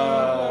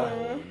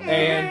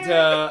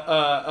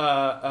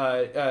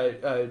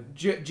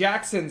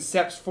 Jackson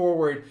steps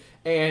forward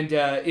and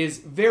is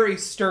very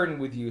stern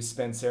with you,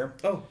 Spencer.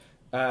 Oh.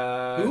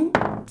 Who?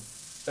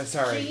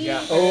 Sorry,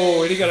 yeah.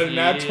 Oh, and he got a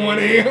nat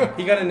 20.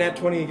 He got a nat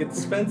 20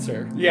 against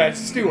Spencer. Yeah, it's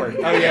Stewart. Oh,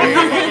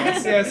 yeah.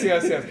 Yes.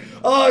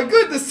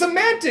 Good, the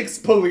semantics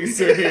police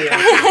are here.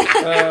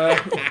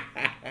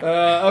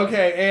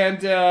 Okay,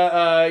 and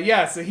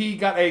so he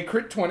got a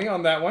crit 20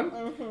 on that one.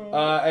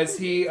 As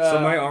he... so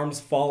my arms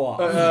fall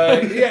off.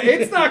 yeah,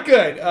 it's not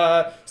good.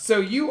 So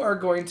you are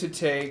going to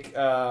take...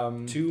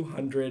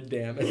 200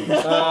 damage.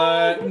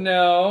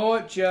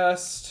 No,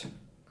 just...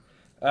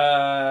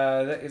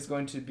 that is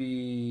going to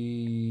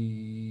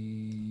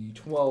be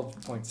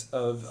 12 points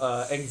of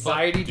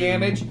anxiety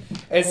damage.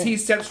 As he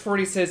steps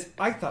forward, he says,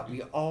 I thought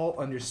we all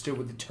understood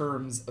what the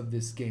terms of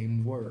this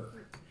game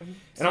were.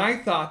 And I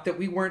thought that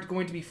we weren't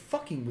going to be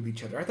fucking with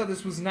each other. I thought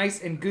this was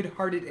nice and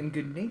good-hearted and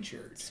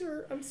good-natured.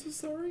 Sir, I'm so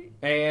sorry.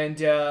 And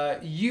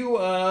you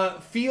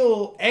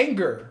feel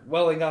anger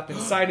welling up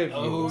inside of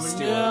you,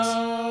 Stuart.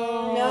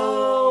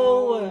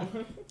 No.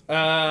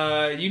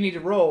 You need to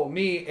roll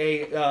me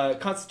a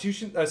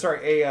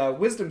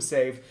wisdom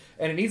save,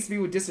 and it needs to be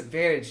with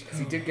disadvantage because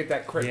he did get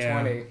that crit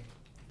 20.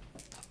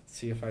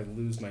 See if I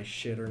lose my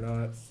shit or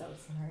not. So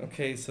sorry.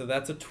 Okay, so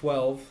that's a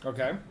 12,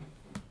 Okay.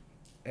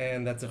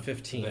 and that's a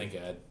 15. Thank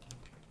God.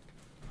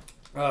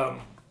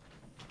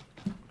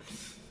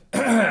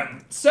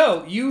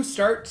 So you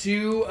start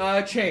to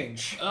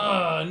change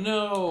Oh,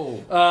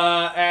 no.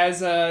 as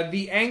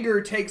the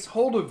anger takes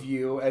hold of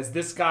you as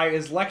this guy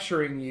is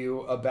lecturing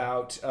you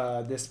about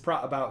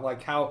about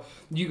like how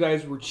you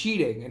guys were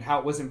cheating and how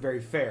it wasn't very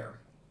fair.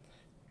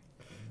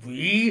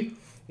 We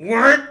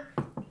weren't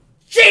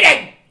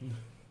cheating.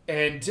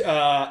 And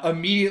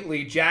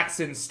immediately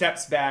Jackson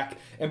steps back,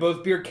 and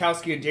both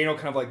Bierkowski and Daniel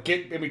kind of like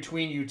get in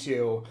between you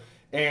two.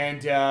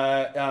 And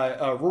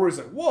Rory's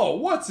like, whoa,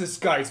 what's this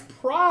guy's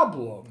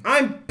problem?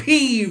 I'm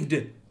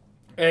peeved.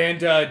 And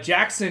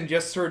Jackson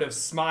just sort of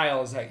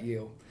smiles at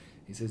you.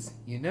 He says,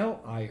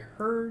 I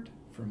heard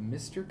from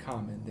Mr.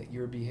 Common that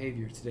your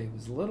behavior today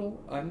was a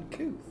little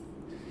uncouth.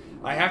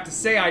 I have to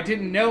say I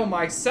didn't know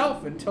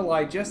myself until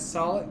I just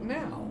saw it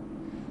now.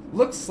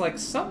 Looks like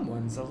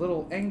someone's a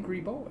little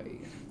angry boy.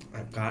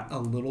 I've got a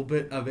little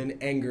bit of an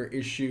anger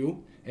issue.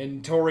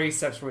 And Tori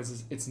steps forward and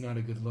says, it's not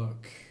a good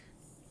look.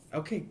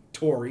 Okay,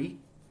 Tori.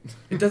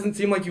 It doesn't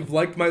seem like you've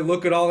liked my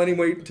look at all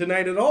anyway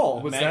tonight at all.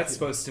 What's that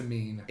supposed to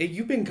mean?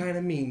 You've been kind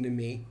of mean to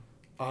me.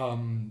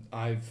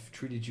 I've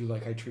treated you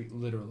like I treat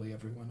literally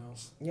everyone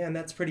else. Yeah, and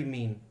that's pretty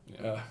mean.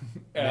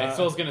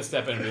 Maxwell's going to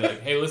step in and be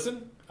like, hey,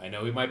 listen, I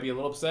know we might be a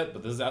little upset,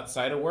 but this is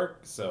outside of work,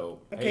 so...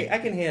 Okay, hey. I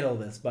can handle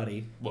this,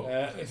 buddy.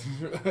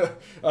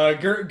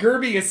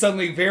 Gerby is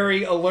suddenly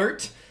very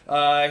alert.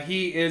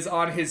 He is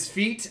on his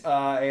feet,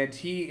 and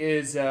he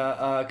is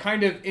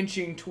kind of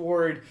inching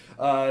toward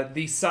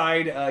the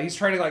side. He's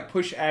trying to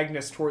push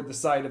Agnes toward the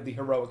side of the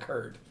heroic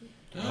herd.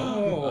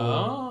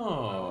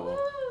 Oh.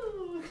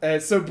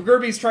 So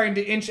Gerby's trying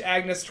to inch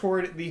Agnes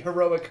toward the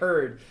heroic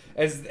herd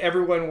as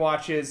everyone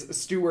watches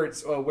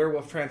Stuart's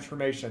werewolf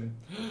transformation.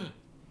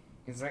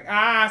 He's like,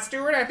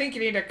 Stuart, I think you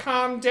need to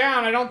calm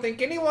down. I don't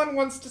think anyone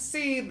wants to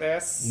see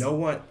this. No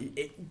one...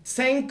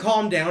 saying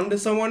calm down to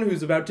someone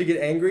who's about to get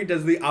angry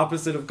does the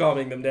opposite of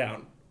calming them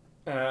down.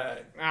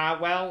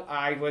 Well,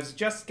 I was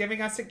just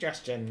giving a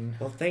suggestion.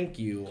 Well, thank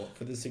you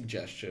for the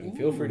suggestion.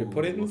 Feel free to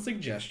put it in the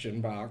suggestion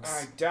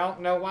box. I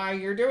don't know why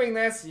you're doing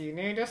this. You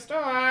need to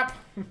stop.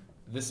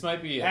 This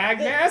might be...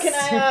 Agnes?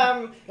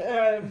 Can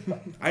I,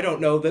 I don't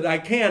know that I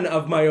can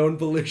of my own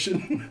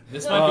volition.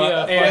 This might be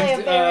a... Play a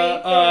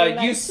very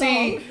you nice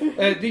see,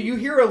 you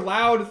hear a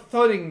loud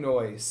thudding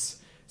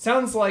noise.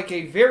 Sounds like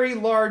a very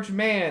large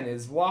man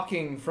is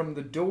walking from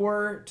the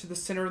door to the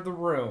center of the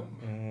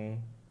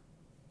room.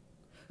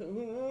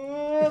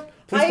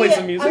 Please play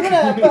some music.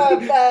 I'm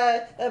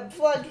gonna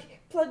plug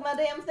my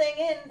damn thing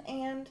in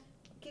and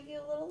give you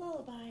a little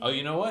lullaby. Oh,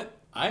 you know what?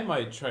 I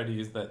might try to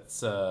use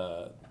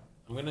that...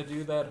 I'm gonna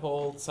do that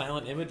whole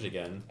silent image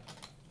again.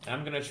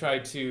 I'm gonna try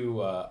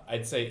to,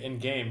 I'd say in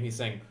game, he's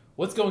saying,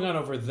 "What's going on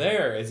over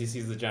there?" as he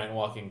sees the giant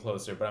walking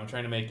closer. But I'm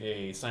trying to make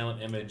a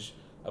silent image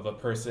of a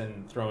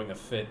person throwing a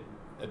fit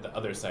at the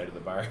other side of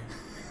the bar.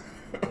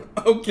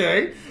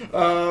 Okay.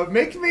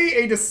 Make me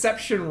a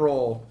deception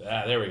roll.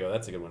 Ah, there we go.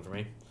 That's a good one for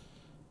me.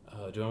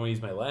 Do I want to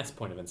use my last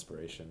point of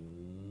inspiration?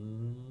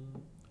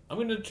 I'm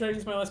going to try to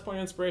use my last point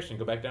of inspiration.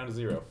 Go back down to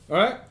 0. All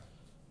right.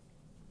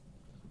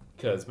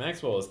 Because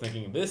Maxwell is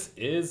thinking, this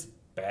is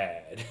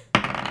bad.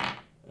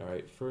 All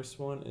right, first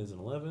one is an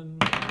 11.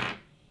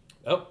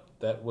 Oh,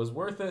 that was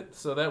worth it.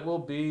 So that will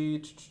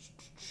be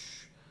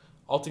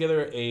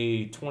altogether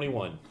a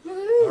 21.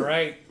 All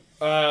right.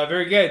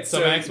 Very good. So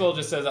Maxwell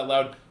just says out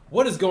loud,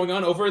 "What is going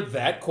on over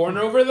that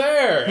corner over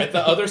there at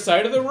the other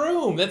side of the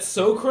room? That's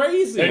so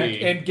crazy."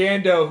 And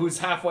Gando, who's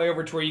halfway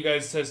over to where you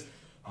guys, says,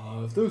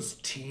 if those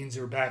teens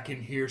are back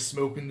in here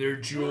smoking their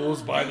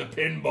jewels by the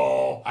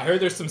pinball. I heard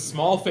there's some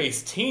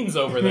small-faced teens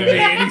over there.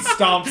 And he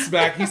stomps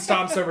back. He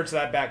stomps over to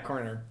that back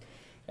corner.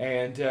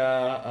 And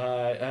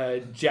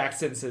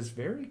Jackson says,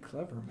 "Very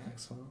clever,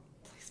 Maxwell.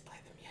 Please play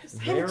the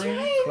music.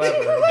 Very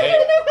clever."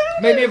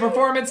 Maybe a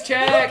performance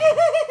check.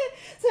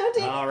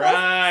 17. All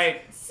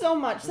right. So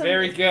much.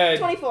 Very good.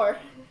 24.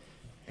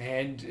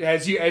 And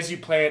as you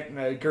play it,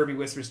 Gerby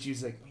whispers to you,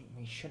 he's like,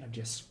 "We should have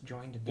just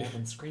joined in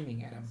and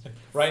screaming at him."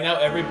 Right now,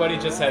 everybody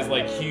just has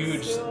like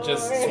huge,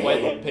 just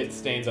sweat pit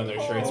stains on their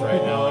shirts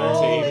right now on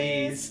our team.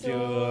 He's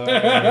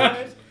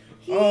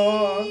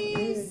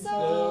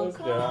so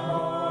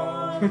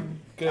calm.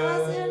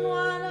 Doesn't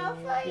wanna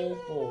fight you.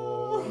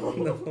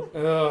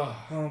 Oh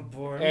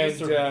boy, I'm And,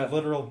 just a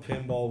literal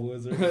pinball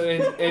wizard.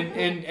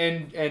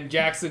 and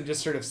Jackson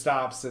just sort of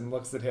stops and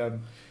looks at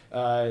him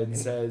and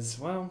says,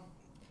 "Well,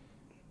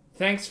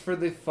 thanks for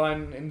the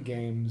fun and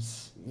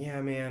games.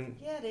 Yeah, man.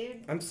 Yeah,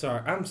 dude. I'm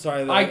sorry.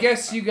 That I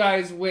guess you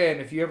guys win.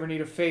 If you ever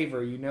need a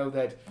favor, you know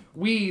that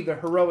we, the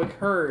heroic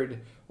herd,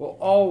 will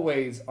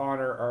always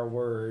honor our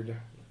word."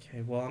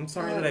 Okay, well, I'm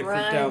sorry Oh, that I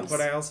freaked out, rhymes. but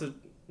I also.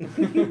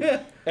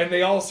 And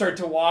they all start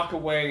to walk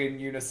away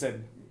in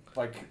unison,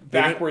 like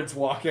backwards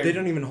walking. They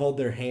don't even hold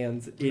their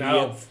hands, idiots.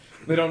 No,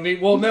 they don't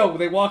need. Well, no,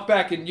 they walk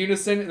back in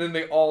unison, and then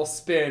they all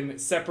spin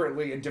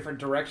separately in different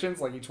directions,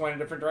 like each one in a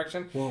different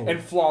direction, Whoa. and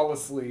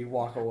flawlessly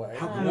walk away.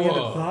 How come we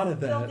haven't Whoa. thought of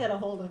Don't that? get a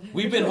hold of it.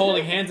 We've been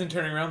holding hands and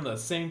turning around the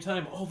same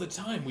time all the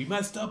time. We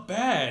messed up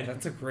bad.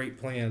 That's a great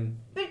plan.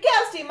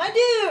 Bukowski, my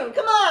dude,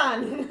 come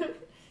on.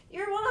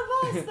 You're one of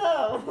us,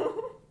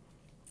 though.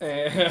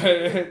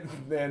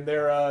 And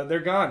they're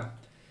gone.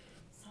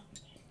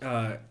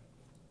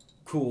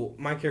 Cool.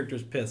 My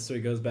character's pissed, so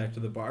he goes back to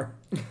the bar.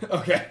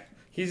 Okay.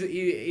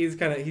 He's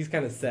kind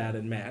of sad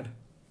and mad.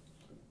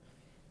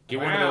 Get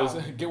Wow.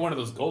 one of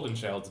those golden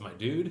shells, my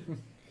dude.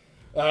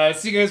 So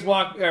you guys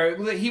walk.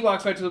 He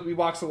walks back he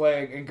walks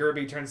away, and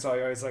Gerby turns to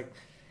you. He's like,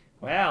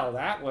 "Well,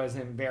 that was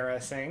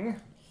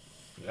embarrassing."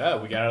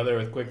 Yeah, we got out of there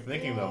with quick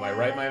thinking, though. Am I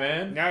right, my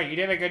man? No, you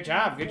did a good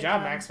job. Good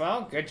job,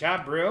 Maxwell. Good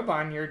job, Brube,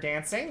 on your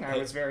dancing. I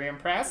was very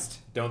impressed.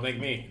 Don't thank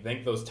me.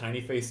 Thank those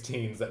tiny-faced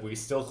teens that we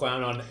still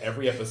clown on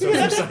every episode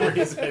for some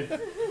reason.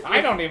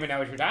 I don't even know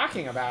what you're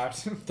talking about.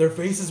 Their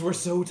faces were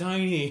so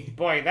tiny.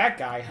 Boy, that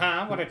guy,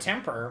 huh? What a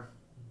temper.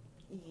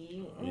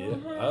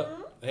 Yeah.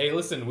 Hey,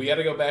 listen, we got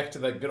to go back to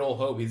that good old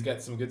Hope. He's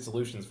got some good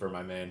solutions for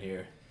my man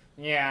here.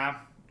 Yeah.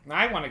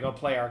 I want to go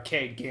play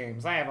arcade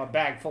games. I have a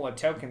bag full of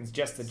tokens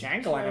just to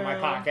jangle in my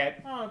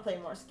pocket. I want to play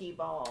more skee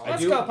ball.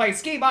 Let's go play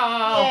skee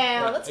ball.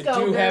 Yeah, let's I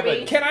go, do have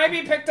Gerby. Can I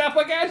be picked up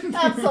again?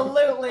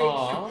 Absolutely.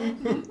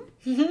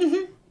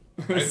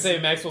 I'd say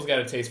Maxwell's got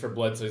a taste for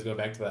blood, so he's going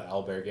back to that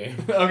owlbear game.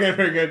 Okay,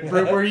 very good.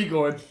 Where are you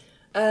going?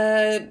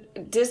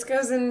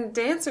 Discos and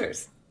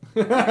dancers.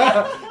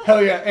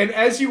 Hell yeah. And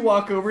as you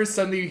walk over,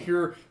 suddenly you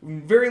hear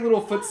very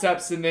little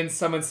footsteps, and then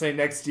someone say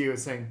next to you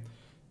saying,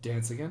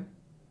 "Dance again?"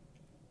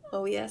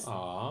 Oh, yes.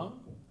 Aww.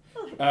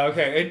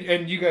 Okay,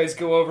 and you guys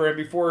go over, and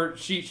before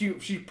she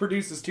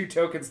produces 2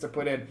 tokens to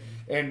put in,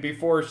 and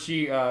before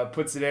she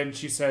puts it in,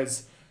 she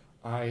says,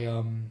 "I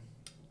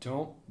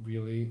don't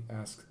really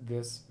ask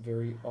this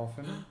very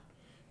often.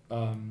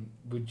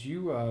 Would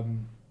you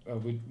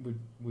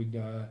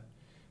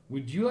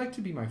would you like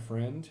to be my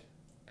friend?"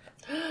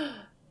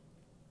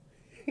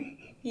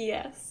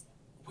 Yes.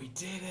 We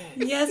did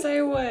it. Yes,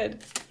 I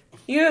would.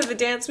 You have the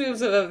dance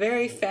moves of a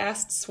very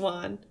fast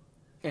swan.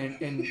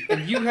 And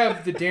you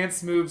have the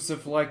dance moves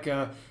of like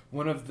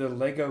one of the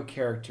Lego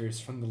characters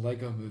from the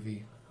Lego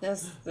movie.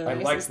 That's the I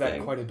nicest liked that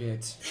thing. quite a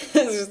bit. This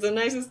is the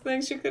nicest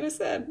thing she could have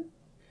said.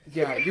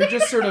 Yeah, you're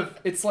just sort of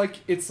it's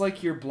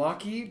like you're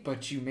blocky,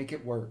 but you make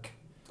it work.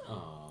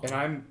 Aww. And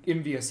I'm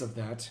envious of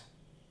that.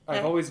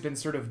 I've always been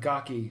sort of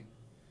gawky.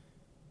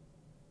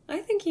 I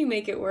think you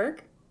make it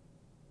work.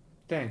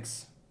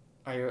 Thanks.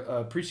 I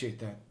appreciate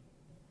that.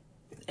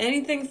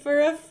 Anything for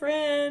a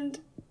friend.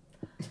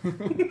 She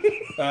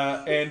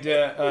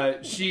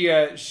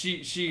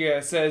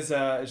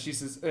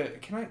says,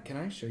 "Can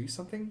I show you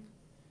something?"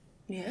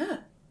 Yeah.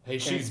 Hey,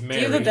 she's Do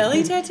married. you have a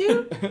belly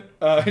tattoo?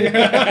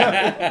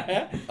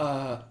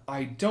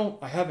 I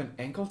don't. I have an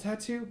ankle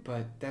tattoo,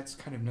 but that's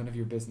kind of none of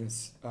your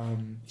business.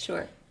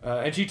 Sure.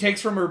 And she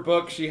takes from her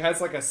book. She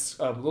has like a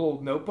little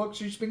notebook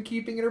she's been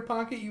keeping in her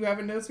pocket. You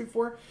haven't noticed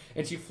before.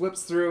 And she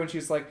flips through, and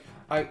she's like,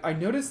 "I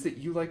noticed that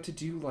you like to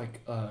do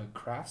like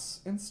crafts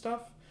and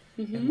stuff,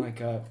 and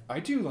like I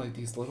do like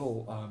these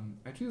little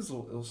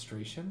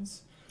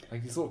illustrations,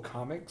 like these little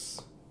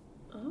comics."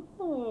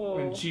 Oh.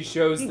 And she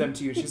shows them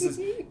to you. She says,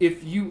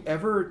 "If you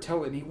ever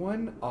tell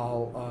anyone,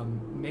 I'll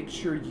make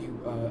sure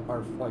you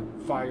are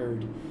like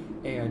fired,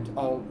 and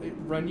I'll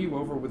run you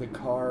over with a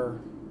car."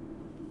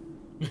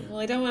 Well,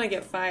 I don't want to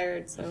get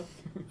fired, so.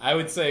 I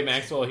would say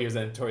Maxwell hears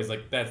that and Tori's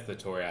like, that's the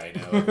Tori I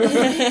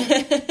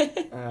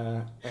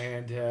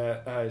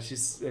know. She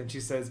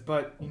says,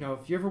 "But you know,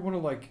 if you ever want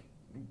to like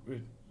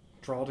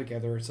draw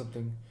together or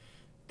something,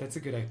 that's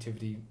a good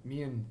activity.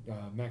 Me and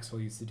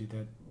Maxwell used to do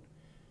that.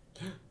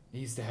 He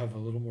used to have a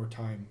little more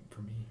time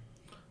for me.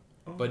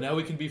 But now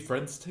we can be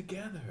friends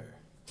together.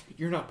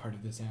 You're not part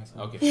of this,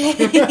 asshole." Okay.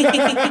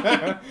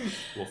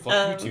 Well,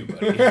 fuck you too,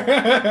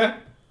 buddy.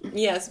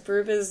 Yes,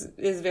 Brooke is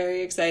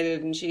very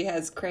excited, and she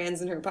has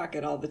crayons in her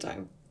pocket all the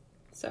time.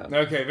 So.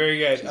 Okay, very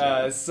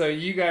good. So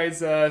you guys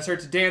start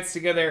to dance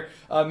together.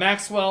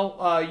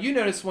 Maxwell, you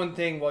noticed one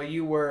thing while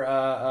you were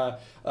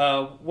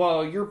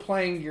while you're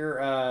playing your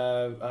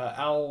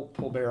owl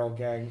pull barrel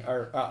gang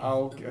or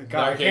owl.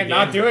 God, I can't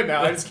not do it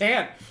now. I just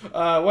can't.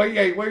 While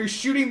you're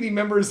shooting the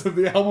members of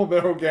the owl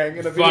barrel gang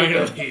in a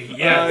video. Finally,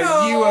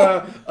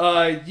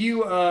 yes.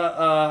 You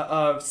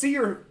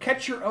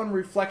catch your own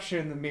reflection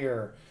in the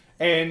mirror.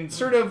 And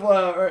sort of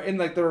in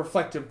like the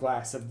reflective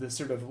glass of this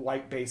sort of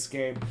light-based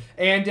game,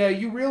 and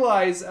you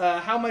realize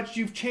how much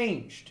you've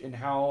changed, and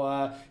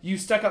how you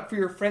stuck up for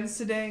your friends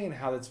today, and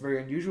how that's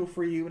very unusual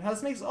for you, and how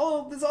this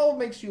all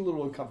makes you a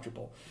little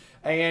uncomfortable,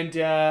 and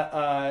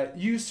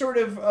you sort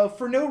of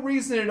for no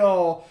reason at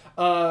all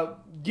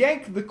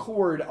yank the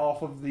cord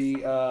off of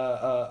the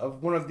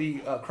of one of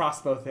the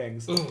crossbow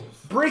things,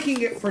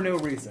 breaking it for no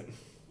reason.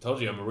 Told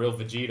you I'm a real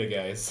Vegeta,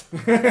 guys.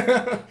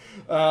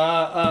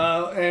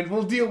 And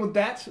we'll deal with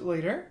that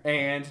later.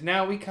 And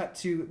now we cut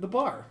to the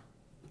bar.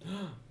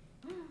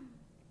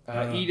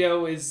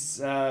 Ito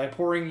is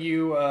pouring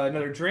you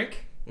another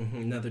drink.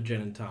 Another gin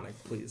and tonic,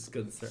 please,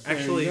 good sir. There you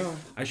Actually, go.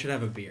 I should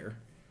have a beer.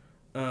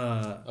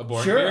 A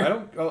boring Sure,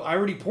 beer? I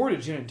already poured a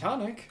gin and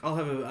tonic. I'll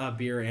have a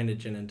beer and a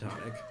gin and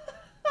tonic.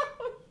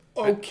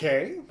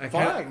 Okay,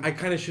 fine. I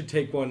kind of should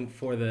take one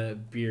for the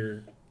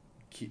beer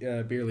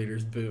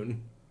leader's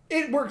boon.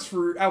 It works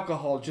for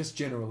alcohol just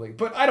generally,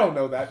 but I don't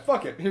know that.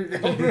 Fuck it. Here you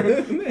go.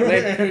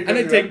 and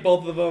I take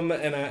both of them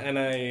and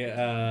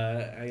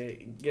I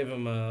give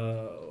him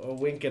a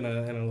wink and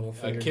a little A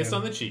finger. kiss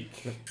on the cheek.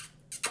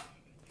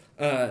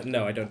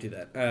 No, I don't do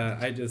that.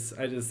 I just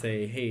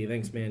say, hey,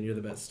 thanks, man, you're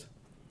the best.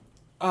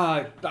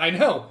 I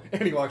know.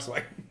 And he walks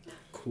away.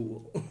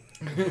 Cool.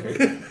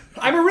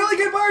 I'm a really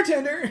good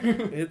bartender.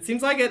 It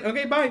seems like it.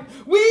 Okay, bye.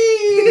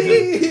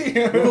 Whee!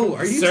 Oh,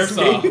 are you Surfs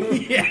off.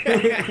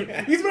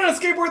 Yeah. He's been on a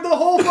skateboard the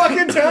whole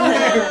fucking time.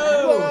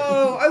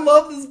 Whoa, I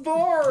love this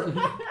bar.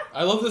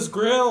 I love this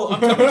grill. I'm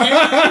coming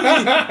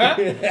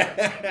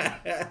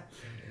to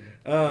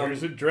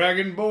There's a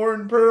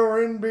dragonborn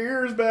pouring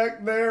beers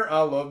back there.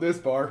 I love this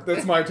bar.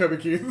 That's my Toby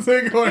Keith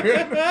thing. Go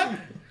ahead.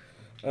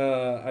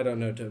 I don't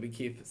know Toby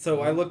Keith.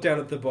 So I looked down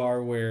at the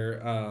bar where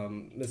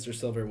Mr.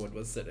 Silverwood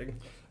was sitting.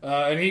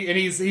 And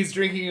he's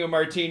drinking a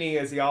martini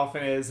as he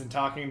often is and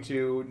talking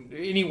to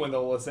anyone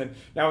that'll listen.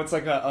 Now it's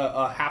like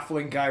a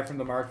halfling guy from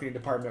the marketing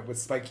department with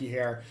spiky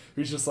hair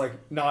who's just like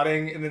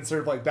nodding and then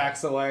sort of like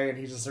backs away and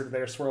he's just sort of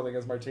there swirling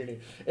his martini.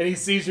 And he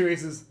sees you and he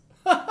says,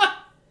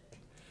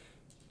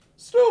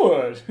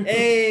 Stuart!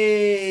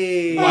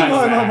 Hey!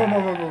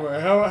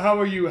 How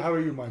are you? How are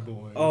you, my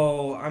boy?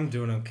 Oh, I'm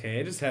doing okay.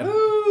 I just had Very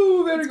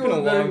it's good. been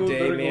a very long good, day,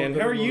 very man.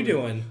 good, How are very you good.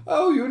 doing?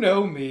 Oh, you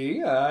know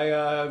me.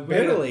 I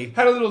Barely.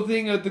 had a little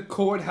thing at the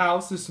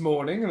courthouse this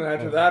morning, and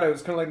after that, it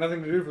was kind of like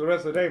nothing to do for the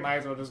rest of the day. Might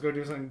as well just go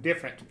do something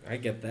different. I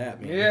get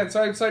that, man. Yeah, and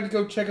so I decided to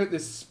go check out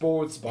this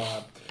sports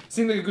bar.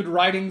 Seemed like a good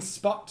riding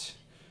spot.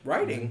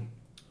 Writing?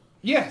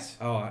 Yes.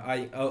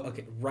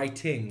 Okay.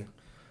 Writing.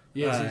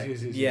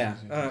 Yes. Yeah.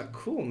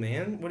 Cool,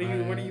 man. What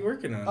are you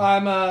working on?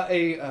 I'm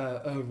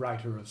a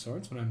writer of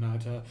sorts when I'm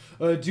not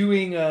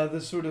doing the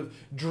sort of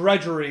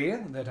drudgery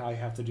that I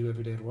have to do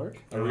every day at work.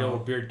 A real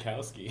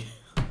Beardkowski.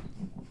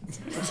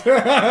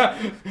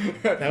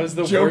 That was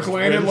the joke worst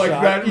landed rim like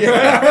shot. that.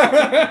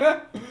 Yeah.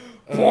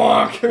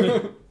 Fuck.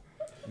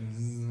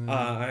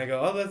 I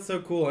go, oh, that's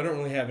so cool. I don't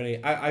really have any.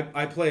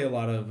 I play a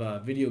lot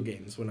of video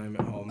games when I'm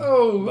at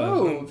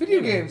home.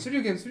 Video games.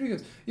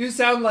 You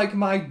sound like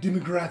my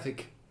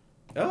demographic.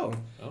 Oh,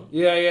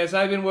 Yeah, yes,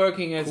 I've been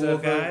working as cool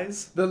a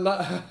guys.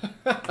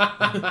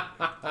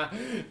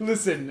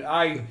 Listen,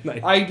 Nice.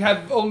 I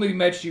have only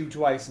met you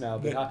twice now,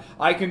 but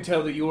I can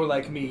tell that you're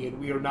like me, and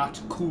we are not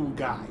cool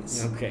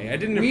guys. Okay, I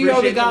didn't We appreciate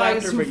are the the guys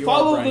laughter, who but you are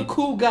follow right. the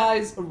cool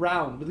guys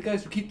around. We're the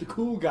guys who keep the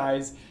cool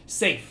guys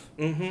safe,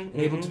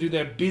 able to do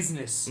their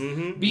business.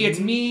 Be it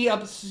me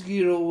up,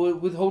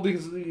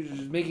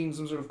 withholding, making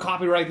some sort of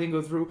copyright thing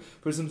go through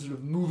for some sort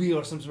of movie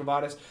or some sort of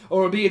artist,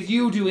 or be it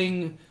you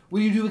doing. What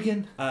do you do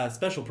again?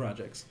 Special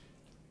projects.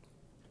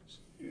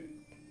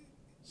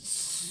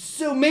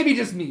 So maybe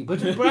just me, but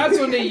perhaps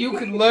one day you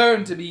could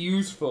learn to be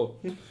useful.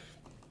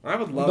 I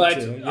would love But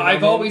to. you know,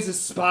 I've man? always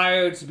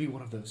aspired to be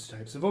one of those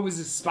types. I've always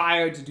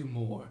aspired to do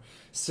more.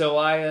 So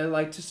I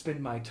like to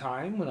spend my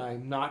time when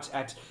I'm not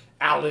at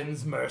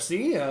Alan's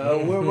mercy.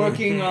 We're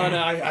working on.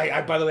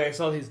 I by the way, I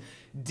saw his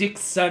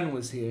Dick's son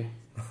was here.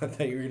 I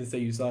thought you were gonna say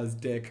you saw his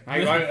dick. I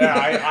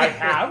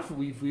have.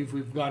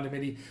 We've gone to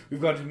many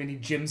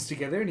gyms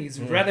together, and he's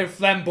rather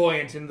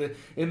flamboyant in the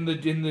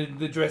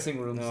dressing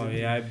rooms. Oh And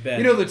yeah, I bet.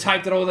 you know the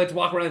type that all like to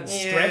walk around and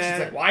stretch. Yeah.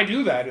 It's like, why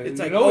do that? it's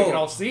you like, know, we oh, can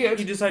all see it.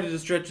 You decided to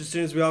stretch as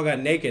soon as we all got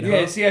naked, huh?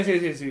 Yes. Want to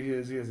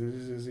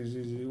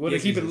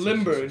Yes, keep yes, it yes,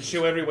 limber yes, and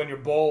show everyone your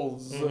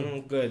balls.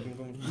 Good.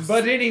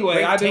 But anyway,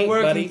 Great I've been taint,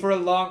 working buddy. for a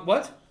long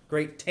what?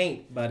 Great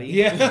taint, buddy.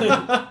 Yeah.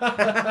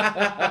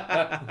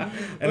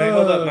 And I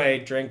hold up my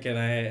drink and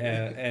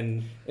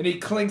and And he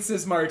clinks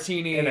his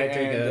martini I take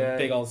a and,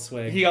 big old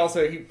swig. He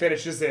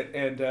finishes it,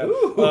 and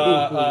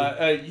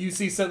you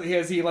see something.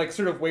 He like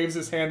sort of waves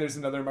his hand. There's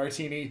another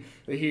martini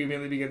that he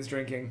immediately begins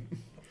drinking.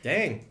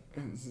 Dang.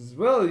 And says,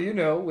 well, you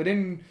know,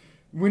 when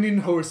in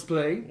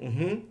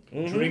horseplay,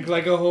 drink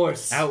like a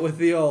horse. Out with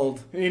the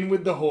old. In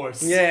with the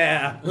horse.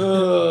 Yeah.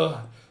 Ugh.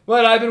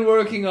 But I've been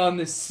working on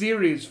this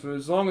series for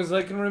as long as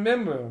I can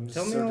remember.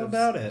 Tell me all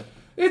about it.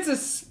 It's a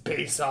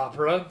space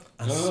opera.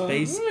 A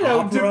space You know,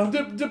 opera?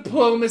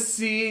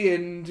 diplomacy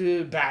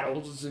and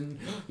battles and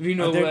you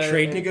know. Are there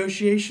trade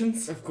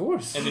negotiations? Of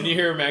course. And then you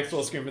hear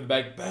Maxwell scream in the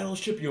back,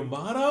 "Battleship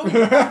Yamato!"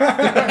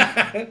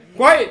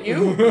 Quiet,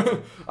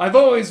 you! I've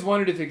always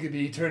wondered if it could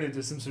be turned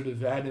into some sort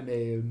of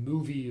anime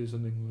movie or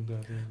something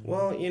like that.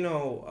 Well, you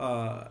know,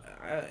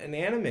 an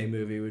anime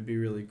movie would be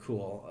really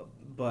cool.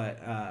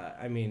 But,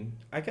 I mean,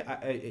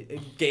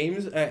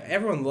 games,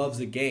 everyone loves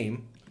a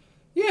game.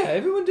 Yeah,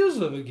 everyone does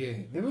love a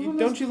game.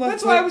 Don't you love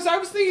That's play- why I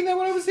was thinking that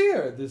when I was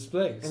here at this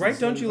place. Right?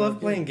 Don't you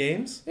love playing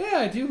games? Yeah,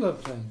 I do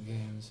love playing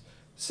games.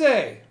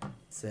 Say,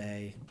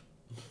 Say.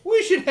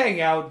 we should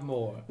hang out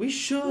more. We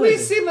should. We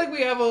seem like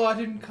we have a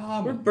lot in We're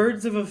common.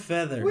 birds of a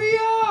feather. We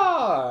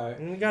are.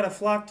 And we gotta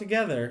flock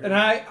together. And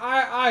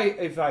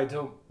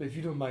if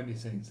you don't mind me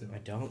saying so, I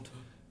don't.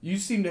 you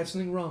seem to have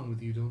something wrong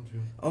with you, don't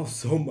you? Oh,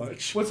 so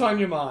much. What's on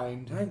your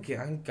mind? I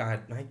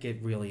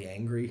get really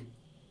angry.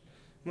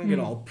 I get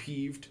all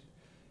peeved.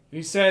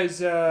 He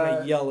says,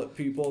 I yell at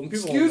people, and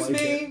people excuse don't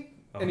like me. it.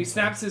 And he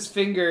snaps his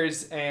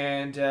fingers,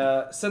 and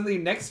suddenly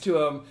next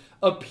to him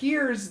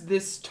appears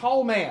this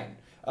tall man.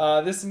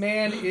 This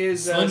man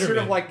is Slender sort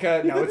Man. of like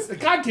no, it's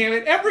God damn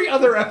it! Every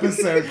other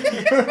episode,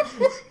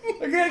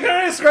 can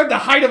I describe the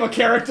height of a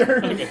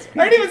character? I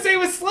didn't even say it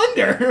was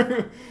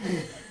slender.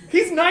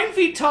 He's 9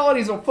 feet tall and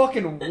he's a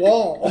fucking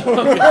wall.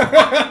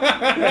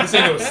 This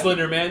ain't no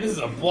Slender Man. This is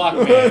a block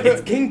man.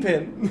 It's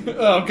Kingpin.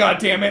 Oh god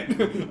damn it!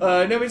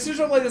 No, but it's sort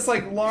of like this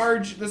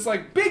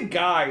like big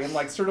guy in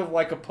like sort of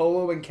like a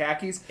polo and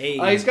khakis. Hey.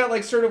 He's got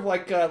like sort of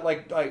like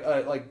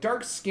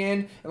dark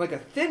skin and like a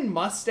thin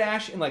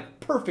mustache and like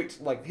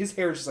perfect like his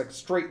hair is just like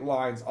straight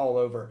lines all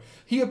over.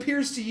 He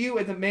appears to you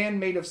as a man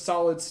made of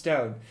solid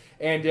stone,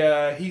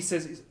 and he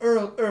says,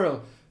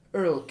 Earl,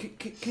 do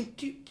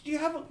you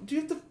have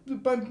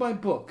my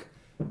book?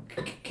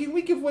 Can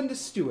we give one to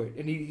Stuart?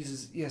 And he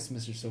says, yes,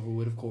 Mr.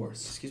 Silverwood, of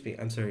course. Excuse me,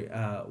 I'm sorry.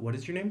 What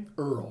is your name?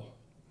 Earl.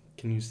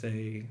 Can you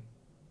say...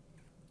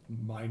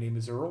 My name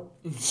is Earl.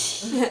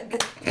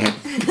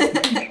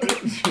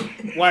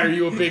 Why, are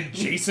you a big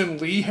Jason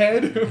Lee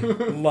head?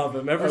 Love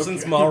him ever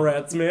since Okay.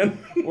 Mallrats, man.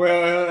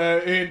 Well,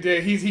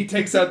 he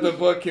takes out the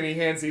book and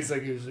he's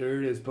like,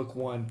 here it is, book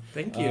 1.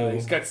 Thank you.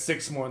 He's got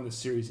 6 more in the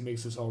series. He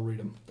makes us all read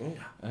them.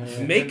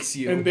 Makes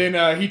you. And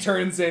then he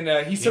turns and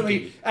he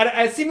suddenly,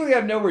 seemingly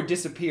out of nowhere,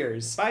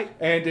 disappears. Bye.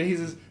 And he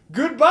says,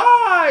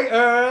 goodbye,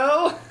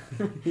 Earl.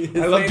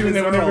 I love doing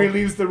that whenever he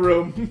leaves the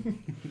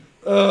room.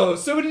 Oh,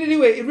 so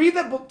anyway, read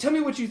that book. Tell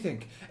me what you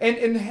think.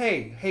 And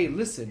hey,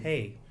 listen.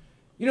 Hey.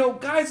 You know,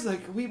 guys,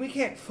 like, we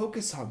can't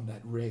focus on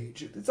that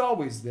rage. It's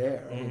always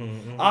there.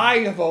 I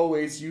have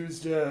always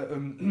used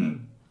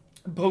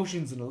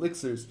potions and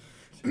elixirs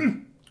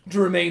to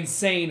remain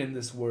sane in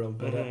this world,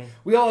 but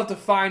we all have to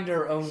find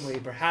our own way.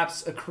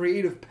 Perhaps a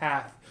creative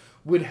path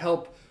would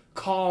help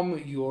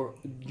calm your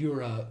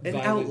violent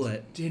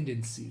outlet.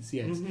 tendencies.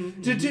 Yes,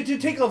 to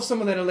take off some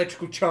of that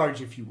electrical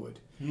charge, if you would.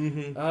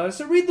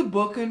 So read the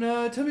book and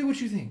tell me what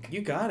you think.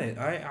 You got it.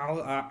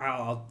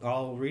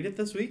 I'll read it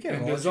this weekend.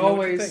 And I'll as let you know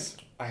what you always,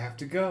 think. I have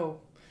to go.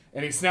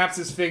 And he snaps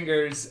his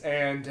fingers,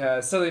 and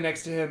suddenly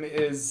next to him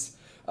is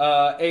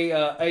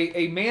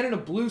a man in a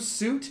blue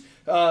suit.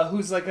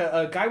 Who's like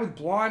a guy with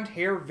blonde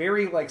hair,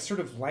 very like sort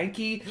of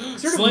lanky,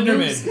 sort of Slenderman.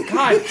 moves,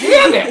 God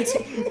damn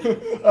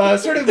it!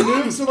 Sort of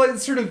moves with like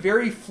sort of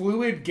very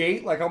fluid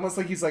gait, like almost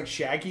like he's like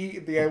Shaggy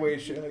the way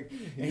like,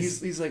 and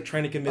he's like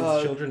Trying to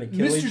convince children to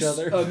kill each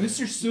other.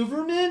 Mr.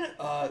 Silverman,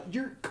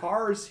 your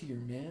car's here,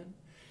 man.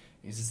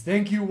 He says,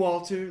 "Thank you,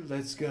 Walter.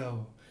 Let's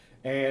go."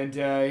 And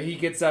he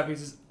gets up. He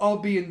says, "I'll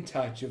be in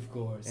touch, of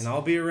course." And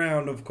I'll be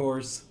around, of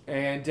course.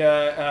 And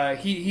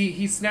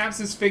he snaps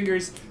his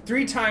fingers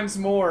 3 times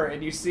more,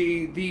 and you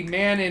see the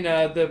man in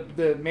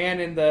the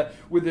man in the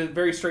with the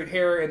very straight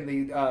hair and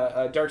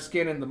the dark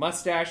skin and the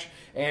mustache,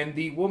 and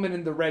the woman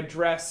in the red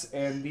dress,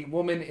 and the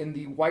woman in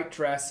the white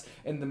dress,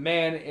 and the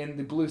man in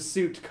the blue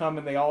suit come,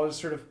 and they all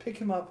just sort of pick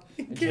him up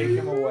and take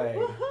him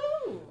away,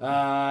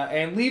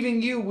 and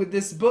leaving you with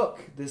this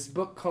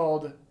book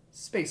called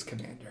Space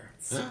Commander.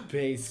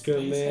 Space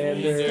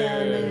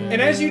Commander.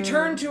 And as you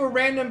turn to a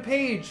random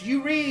page,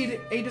 you read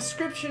a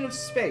description of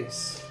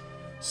space.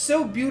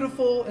 So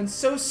beautiful and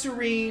so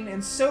serene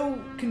and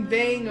so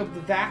conveying of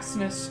the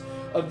vastness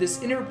of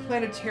this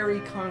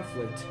interplanetary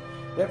conflict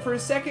that for a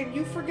second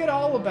you forget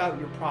all about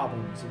your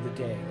problems of the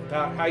day,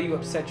 about how you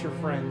upset your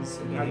friends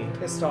and how you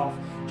pissed off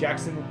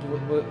Jackson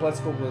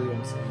Bledsoe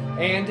Williams.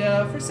 And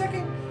for a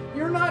second,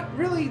 you're not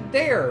really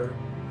there.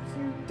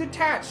 You're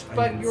detached,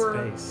 but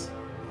you're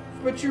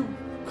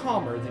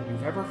calmer than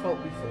you've ever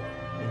felt before.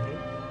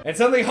 And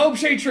suddenly Hope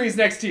Shadetree's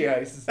next to you.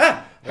 He says,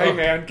 hey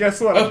man, guess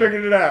what? I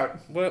figured it out.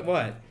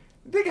 What?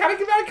 They gotta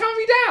calm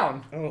me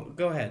down. Oh,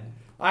 go ahead.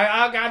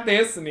 I got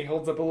this. And he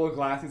holds up a little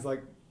glass. He's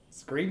like,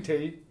 it's green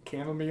tea,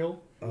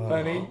 chamomile,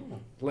 honey,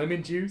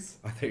 lemon juice,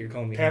 I thought you were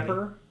calling me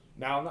pepper.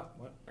 No, not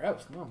what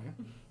else? Come on, man.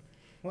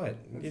 What?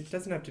 It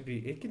doesn't have to be.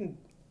 It can.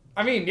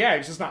 I mean, yeah,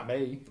 it's just not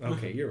me.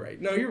 Okay, you're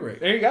right. No, you're right.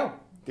 There you go.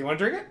 Do you want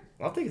to drink it?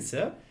 I'll take a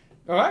sip.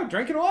 All right,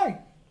 drink it away.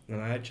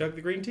 And I chug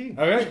the green tea.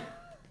 Okay.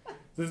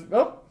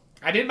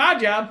 I did my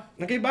job.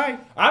 Okay, bye.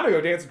 I'm gonna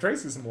go dance with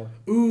Tracy some more.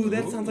 Ooh,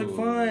 that sounds like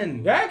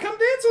fun. Yeah, come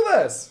dance with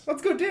us.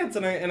 Let's go dance.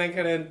 And I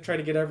kind of try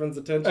to get everyone's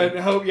attention. And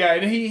Hope, yeah,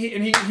 and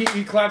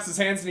he claps his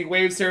hands and he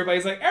waves to everybody.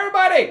 He's like,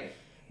 everybody,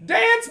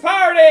 dance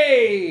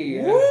party!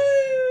 Woo!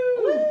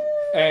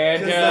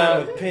 And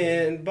I'm a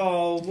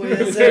pinball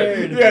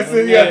wizard. yes,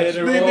 yeah.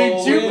 The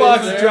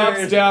jukebox wizard.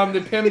 drops down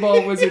the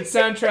Pinball Wizard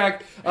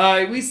soundtrack.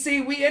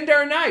 We end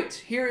our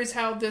night. Here is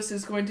how this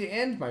is going to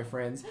end, my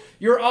friends.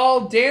 You're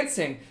all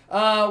dancing.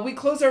 We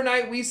close our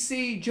night. We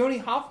see Joni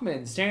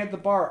Hoffman standing at the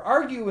bar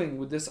arguing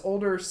with this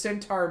older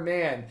centaur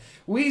man.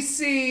 We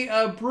see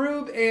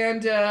Broob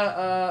and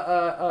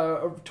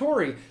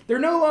Tori. They're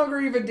no longer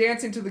even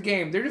dancing to the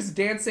game. They're just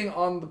dancing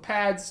on the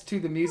pads to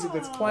the music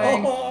that's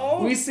playing.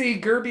 Aww. We see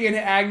Gerby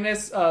and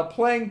Agnes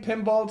playing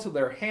pinball till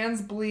their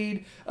hands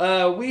bleed.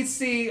 We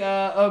see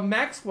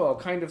Maxwell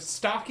kind of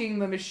stalking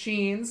the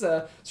machines,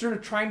 sort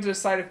of trying to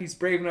decide if he's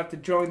brave enough to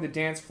join the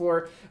dance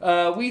floor.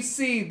 We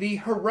see the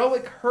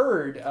heroic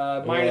herd,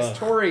 minus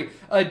Tori,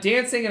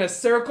 dancing in a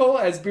circle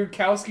as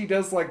Birdkowski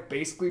does like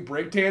basically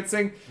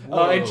breakdancing.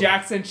 And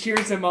Jackson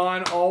cheers him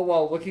on, all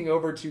while looking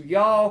over to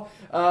y'all.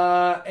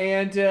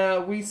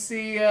 And we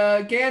see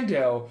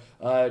Gando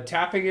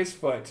tapping his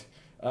foot.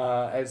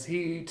 As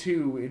he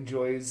too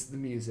enjoys the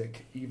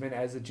music, even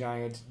as a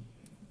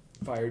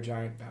fire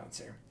giant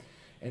bouncer.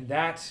 And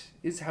that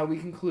is how we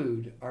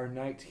conclude our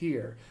night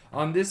here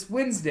on this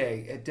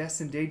Wednesday at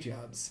Destin Day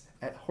Jobs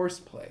at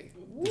Horseplay.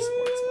 The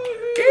Sports Bar.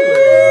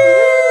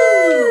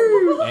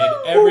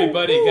 And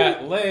everybody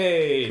got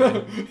laid.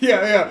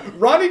 Yeah.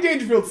 Rodney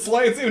Dangerfield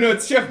slides.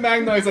 It's Chef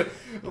Magno. He's like,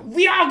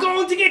 we are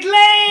going to get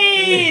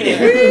laid.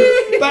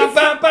 Ba,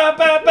 ba, ba,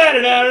 ba,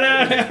 ba, da,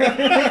 da,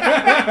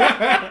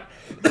 da.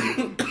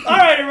 All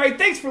right, everybody.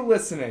 Thanks for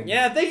listening.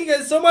 Yeah, thank you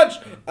guys so much.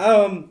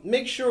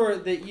 Make sure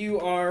that you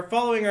are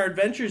following our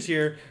adventures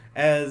here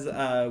as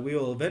we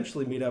will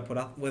eventually meet up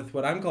with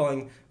what I'm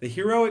calling the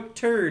heroic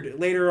turd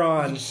later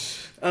on.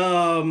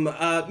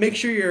 Make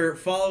sure you're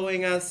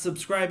following us,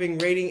 subscribing,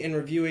 rating, and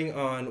reviewing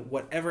on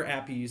whatever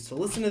app you use to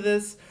listen to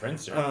this.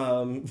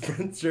 Friendster.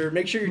 Friendster.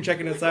 Make sure you're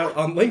checking us out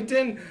on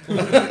LinkedIn.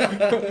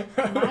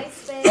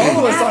 MySpace.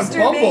 Follow us on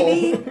Bumble.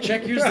 Baby.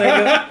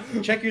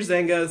 Check your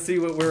Zanga, see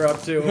what we're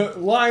up to.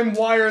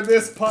 LimeWire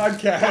this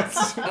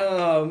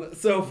podcast.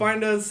 So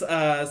find us,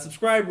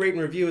 subscribe, rate,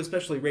 and review,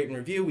 especially rate and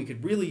review. We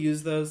could really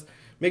use those.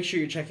 Make sure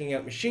you're checking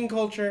out Machine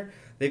Culture.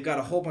 They've got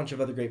a whole bunch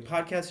of other great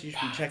podcasts you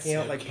should be checking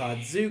out, like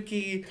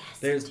Podzuki.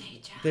 There's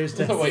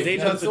Destin Day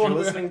Jobs that you're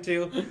listening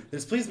to.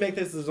 There's Please Make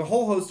This. There's a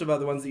whole host of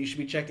other ones that you should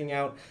be checking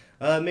out.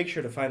 Make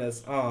sure to find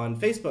us on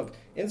Facebook,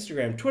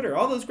 Instagram, Twitter,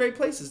 all those great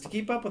places to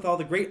keep up with all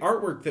the great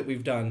artwork that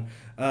we've done.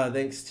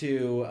 Thanks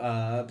to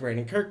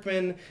Brandon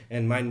Kirkman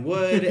and Mine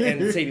Wood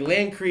and Sadie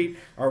Landcrete,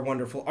 our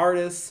wonderful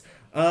artists.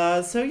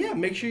 So yeah,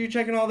 make sure you're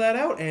checking all that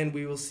out, and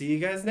we will see you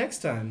guys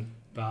next time.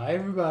 Bye,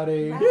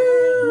 everybody.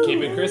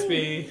 Keep it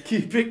crispy.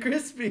 Keep it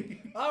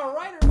crispy. All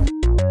right.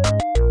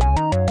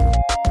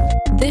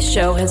 This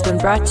show has been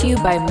brought to you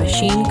by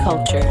Machine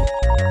Culture.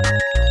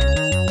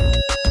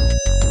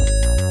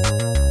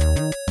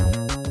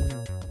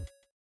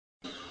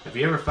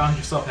 you ever found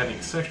yourself having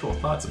sexual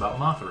thoughts about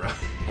Mothra?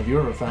 Have you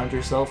ever found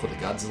yourself with a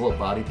Godzilla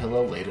body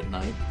pillow late at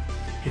night?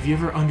 Have you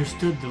ever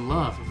understood the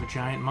love of a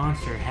giant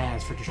monster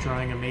has for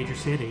destroying a major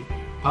city?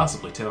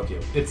 Possibly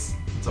Tokyo. It's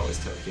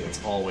always Tokyo.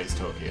 It's always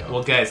Tokyo.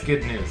 Well, guys,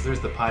 good news.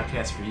 There's the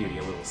podcast for you,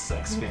 you little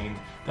sex fiend.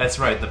 That's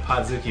right, the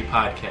Podzuki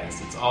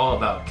Podcast. It's all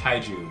about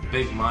kaiju,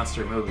 big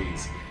monster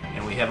movies.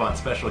 And we have on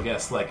special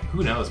guests like,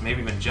 who knows,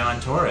 maybe even John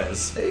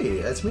Torres.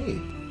 Hey, that's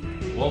me.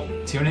 Well,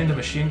 tune into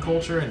Machine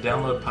Culture and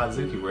download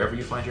Podzuki wherever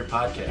you find your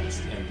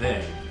podcast. And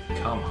then,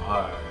 come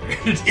hard.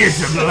 It's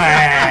a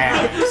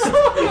blast!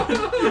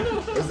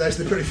 That was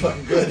actually pretty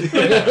fucking good.